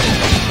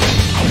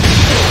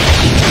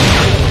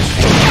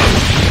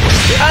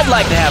 I'd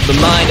like to have the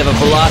mind of a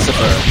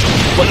philosopher,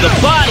 but the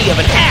body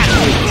of an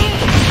athlete.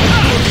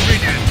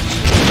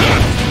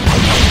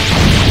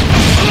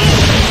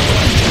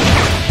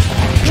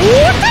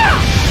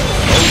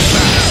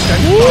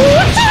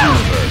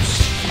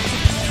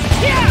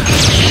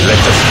 Let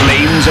the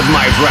flames of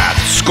my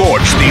wrath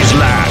scorch these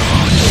lands.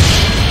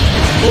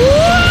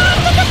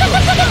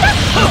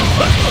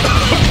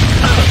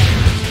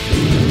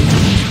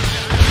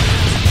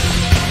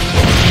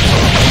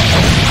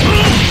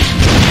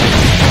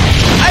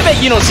 I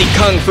bet you don't see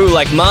kung fu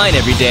like mine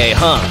every day,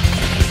 huh?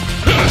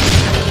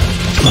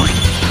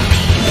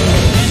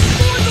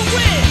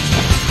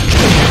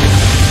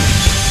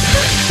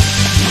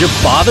 You're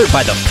bothered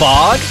by the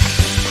fog?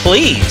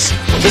 Please,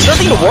 there's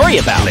nothing to worry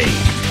about.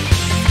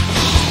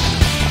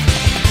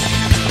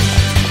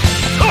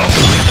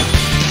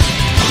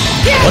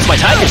 What's my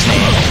tiger's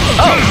name?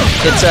 Oh,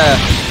 it's,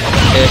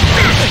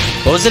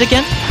 what was it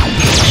again?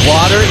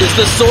 Water is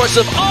the source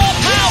of all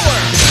power!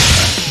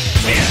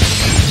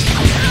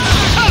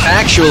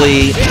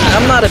 Actually,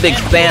 I'm not a big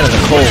fan of the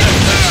cold.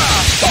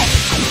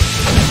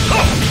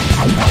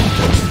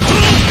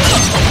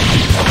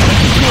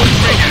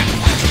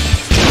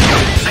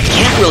 I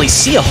can't really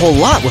see a whole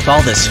lot with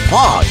all this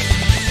fog.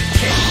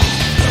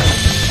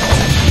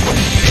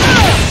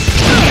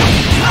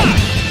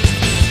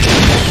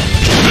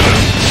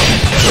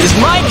 It is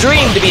my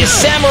dream to be a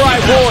samurai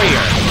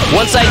warrior.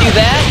 Once I do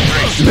that,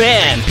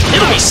 man,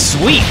 it'll be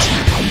sweet.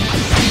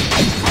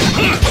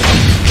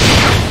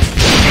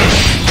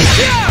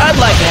 I'd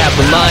like to have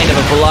the mind of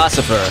a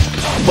philosopher,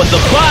 but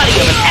the body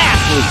of an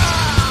athlete.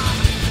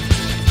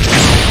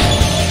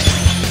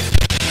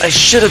 I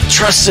should have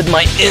trusted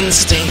my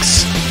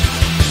instincts.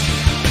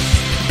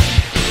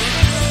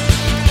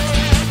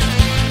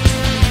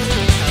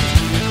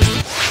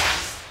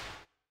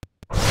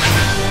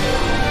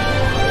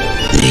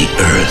 The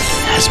earth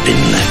has been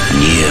left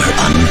near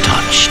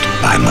untouched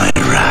by my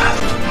wrath.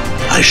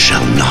 I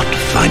shall not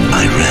find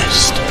my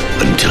rest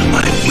until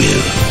my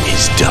will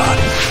is done.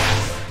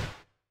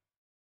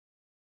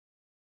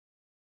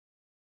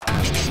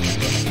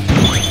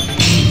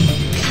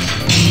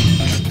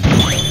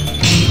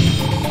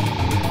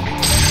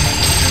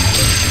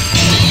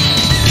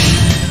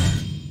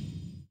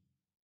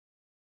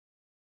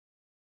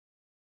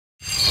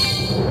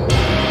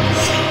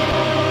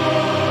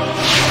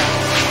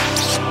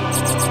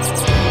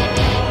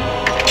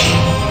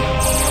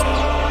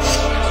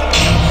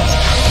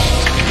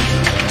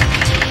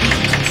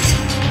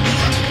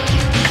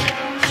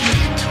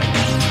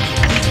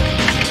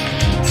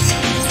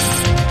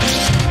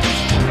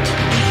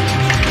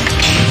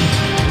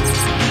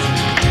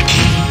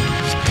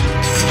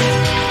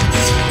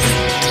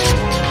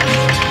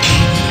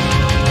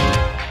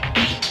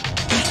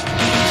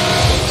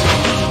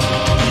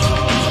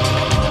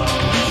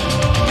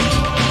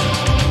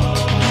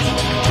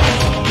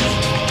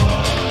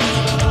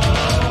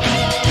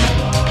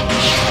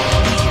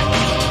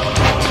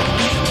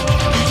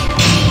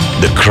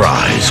 The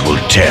cries will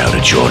tear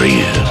at your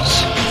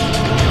ears.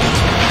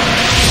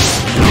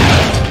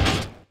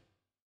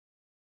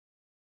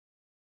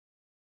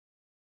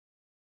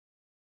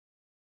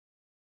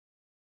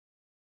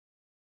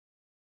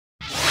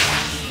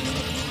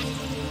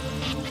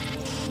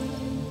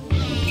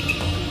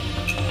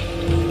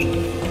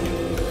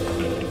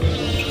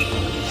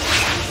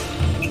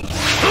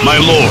 My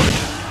lord,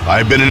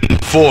 I've been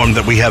informed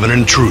that we have an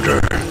intruder.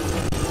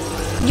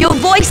 Your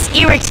voice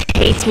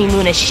irritates me,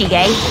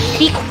 Munashige.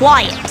 Be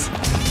quiet.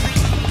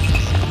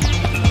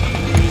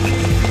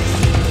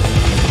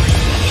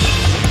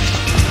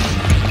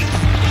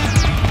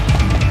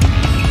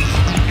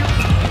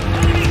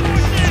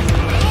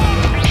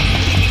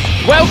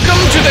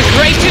 Welcome to the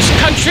greatest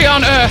country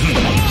on Earth,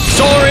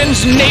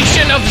 Soren's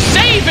nation of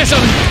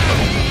Zavism!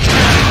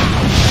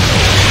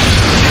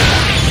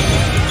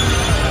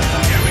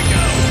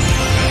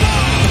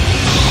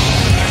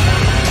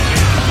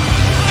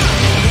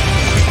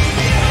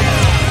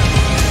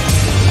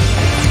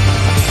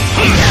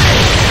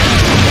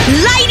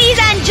 Ladies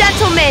and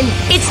gentlemen,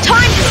 it's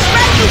time to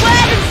spread the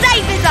word of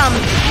Zavism!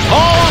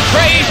 All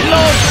praise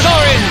Lord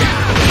Soren!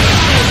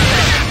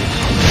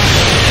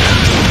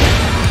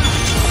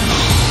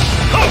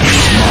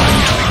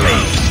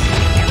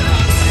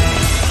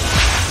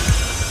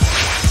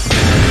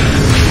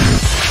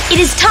 It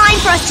is time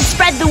for us to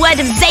spread the word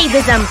of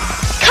Zavism.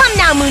 Come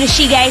now,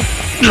 Munashige.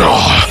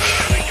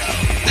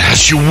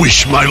 As you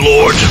wish, my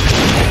lord.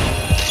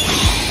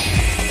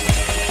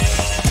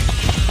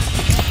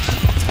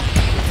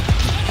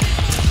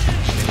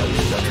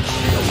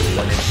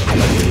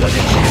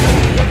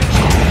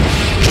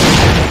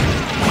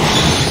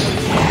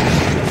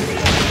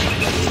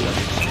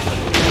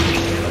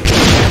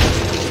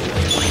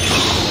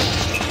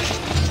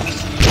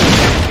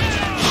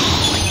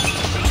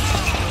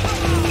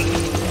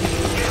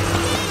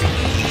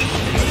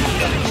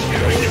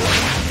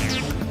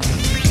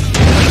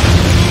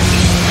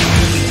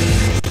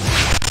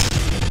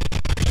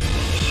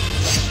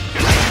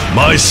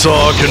 My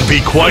saw can be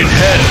quite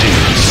handy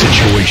in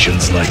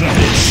situations like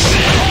this.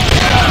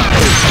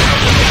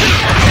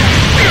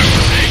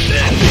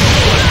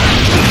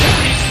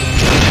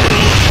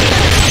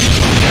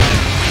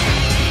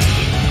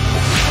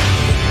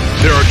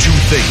 There are two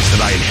things that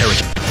I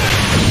inherited.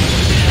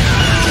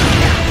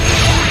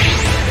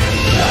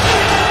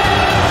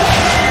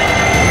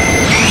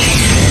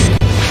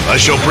 I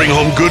shall bring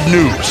home good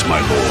news,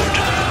 my lord.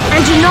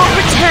 And do not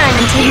return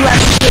until you have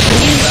good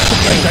news to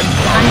bring.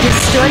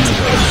 Understood?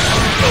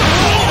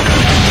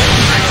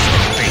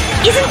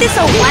 Isn't this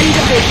a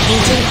wonderful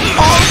painting?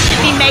 All should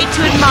be made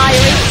to admire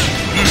it.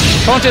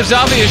 Pontiff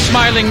Zavi is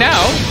smiling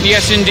now.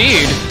 Yes,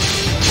 indeed.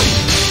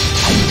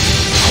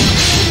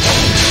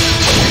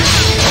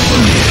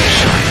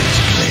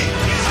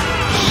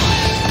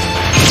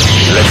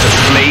 Let the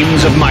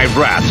flames of my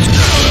wrath.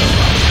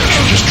 I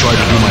should just try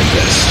to do my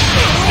best.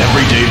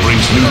 Every day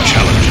brings new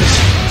challenges.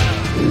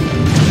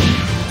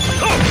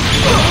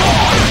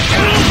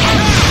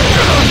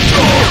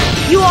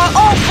 You are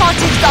all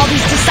Pontiff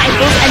Zavi's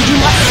disciples, and you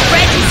must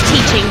spread his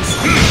teachings.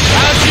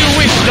 As you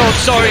wish, Lord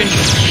Soren.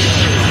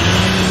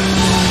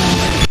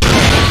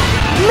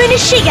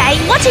 Munashige,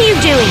 what are you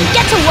doing?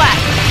 Get to work.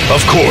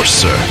 Of course,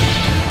 sir.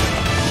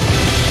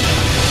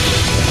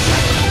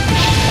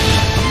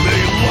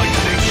 May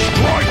lightning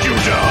strike you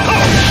down.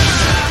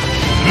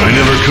 I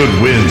never could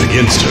win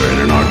against her in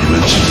an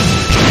argument.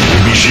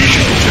 Maybe she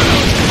should be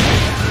down.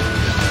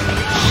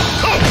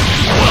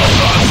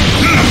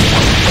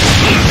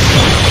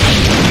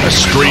 As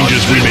strange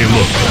as we may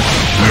look,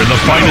 we are the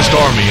finest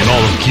army in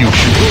all of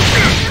Kyushu.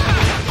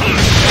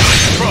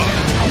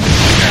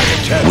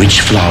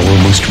 Which flower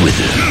must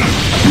wither,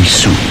 we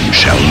soon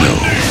shall know.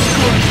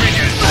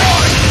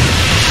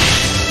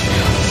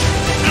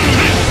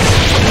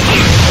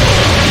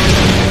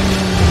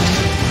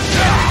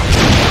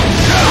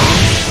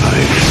 I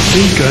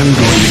think I'm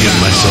going to get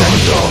myself a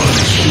dog.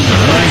 A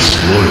nice,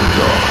 loyal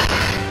dog.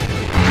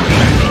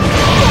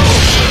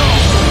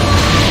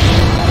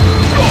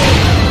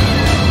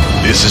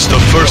 This is the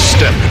first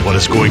step in what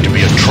is going to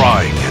be a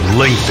trying and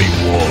lengthy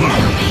war.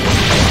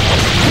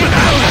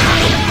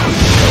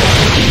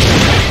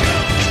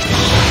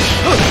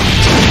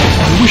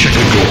 I wish I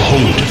could go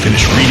home to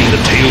finish reading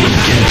the tale of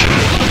Genji.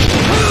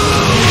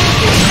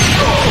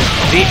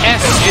 The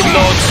S in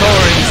Lord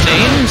Soren's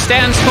name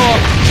stands for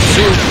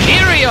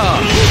Superior.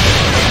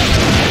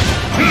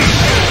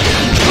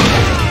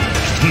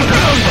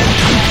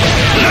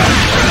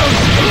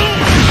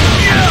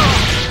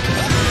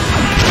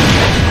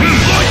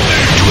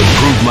 To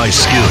improve my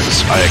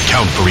skills, I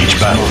account for each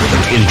battle with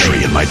an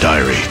entry in my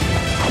diary.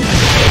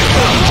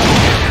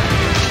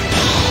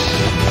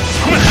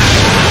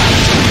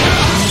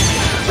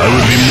 I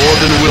would be more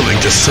than willing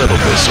to settle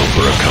this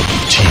over a cup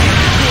of tea.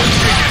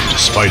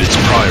 Despite its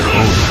prior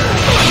owner,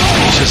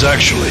 this is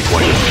actually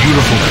quite a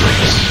beautiful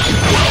place.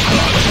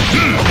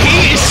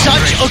 He is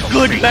such a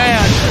good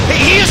man.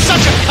 He is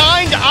such a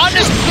kind,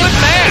 honest, good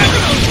man.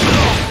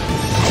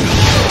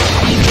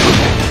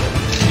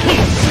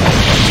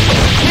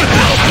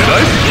 Did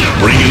I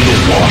bring in the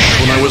wash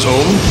when I was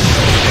home?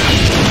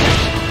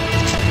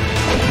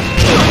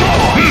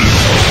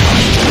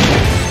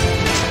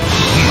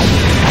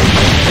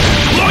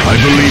 I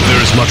believe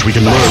there is much we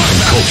can learn from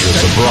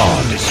cultures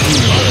abroad.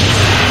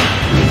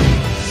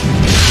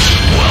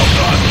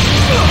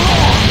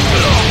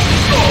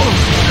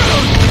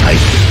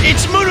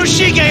 It's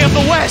Munashige of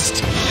the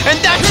West, and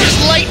that's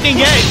his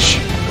lightning edge.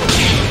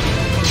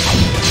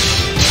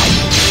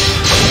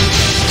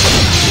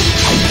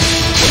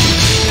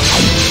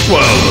 Well,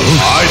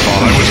 I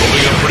thought I was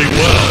holding up pretty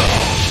well.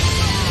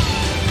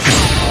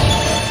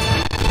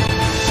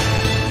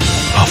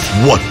 Of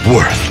what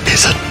worth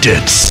is a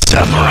dead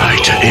samurai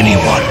to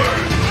anyone?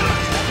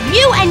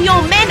 You and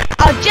your men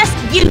are just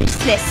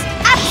useless.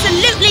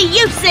 Absolutely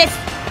useless.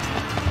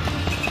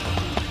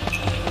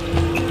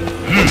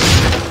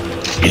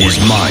 It is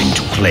mine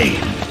to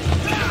claim.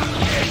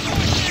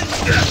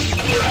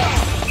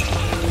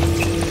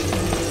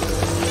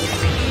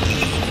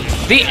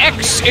 The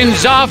X in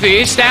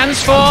Zavi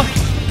stands for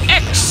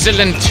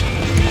excellent.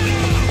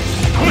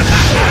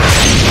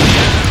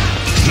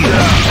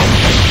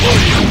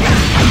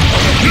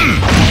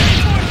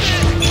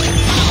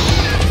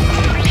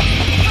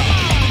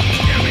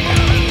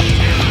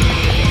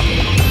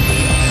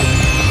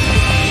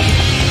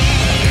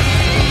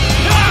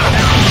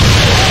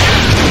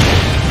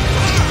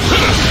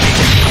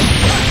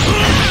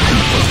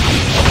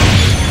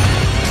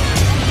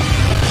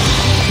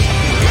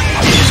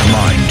 It is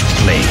mine to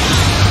claim.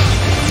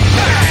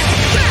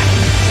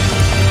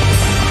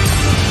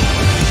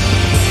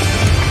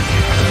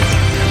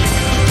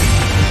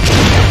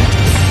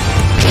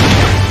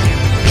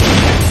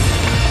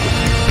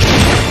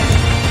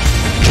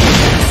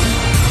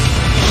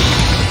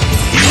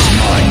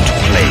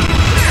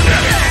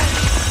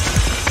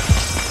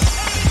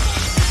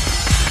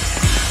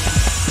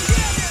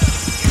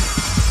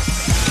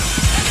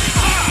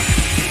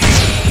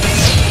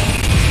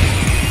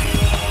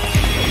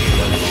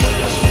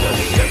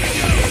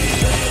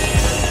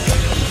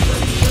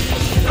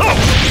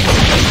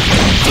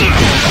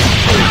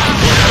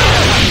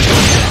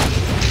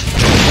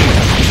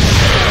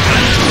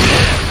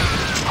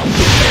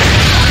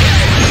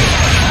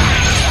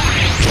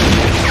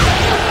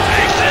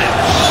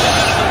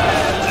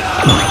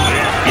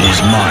 It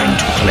is mine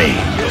to claim.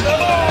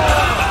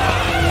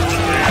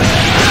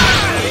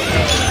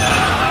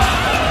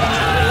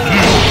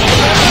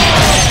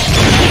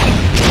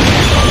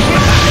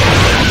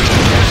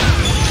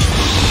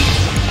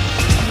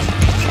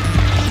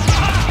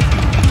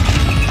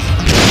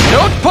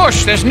 Don't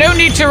push, there's no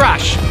need to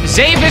rush.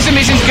 Zavism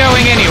isn't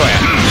going anywhere.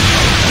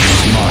 It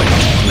is mine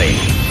to claim.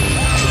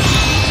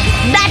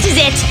 That is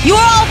it. You're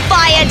all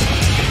fired.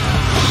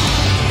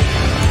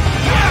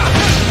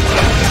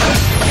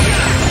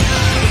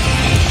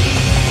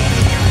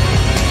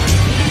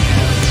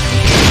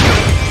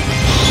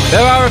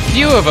 There are a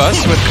few of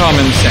us with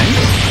common sense.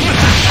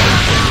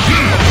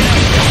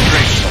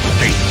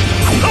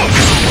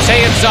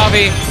 Say it,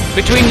 Zavi.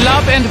 Between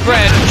love and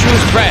bread,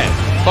 choose bread.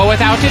 For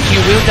without it, you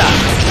will die.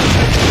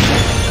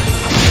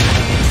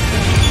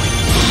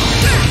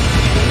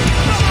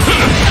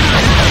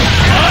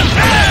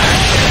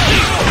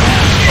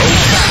 Oh,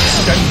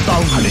 vast and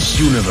boundless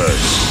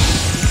universe.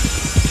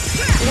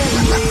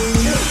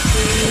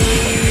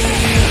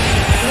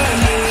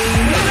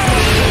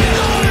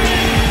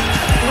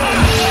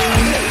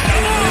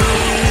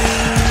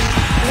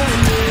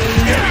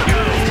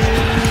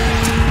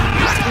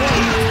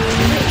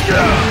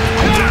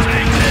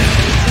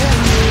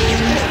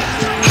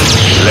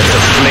 Let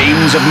the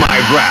flames of my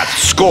wrath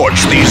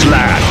scorch these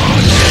lands.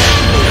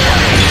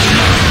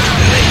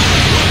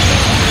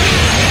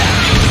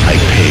 I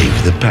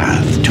pave the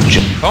path to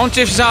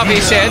Pontiff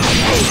Zavi said,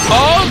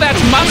 all that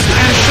must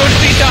and should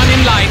be done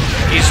in life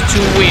is to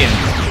win.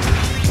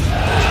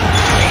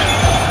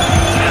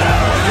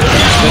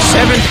 The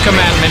seventh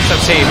commandment of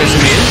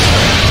Zavism is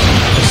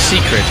a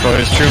secret for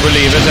his true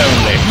believers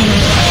only.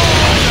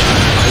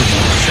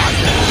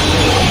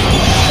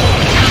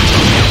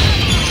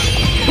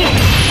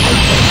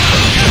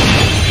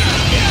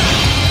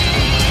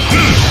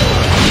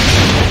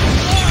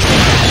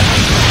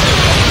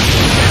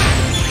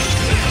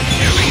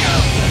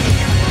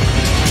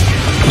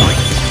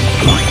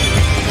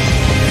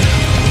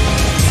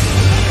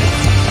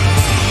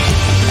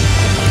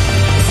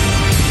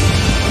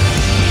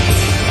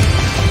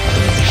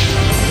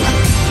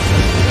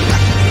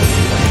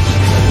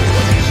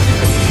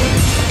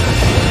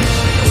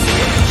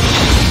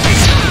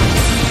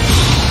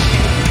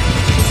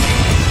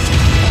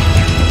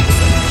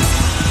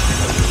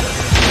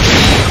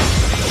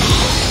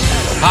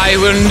 I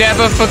will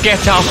never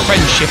forget our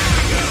friendship.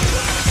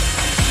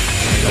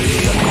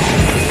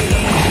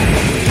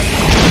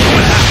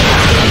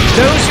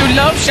 Those who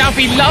love shall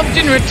be loved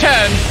in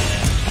return.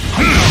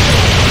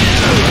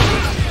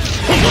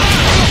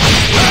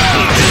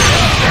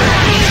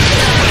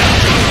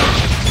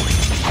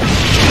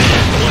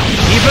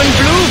 Even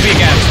blue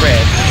begats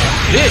red.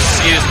 This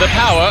is the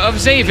power of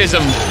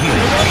Zavism.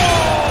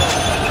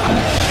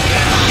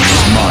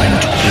 It's mine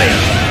to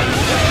claim.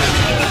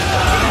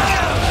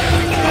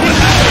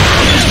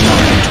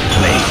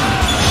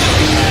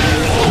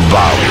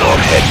 Bow your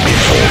head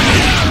before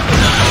me.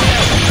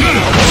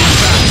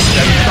 Vast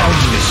and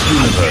boundless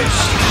universe.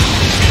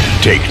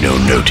 Take no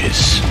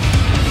notice.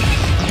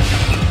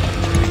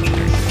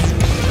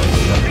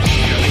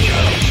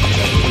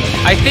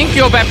 I think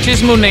your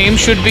baptismal name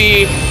should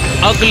be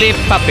Ugly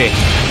Puppet.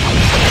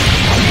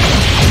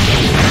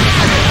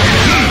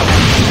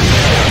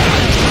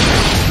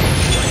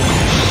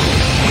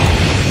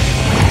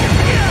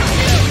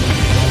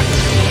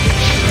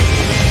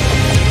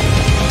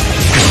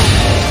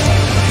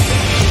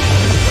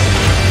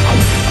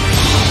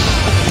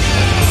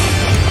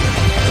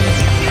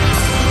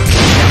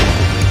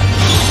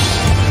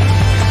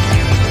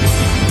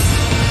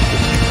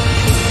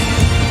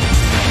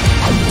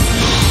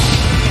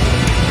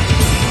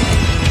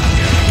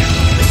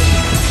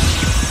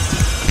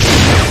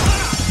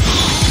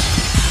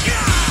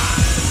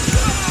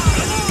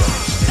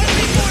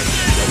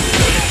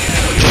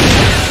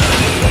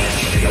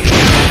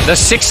 The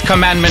sixth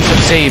commandment of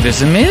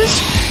Zavism is,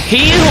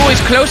 he who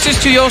is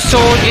closest to your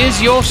sword is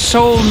your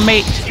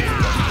soulmate.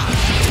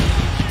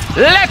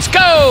 Let's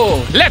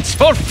go! Let's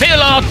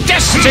fulfill our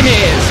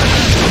destinies!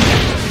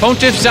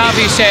 Pontiff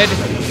Zavi said,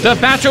 the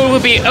battle will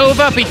be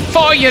over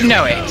before you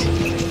know it.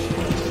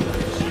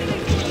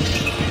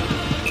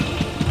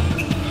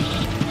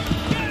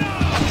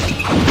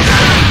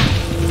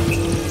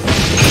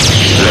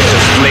 Let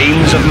the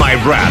flames of my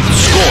wrath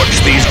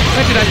scorch these...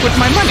 Where did I put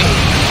my money?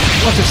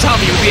 Pontiff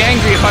Zavi will be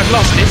angry if I've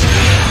lost it.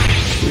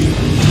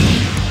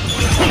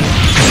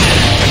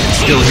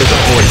 Still hear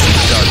the voice in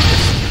the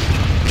darkness,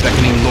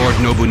 beckoning Lord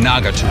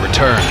Nobunaga to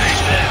return.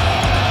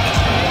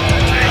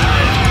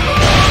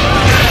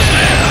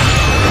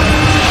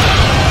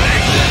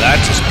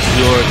 That is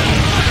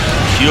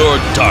pure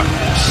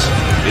darkness.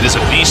 It is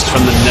a beast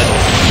from the nether,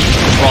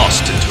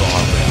 crossed into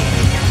our realm.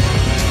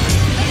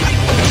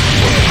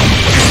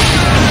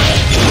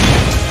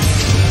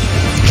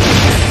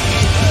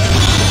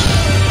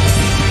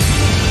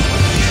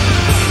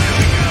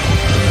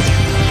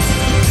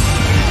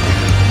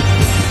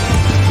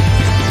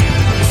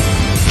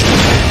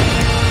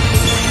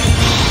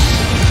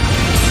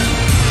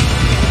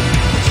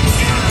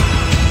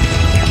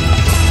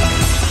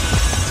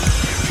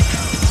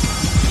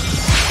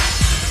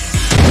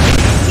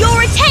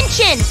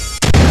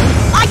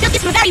 I built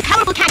this from a very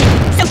powerful cannon,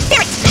 so fear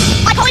it!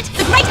 I call it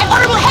the Great and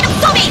Honorable Head of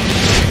Zombie!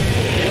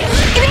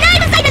 In the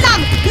name of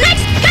Zavism,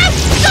 let's go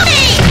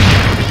Zombie!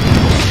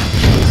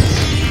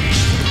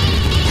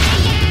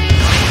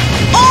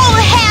 All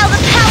hail the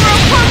power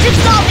of Pontiff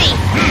Zombie!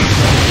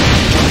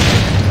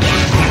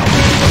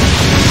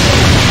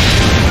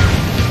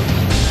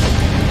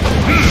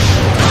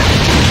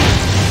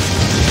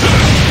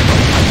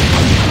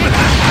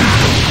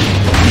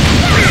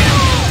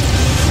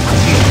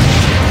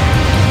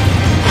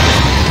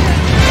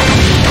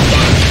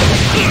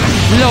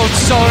 Lord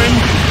Soren,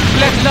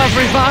 let love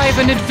revive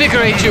and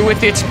invigorate you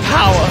with its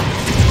power.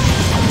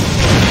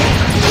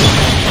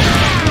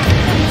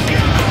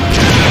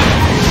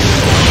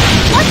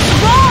 What's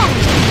wrong?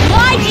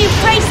 Why do you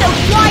pray so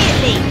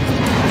quietly?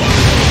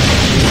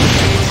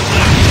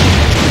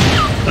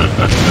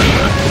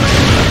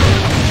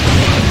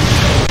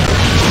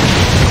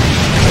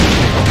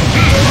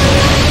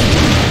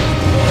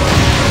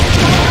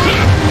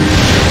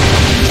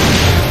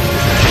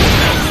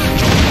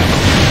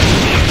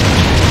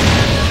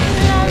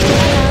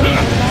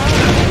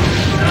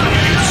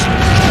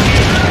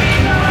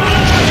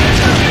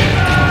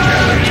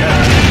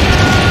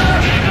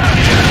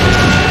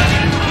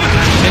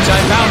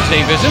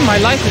 Zavism, my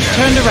life has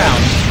turned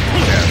around.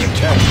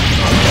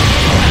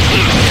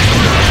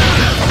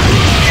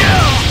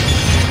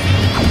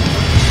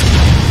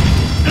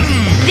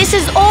 This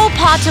is all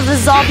part of the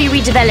Zavi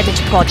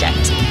redevelopment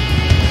project.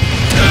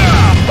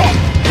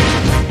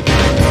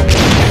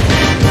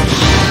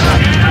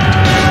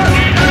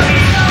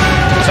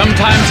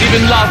 Sometimes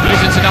even love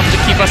isn't enough to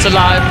keep us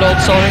alive, Lord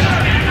Soren.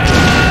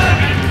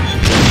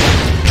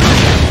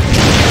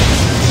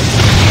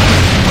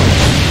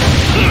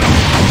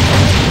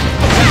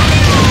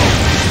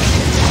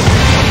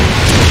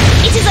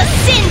 It is a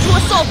sin to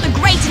assault the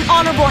great and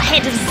honorable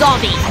head of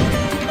Zavi.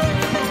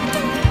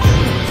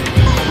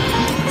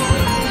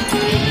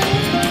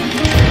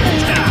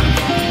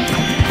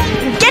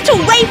 Get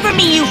away from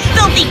me, you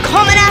filthy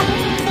commoner!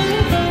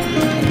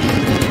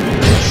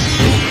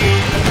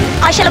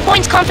 I shall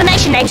appoint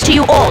confirmation names to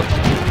you all.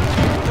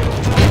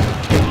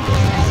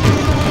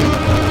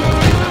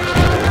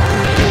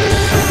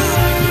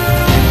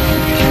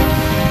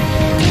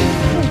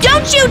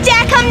 Don't you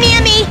dare come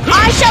near me!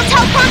 I shall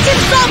tell Pontiff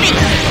Zombie!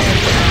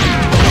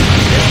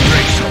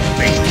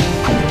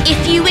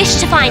 If you wish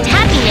to find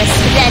happiness,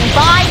 then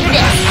buy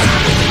this.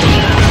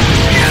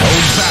 Oh,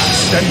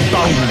 vast and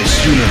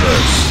boundless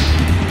universe.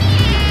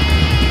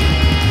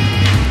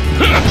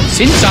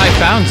 Since I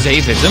found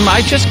Zavism,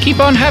 I just keep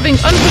on having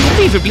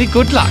unbelievably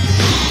good luck.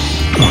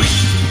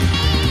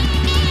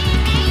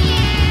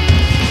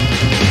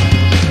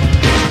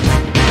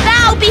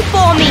 Bow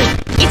before me!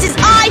 It is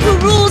I who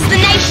rules the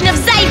nation of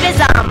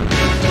Zavism!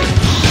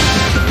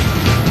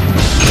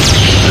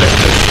 Let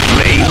the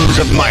flames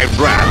of my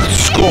wrath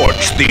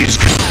scorch these...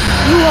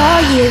 Who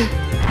are you?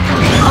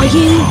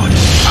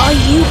 Are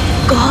you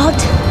God?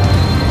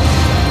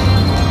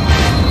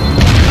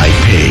 I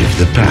pave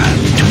the path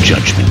to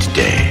Judgment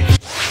Day.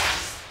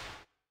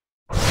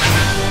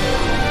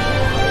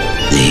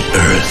 The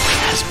earth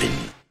has been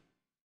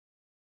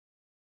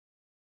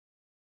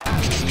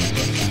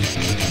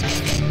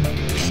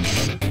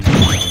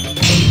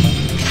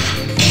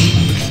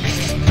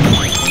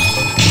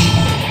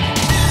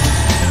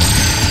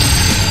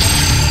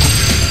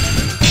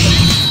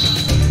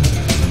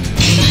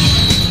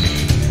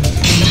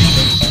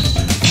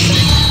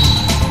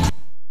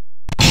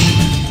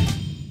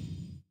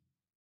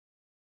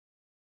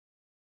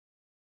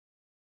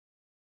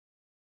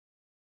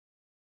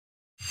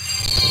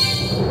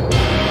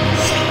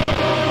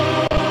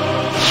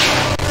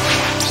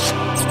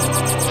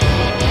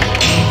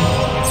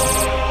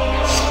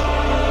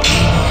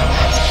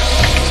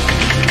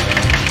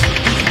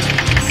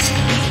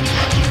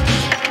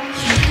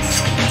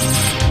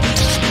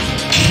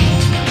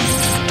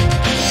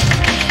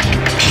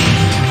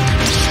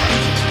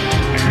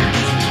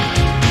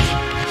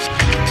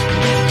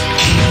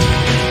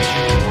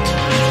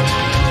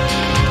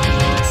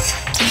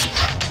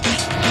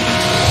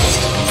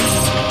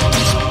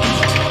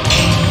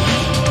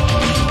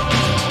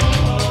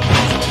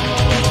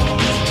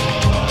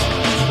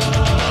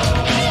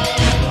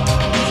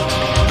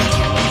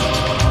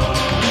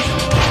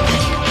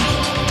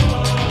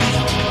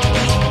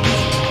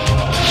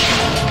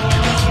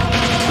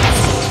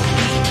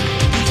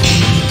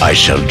I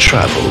shall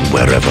travel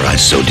wherever I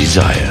so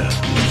desire.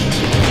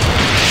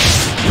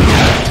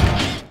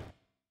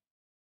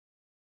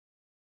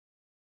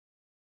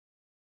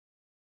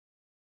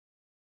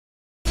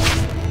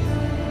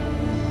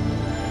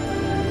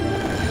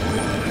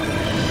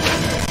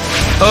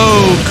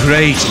 Oh,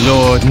 great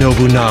Lord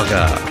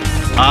Nobunaga,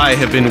 I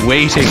have been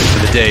waiting for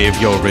the day of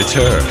your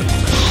return,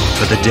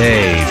 for the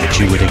day that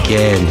you would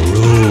again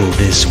rule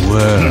this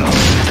world.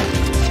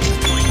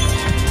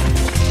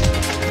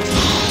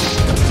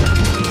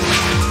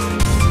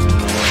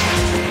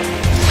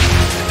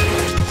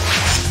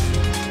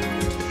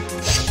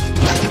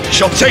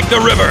 Shall take the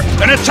river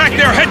and attack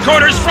their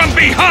headquarters from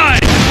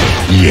behind!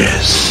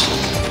 Yes.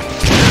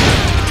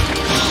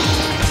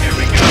 Here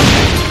we go.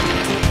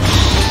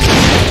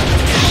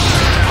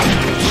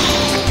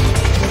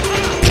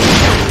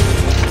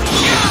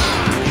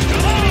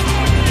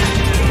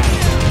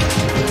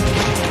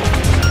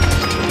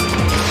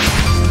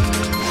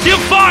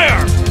 Give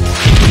fire!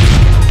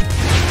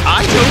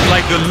 I don't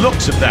like the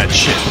looks of that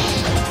ship.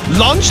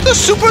 Launch the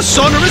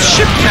supersonorous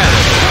ship cannon!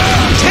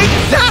 Take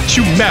that,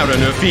 you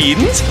mariner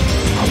fiends!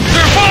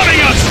 They're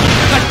bombing us!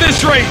 At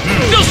this rate,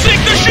 they'll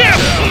sink the ship!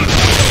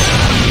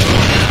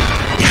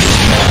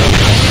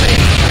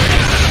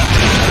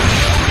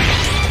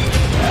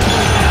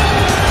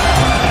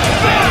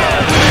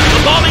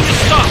 The bombing is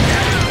stopped!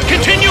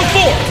 Continue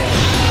forward!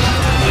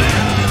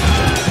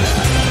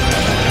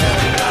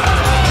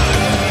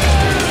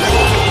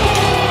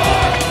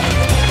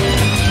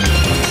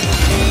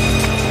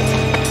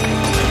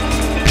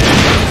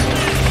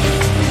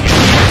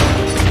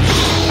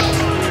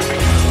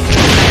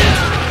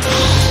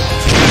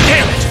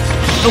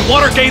 The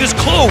water gate is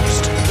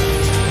closed!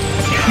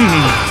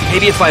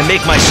 Maybe if I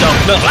make myself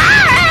melt. I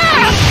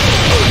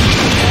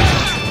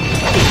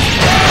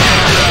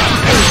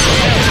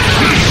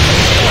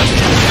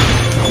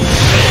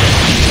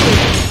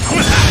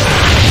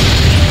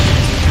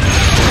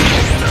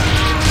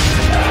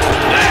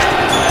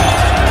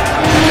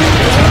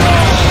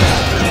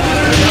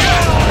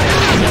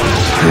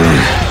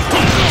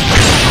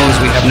suppose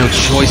we have no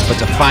choice but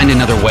to find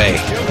another way.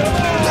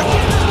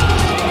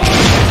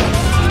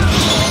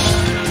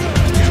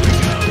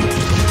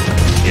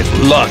 If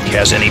luck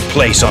has any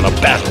place on a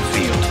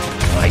battlefield,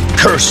 I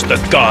curse the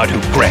god who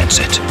grants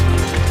it.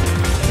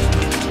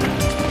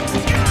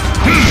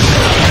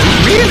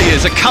 It really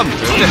is a comfort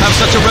to have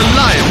such a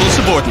reliable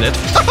subordinate.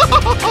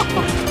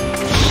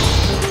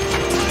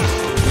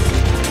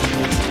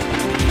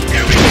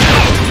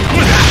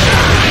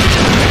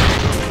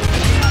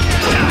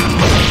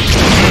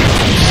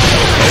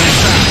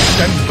 Vast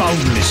and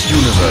boundless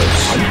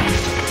universe.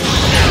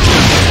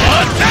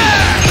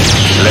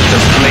 Let the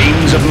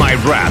flames of my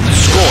wrath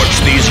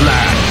scorch these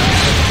lands.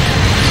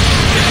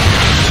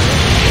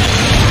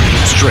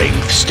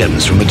 Strength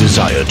stems from a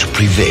desire to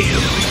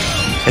prevail,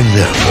 and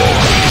therefore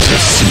it's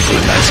as simple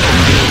as can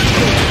be.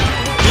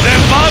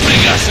 They're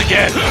bombing us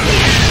again!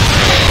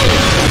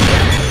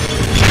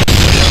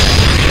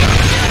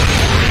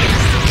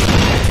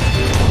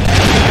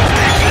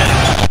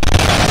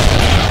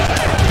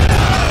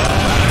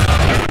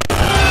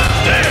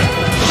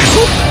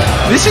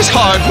 This is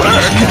hard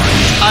work.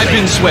 I've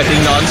been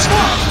sweating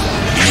non-stop.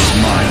 It's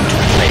mine to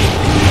play.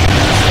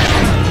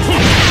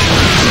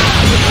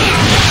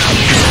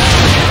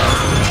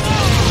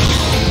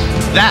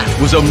 That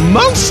was a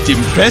most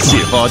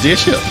impressive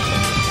audition.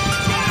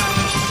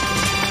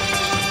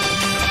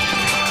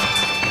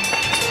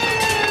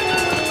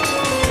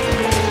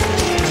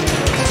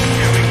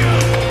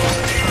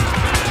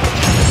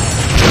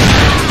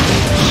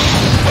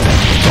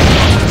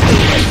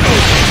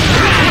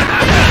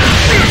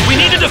 We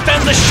need to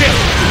defend the ship!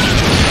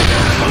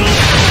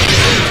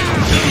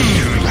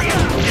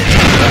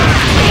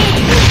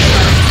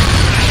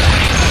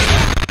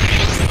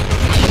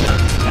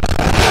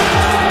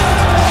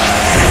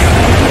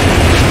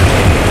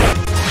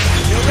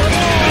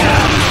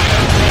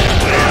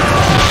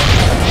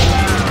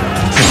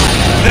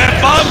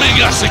 They're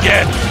bombing us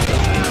again!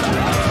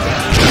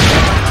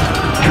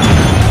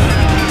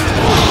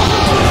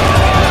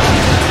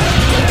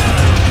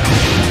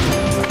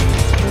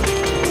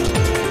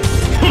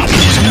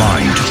 It's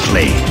mine to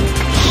play.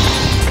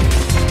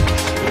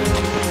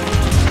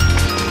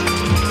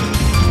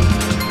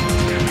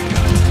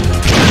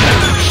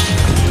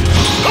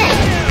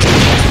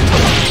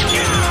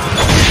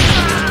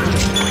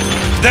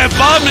 They're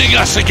bombing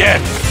us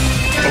again!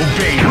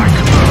 Obey my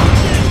command.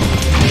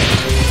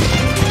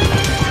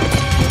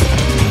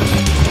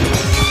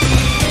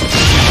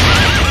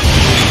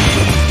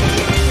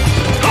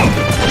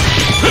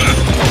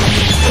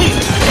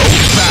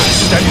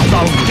 Vast and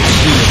boundless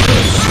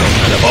universe.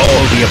 And of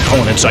all the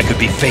opponents I could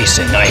be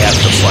facing, I have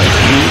to fight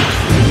you.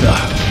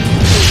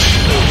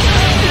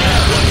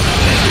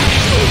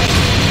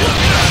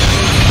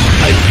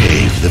 I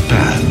pave the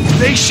path.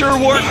 They sure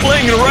weren't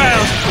playing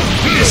around.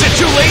 Is it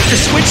too late to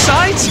switch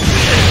sides?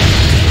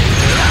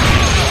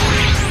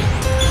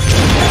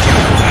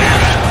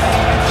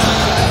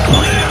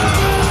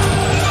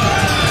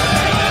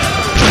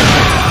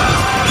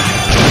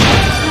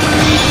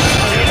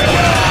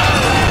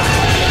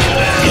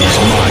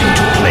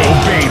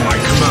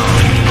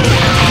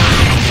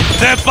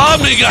 They're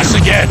bombing us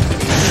again!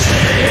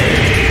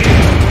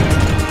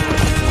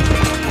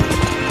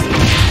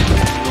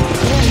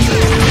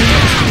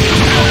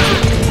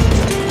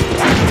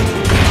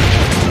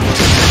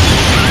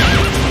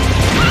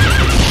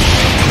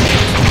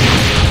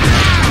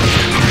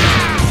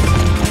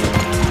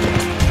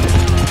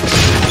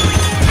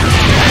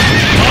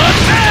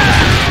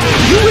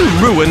 You will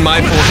ruin my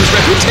force's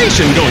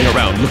reputation going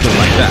around looking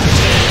like that.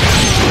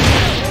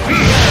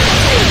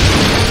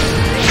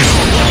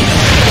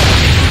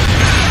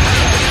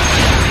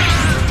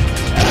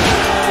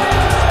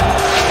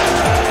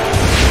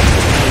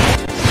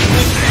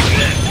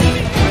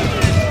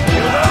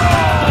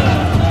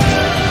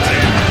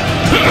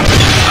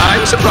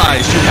 I'm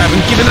surprised you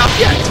haven't given up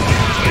yet.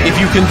 If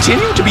you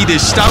continue to be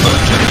this stubborn,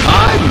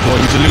 I'm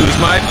going to lose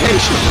my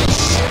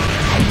patience.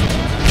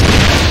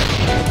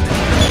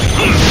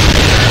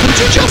 Would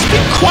you just be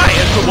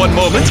quiet for one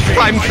moment?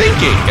 I'm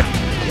thinking.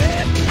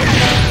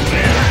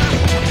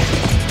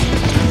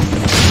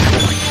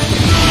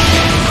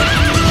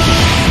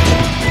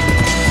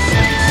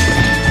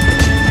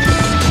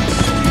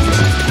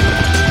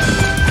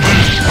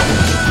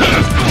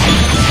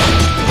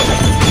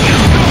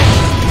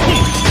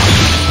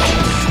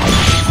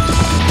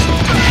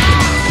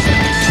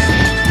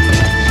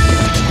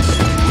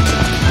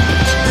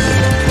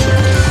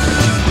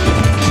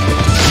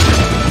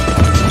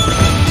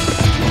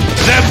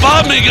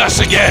 Bombing us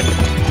again!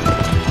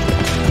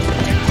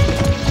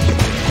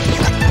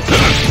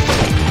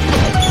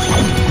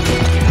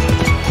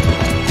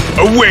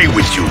 Away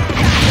with you!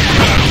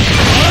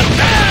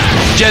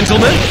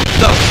 Gentlemen,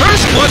 the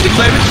first one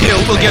declared a kill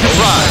will get a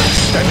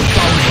prize.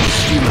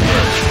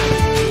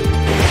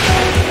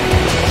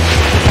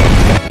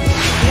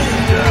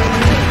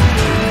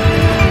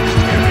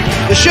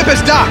 The ship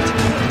is docked!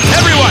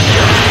 Everyone,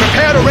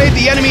 prepare to raid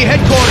the enemy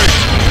headquarters!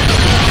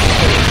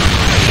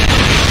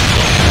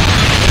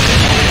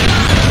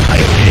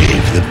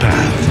 The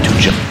path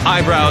to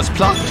eyebrows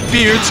plucked,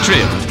 beards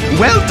trimmed.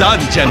 Well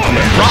done,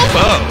 gentlemen.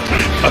 Bravo!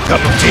 A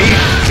cup of tea?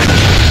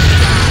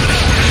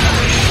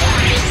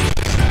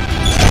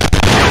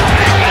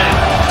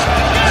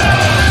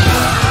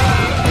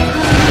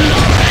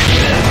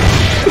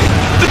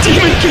 The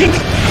Demon King!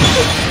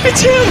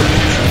 It's him!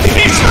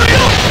 He's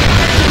real!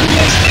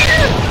 He's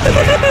here!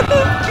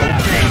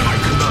 Obey my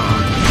command.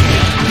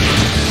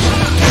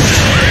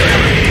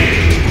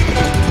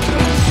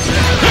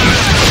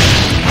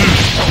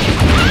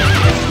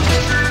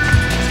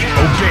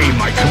 Obey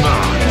my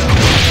command.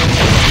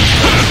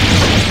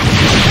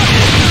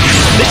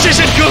 This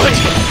isn't good!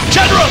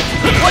 General,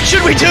 what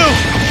should we do?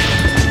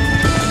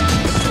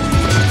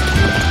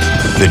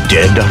 The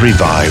dead are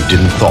revived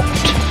in thought.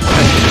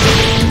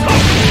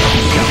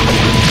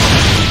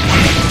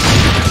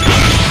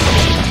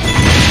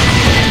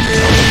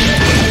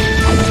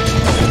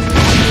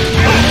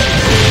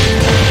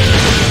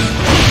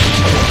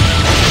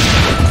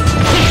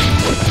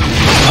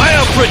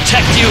 I'll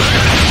protect you!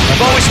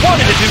 I've always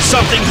wanted to do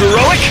something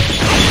heroic!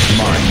 It's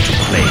mine to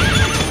claim.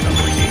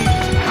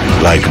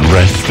 Like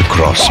breath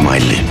across my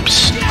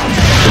lips,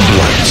 the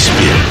blood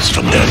spills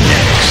from their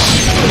necks.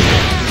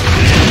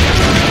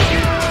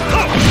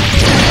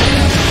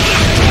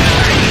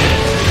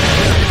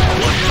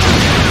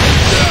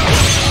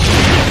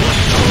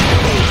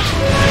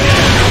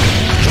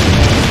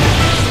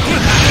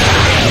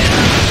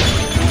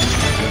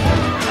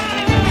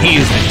 He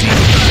is the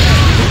demon,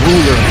 the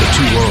ruler of the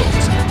two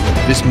worlds.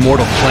 This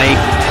mortal plane.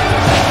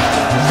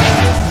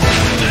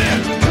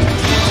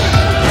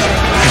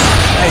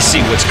 I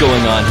see what's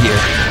going on here.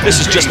 This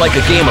is just like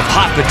a game of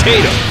hot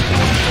potato.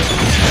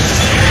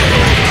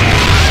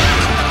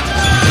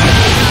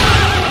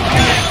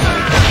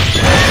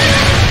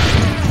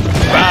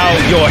 Bow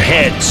your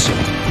heads.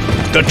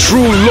 The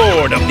true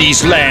lord of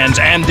these lands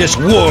and this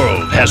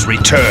world has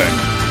returned.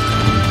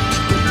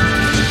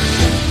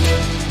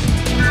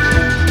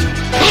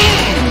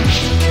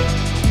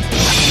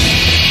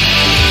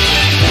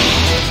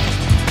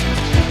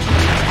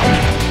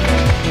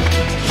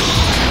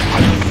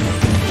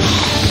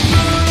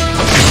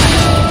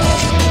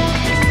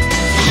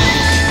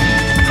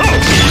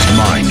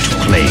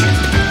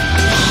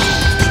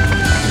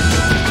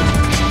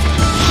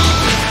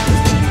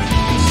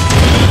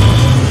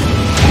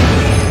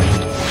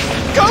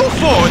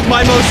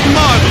 My most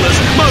marvelous,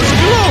 most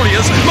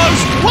glorious,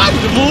 most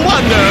wonderful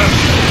wonder!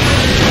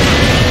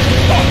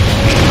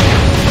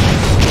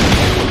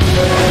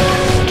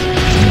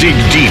 Dig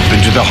deep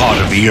into the heart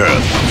of the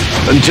earth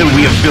until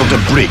we have built a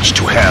bridge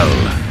to hell.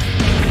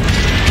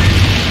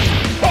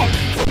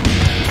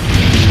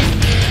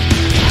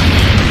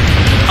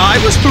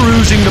 I was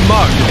perusing the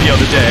market the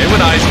other day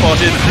when I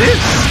spotted this.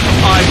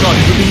 I thought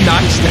it would be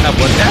nice to have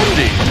one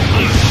handy.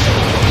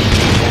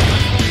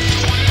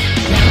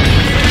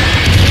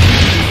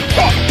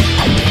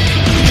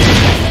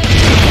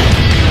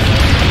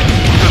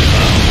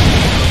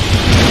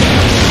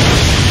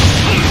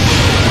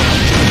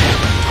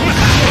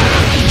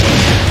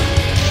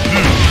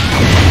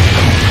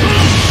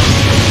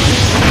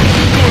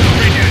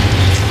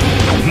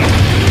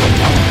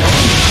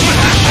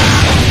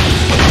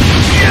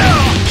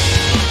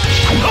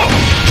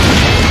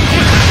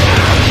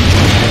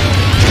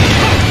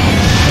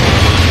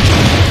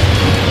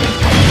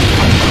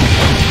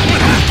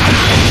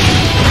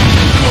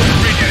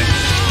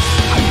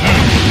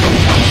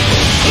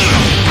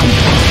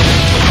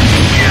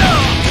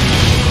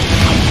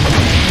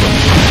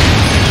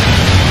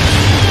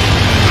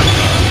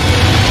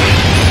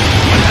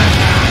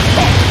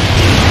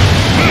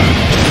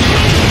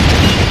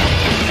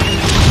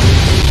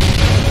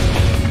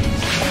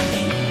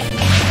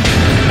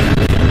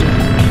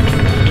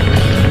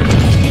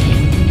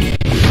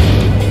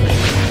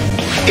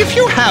 if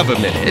you have a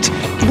minute,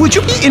 would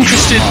you be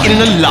interested in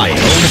an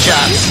alliance?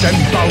 Vast and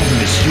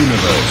boundless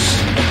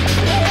universe.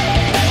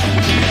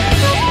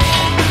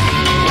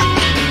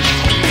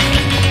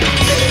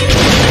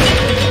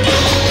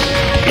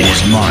 It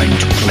is mine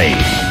to claim.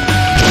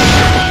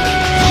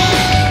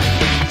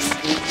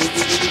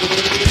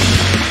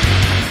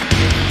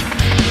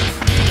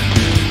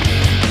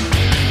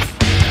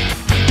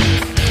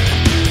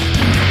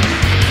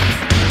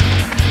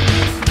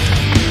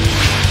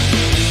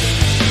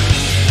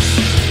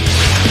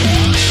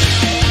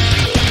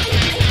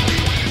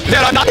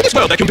 There are none in this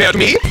world that compare to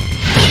me.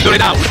 The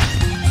renowned.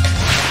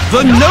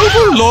 The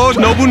noble Lord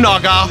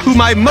Nobunaga,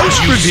 whom I most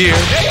revere.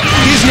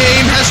 His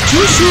name has too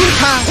soon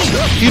passed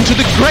into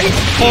the great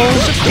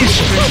halls of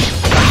history.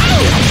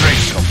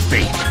 Trace of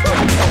fate.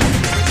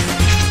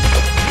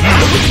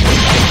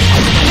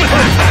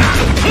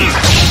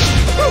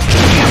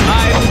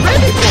 I'm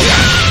ready for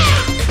you.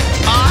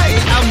 I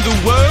am the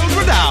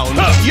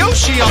world-renowned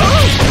Yoshi-Yama.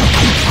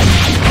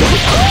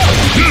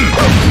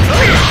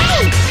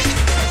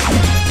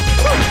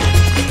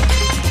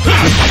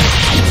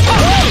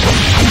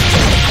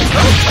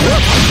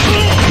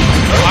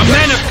 Our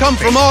men have come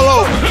from all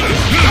over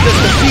just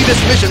to see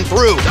this mission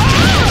through.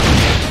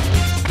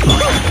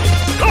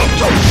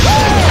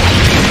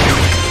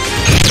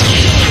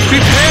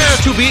 Prepare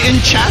to be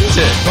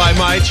enchanted by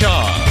my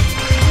charm.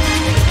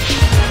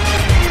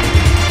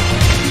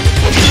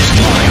 It is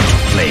mine to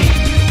claim.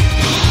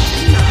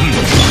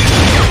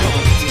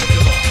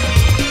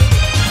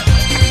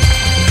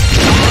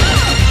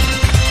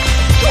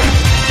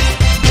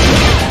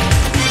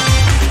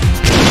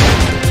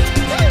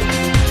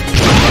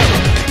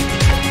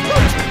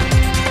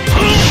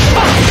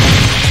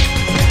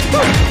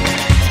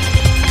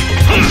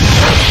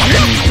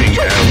 Anything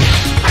else?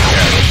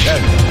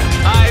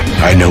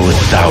 I know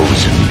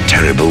 1,000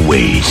 terrible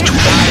ways to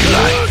end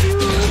life.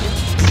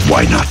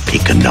 Why not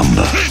pick a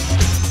number?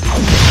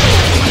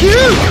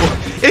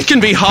 Phew! It can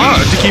be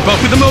hard to keep up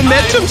with the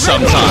momentum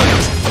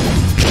sometimes.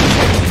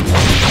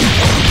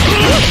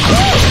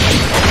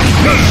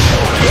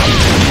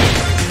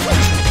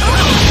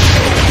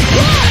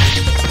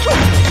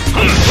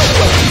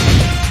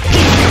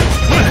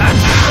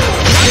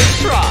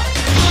 Nice try.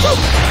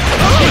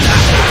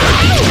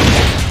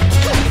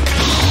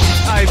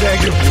 I beg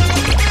of you,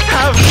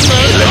 have mercy.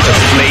 Let the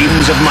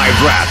flames of my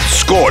wrath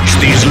scorch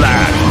these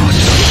lands.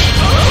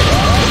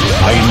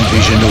 I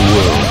envision a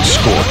world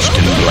scorched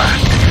in black.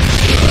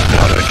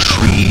 Not a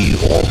tree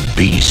or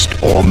beast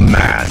or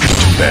man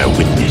to bear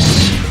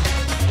witness.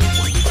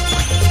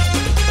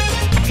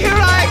 Here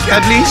I go.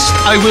 At least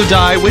I will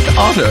die with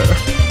honor,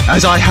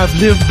 as I have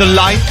lived the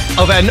life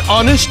of an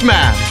honest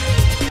man.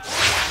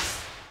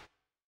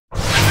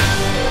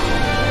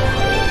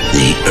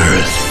 The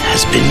earth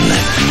has been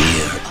left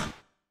near.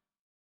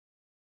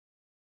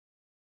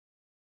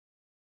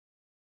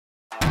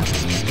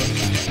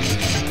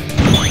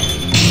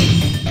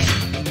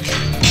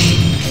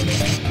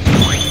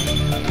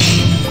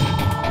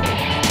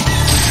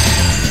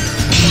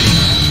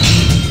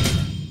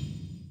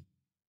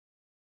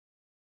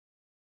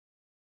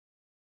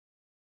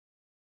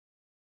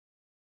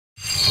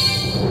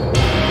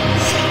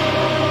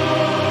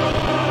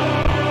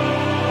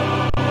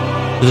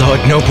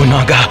 Lord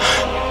Nobunaga,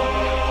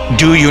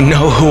 do you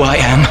know who I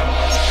am?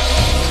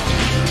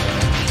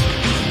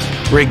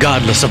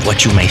 Regardless of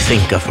what you may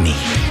think of me,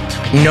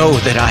 know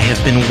that I have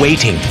been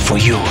waiting for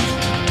you.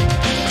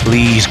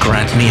 Please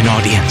grant me an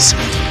audience.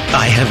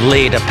 I have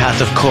laid a path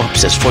of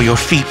corpses for your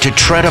feet to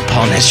tread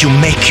upon as you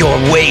make your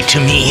way to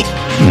me.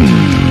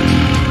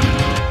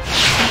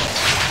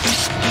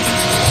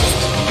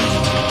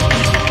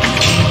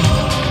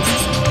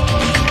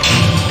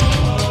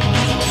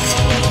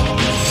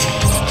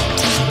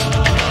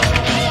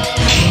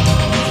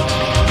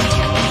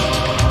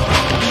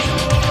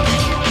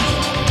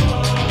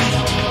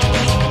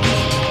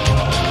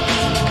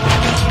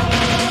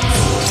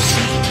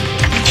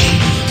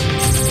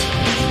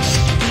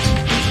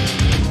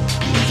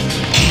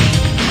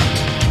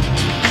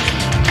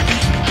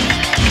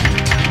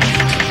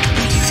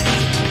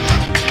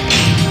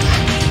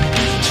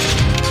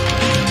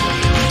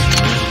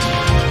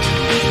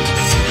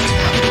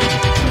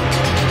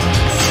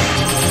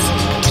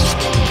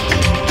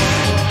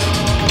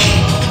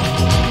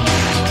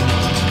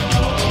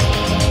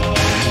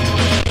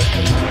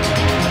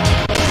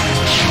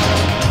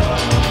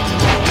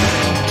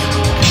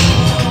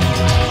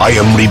 I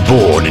am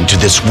reborn into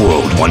this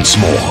world once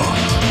more.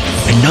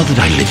 And now that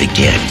I live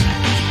again,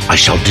 I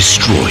shall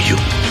destroy you.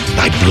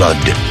 Thy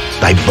blood,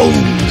 thy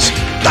bones,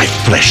 thy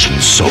flesh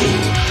and soul.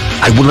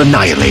 I will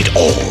annihilate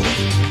all.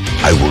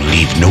 I will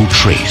leave no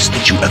trace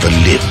that you ever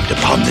lived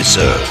upon this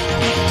earth.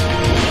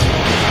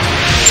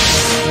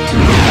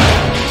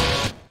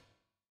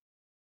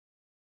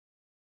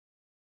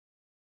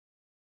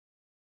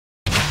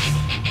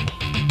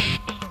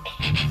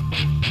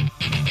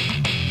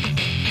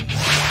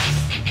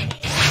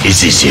 Is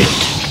this it?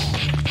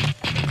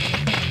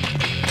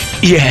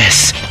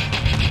 Yes.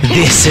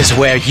 This is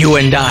where you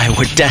and I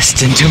were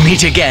destined to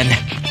meet again.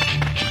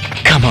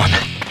 Come Come on.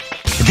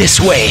 This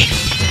way.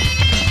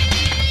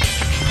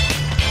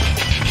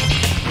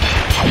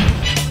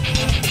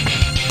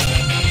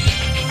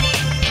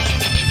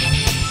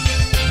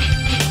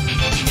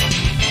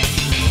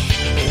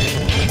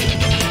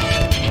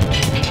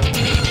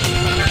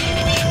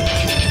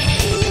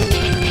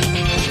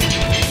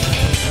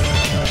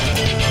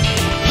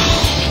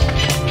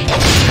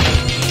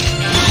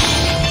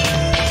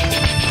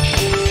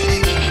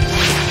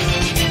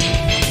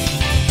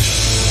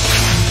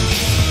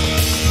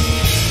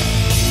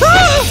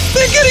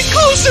 They're getting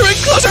closer and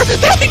closer!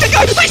 Help me,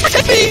 Tenkai! Please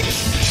protect me!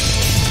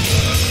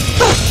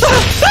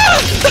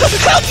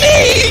 Help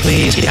me!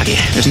 Please, Hideki.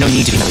 There's no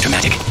need to be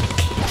melodramatic.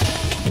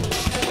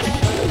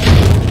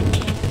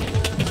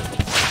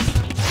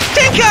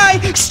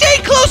 Tenkai! Stay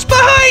close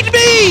behind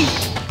me!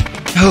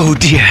 Oh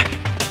dear.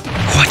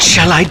 What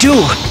shall I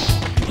do?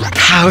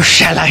 How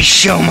shall I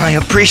show my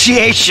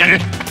appreciation?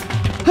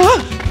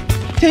 Huh?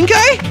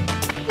 Tenkai?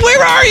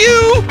 Where are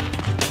you?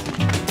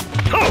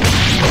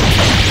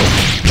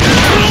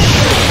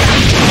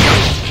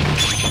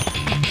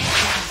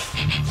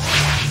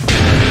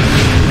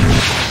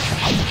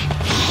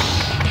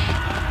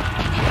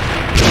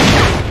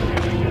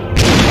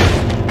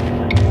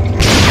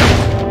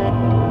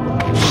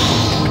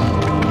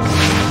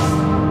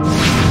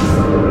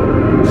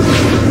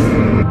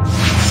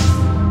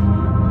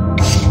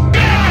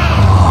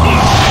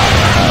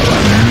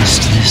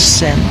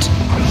 Scent.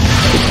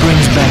 It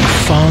brings back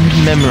fond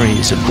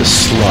memories of the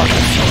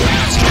slaughter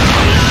fields.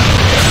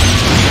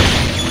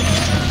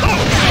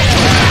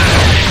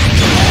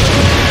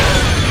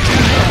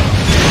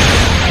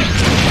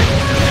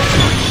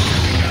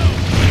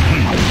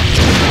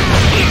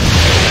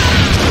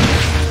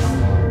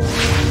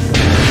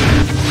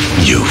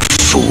 You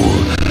fool!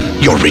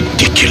 You're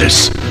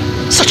ridiculous!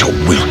 Such a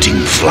wilting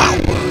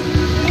flower!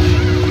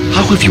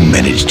 How have you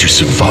managed to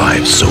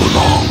survive so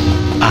long?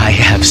 I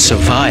have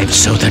survived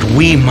so that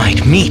we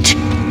might meet.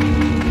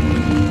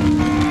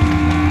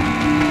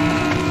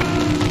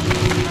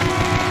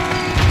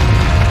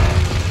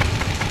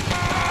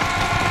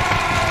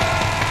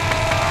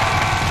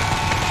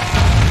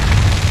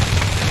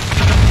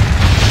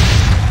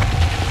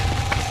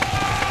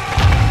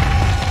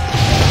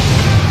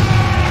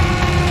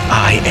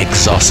 I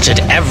exhausted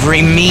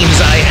every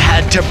means I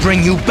had to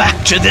bring you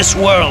back to this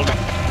world.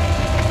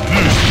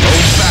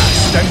 Hold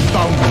fast and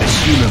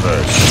boundless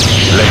universe.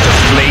 Let the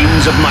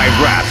flames of my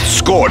wrath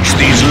scorch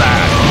these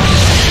lands.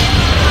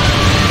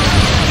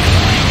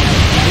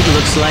 It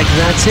looks like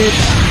that's it.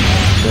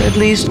 But at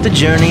least the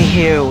journey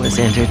here was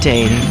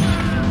entertaining.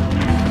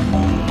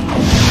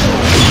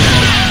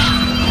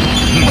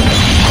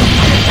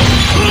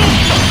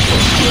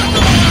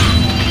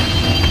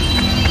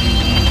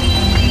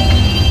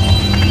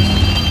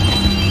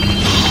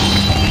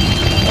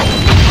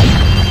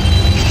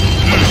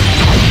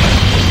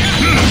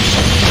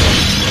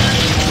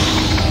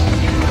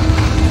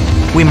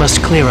 We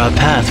must clear our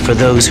path for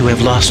those who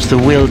have lost the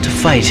will to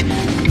fight.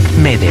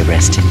 May they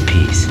rest in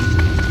peace.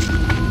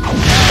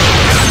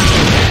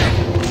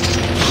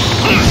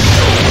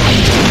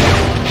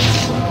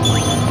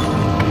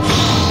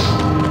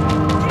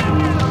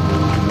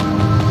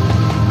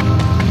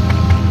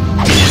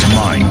 It is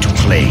mine to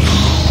claim.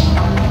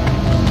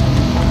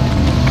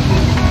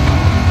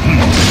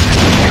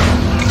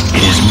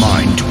 It is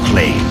mine to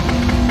claim.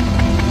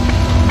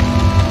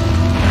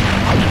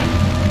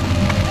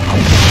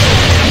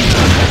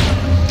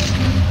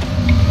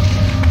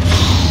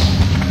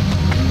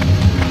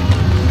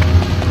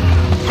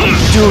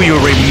 Do you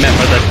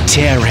remember the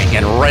tearing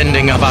and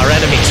rending of our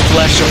enemy's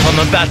flesh upon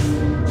the bat?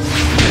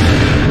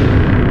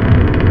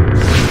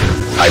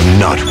 I'm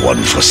not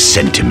one for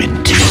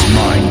sentiment. It is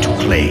mine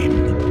to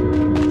claim.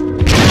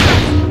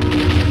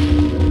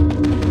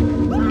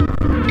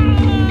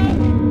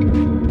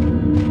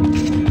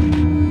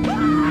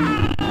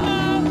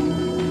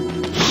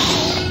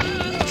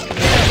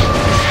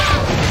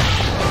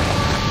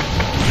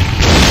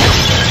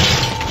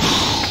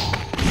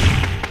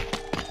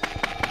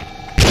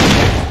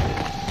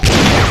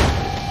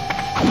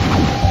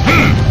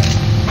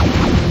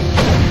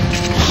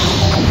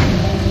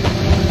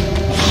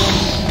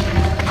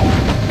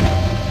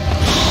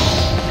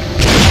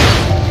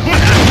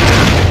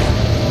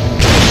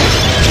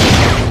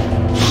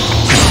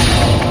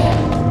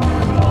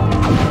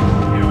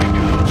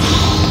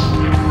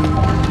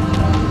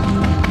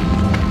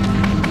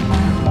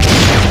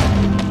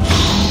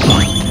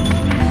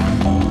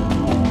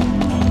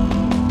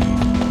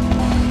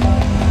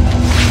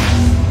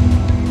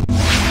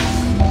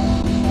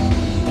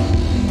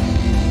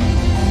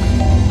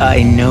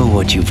 I know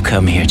what you've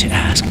come here to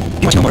ask. You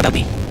want to know more about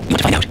me. You want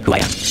to find out who I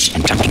am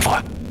and what I'm looking for.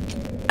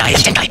 I am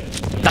Tenkai,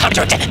 the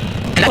Harbinger of Death,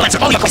 and I will answer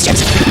all your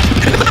questions.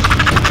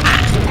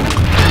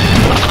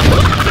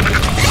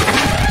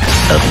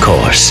 Of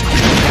course.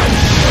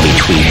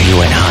 Between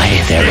you and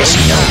I, there is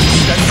no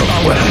need for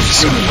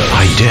words.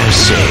 I dare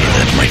say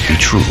that might be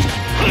true.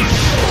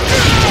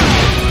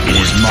 It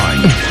is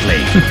mine to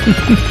claim.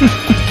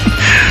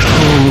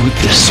 Oh,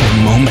 this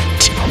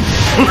moment.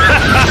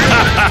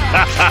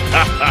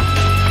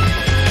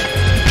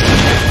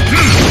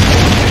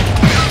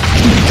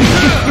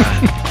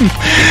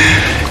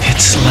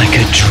 It's like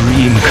a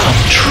dream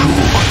come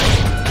true.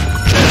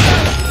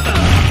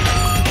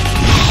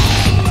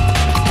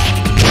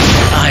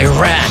 I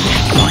ran.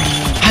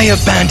 I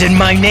abandoned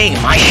my name.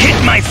 I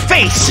hid my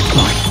face.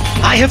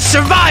 I have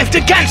survived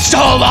against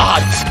all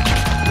odds.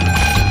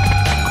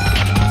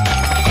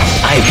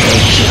 I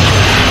beg you,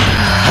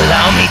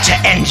 allow me to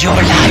end your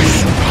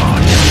life.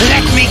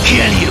 Let me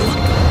kill you,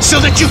 so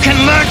that you can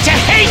learn to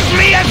hate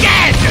me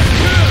again!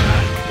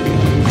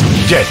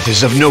 Death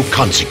is of no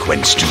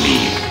consequence to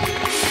me.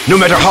 No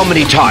matter how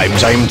many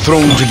times I am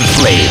thrown to the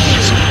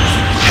flames,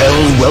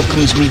 hell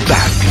welcomes me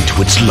back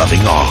into its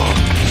loving arms.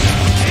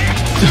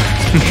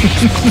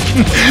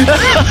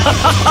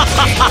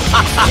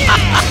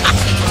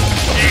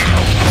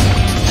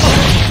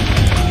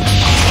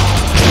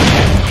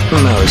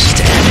 Most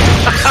dead.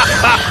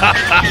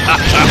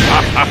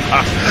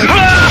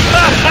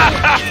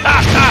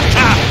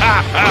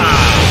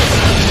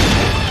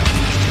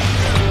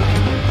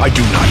 I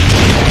do not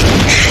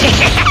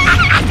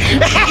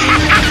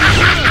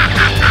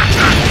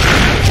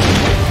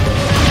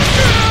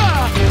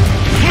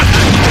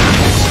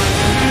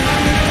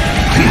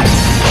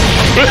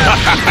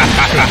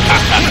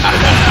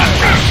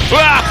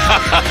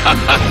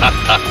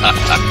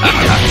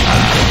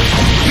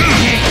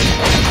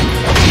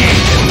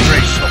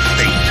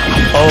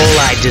All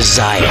I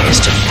desire is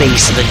to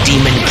face the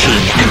Demon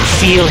King and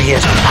feel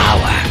his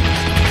power.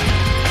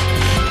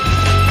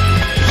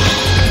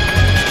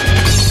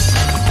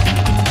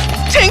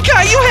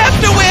 Tenkai, you have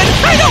to win!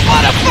 I don't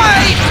want to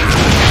fight!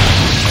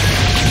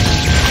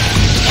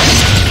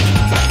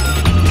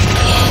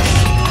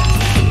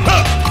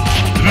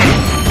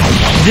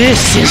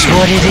 This is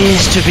what it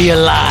is to be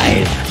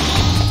alive.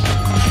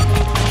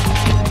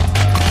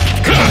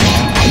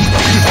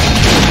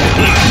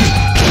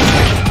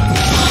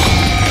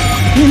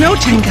 You know,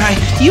 Tenkai,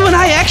 you and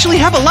I actually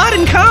have a lot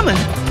in common.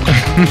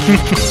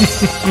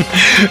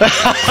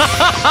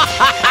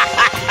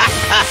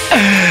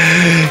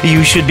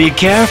 You should be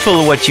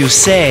careful what you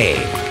say,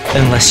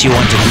 unless you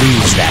want to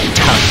lose that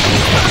tongue.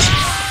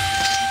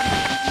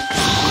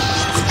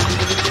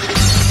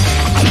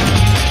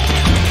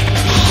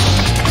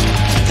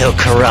 Though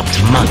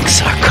corrupt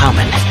monks are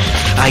common,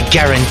 I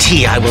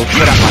guarantee I will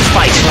put up a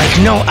fight like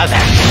no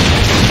other.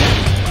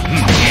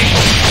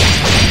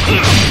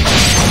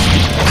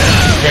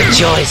 The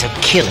joys of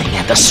killing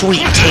and the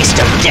sweet taste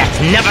of death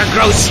never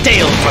grow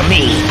stale for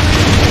me.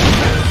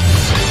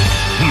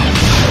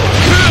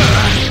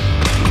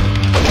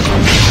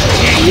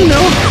 You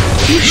know,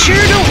 you sure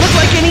don't look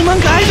like any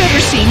monk I've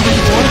ever seen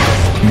before.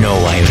 No,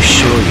 I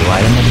assure you, I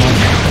am a monk.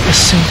 A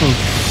simple,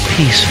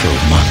 peaceful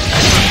monk.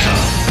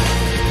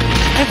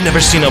 I've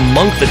never seen a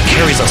monk that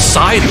carries a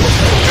scythe before.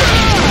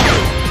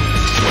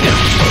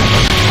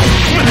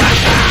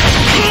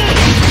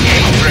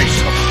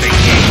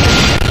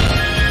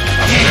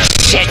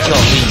 Shed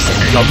your reason,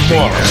 your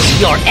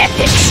morals, your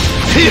ethics.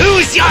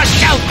 Lose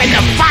yourself in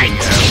the fight!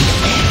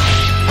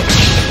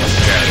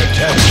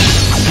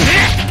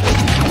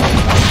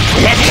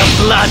 Let the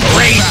blood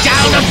rain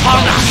down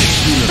upon us!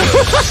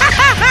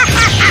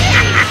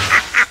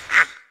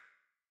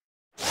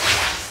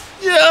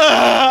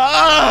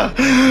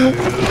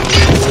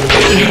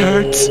 It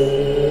hurts.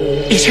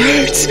 It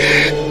hurts.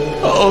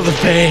 Oh, the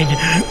pain.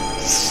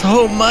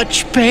 So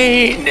much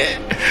pain.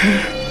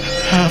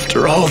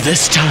 After all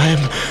this time,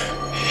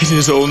 it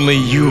is only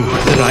you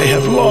that I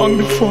have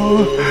longed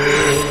for.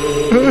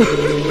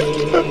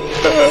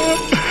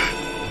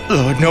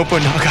 Lord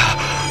Nobunaga,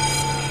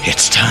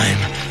 it's time.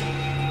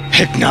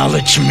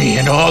 Acknowledge me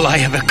and all I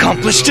have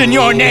accomplished in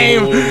your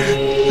name.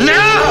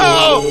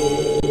 Now!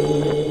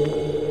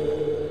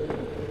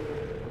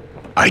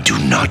 I do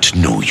not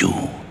know you.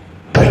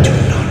 I do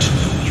not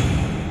know you.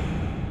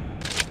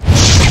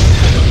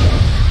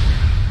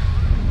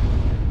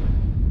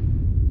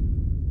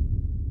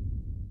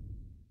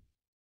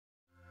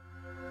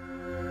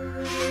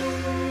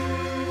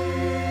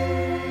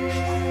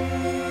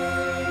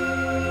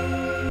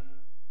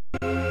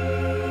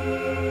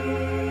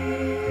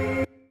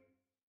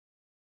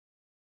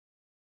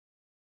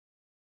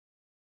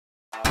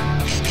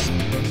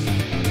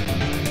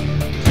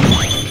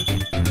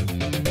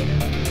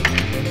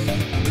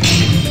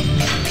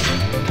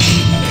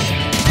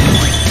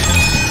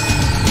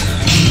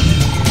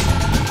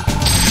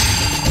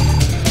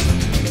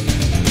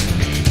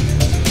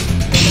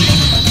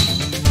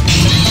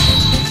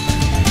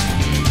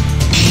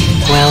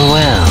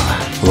 Well,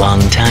 long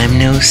time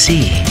no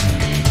see.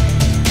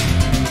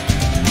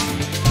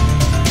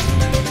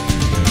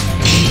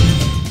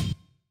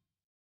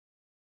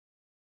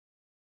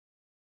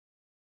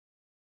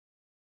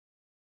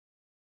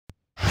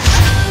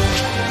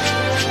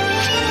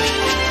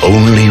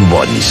 Only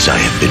once I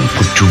have been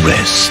put to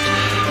rest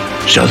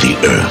shall the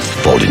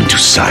earth fall into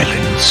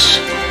silence.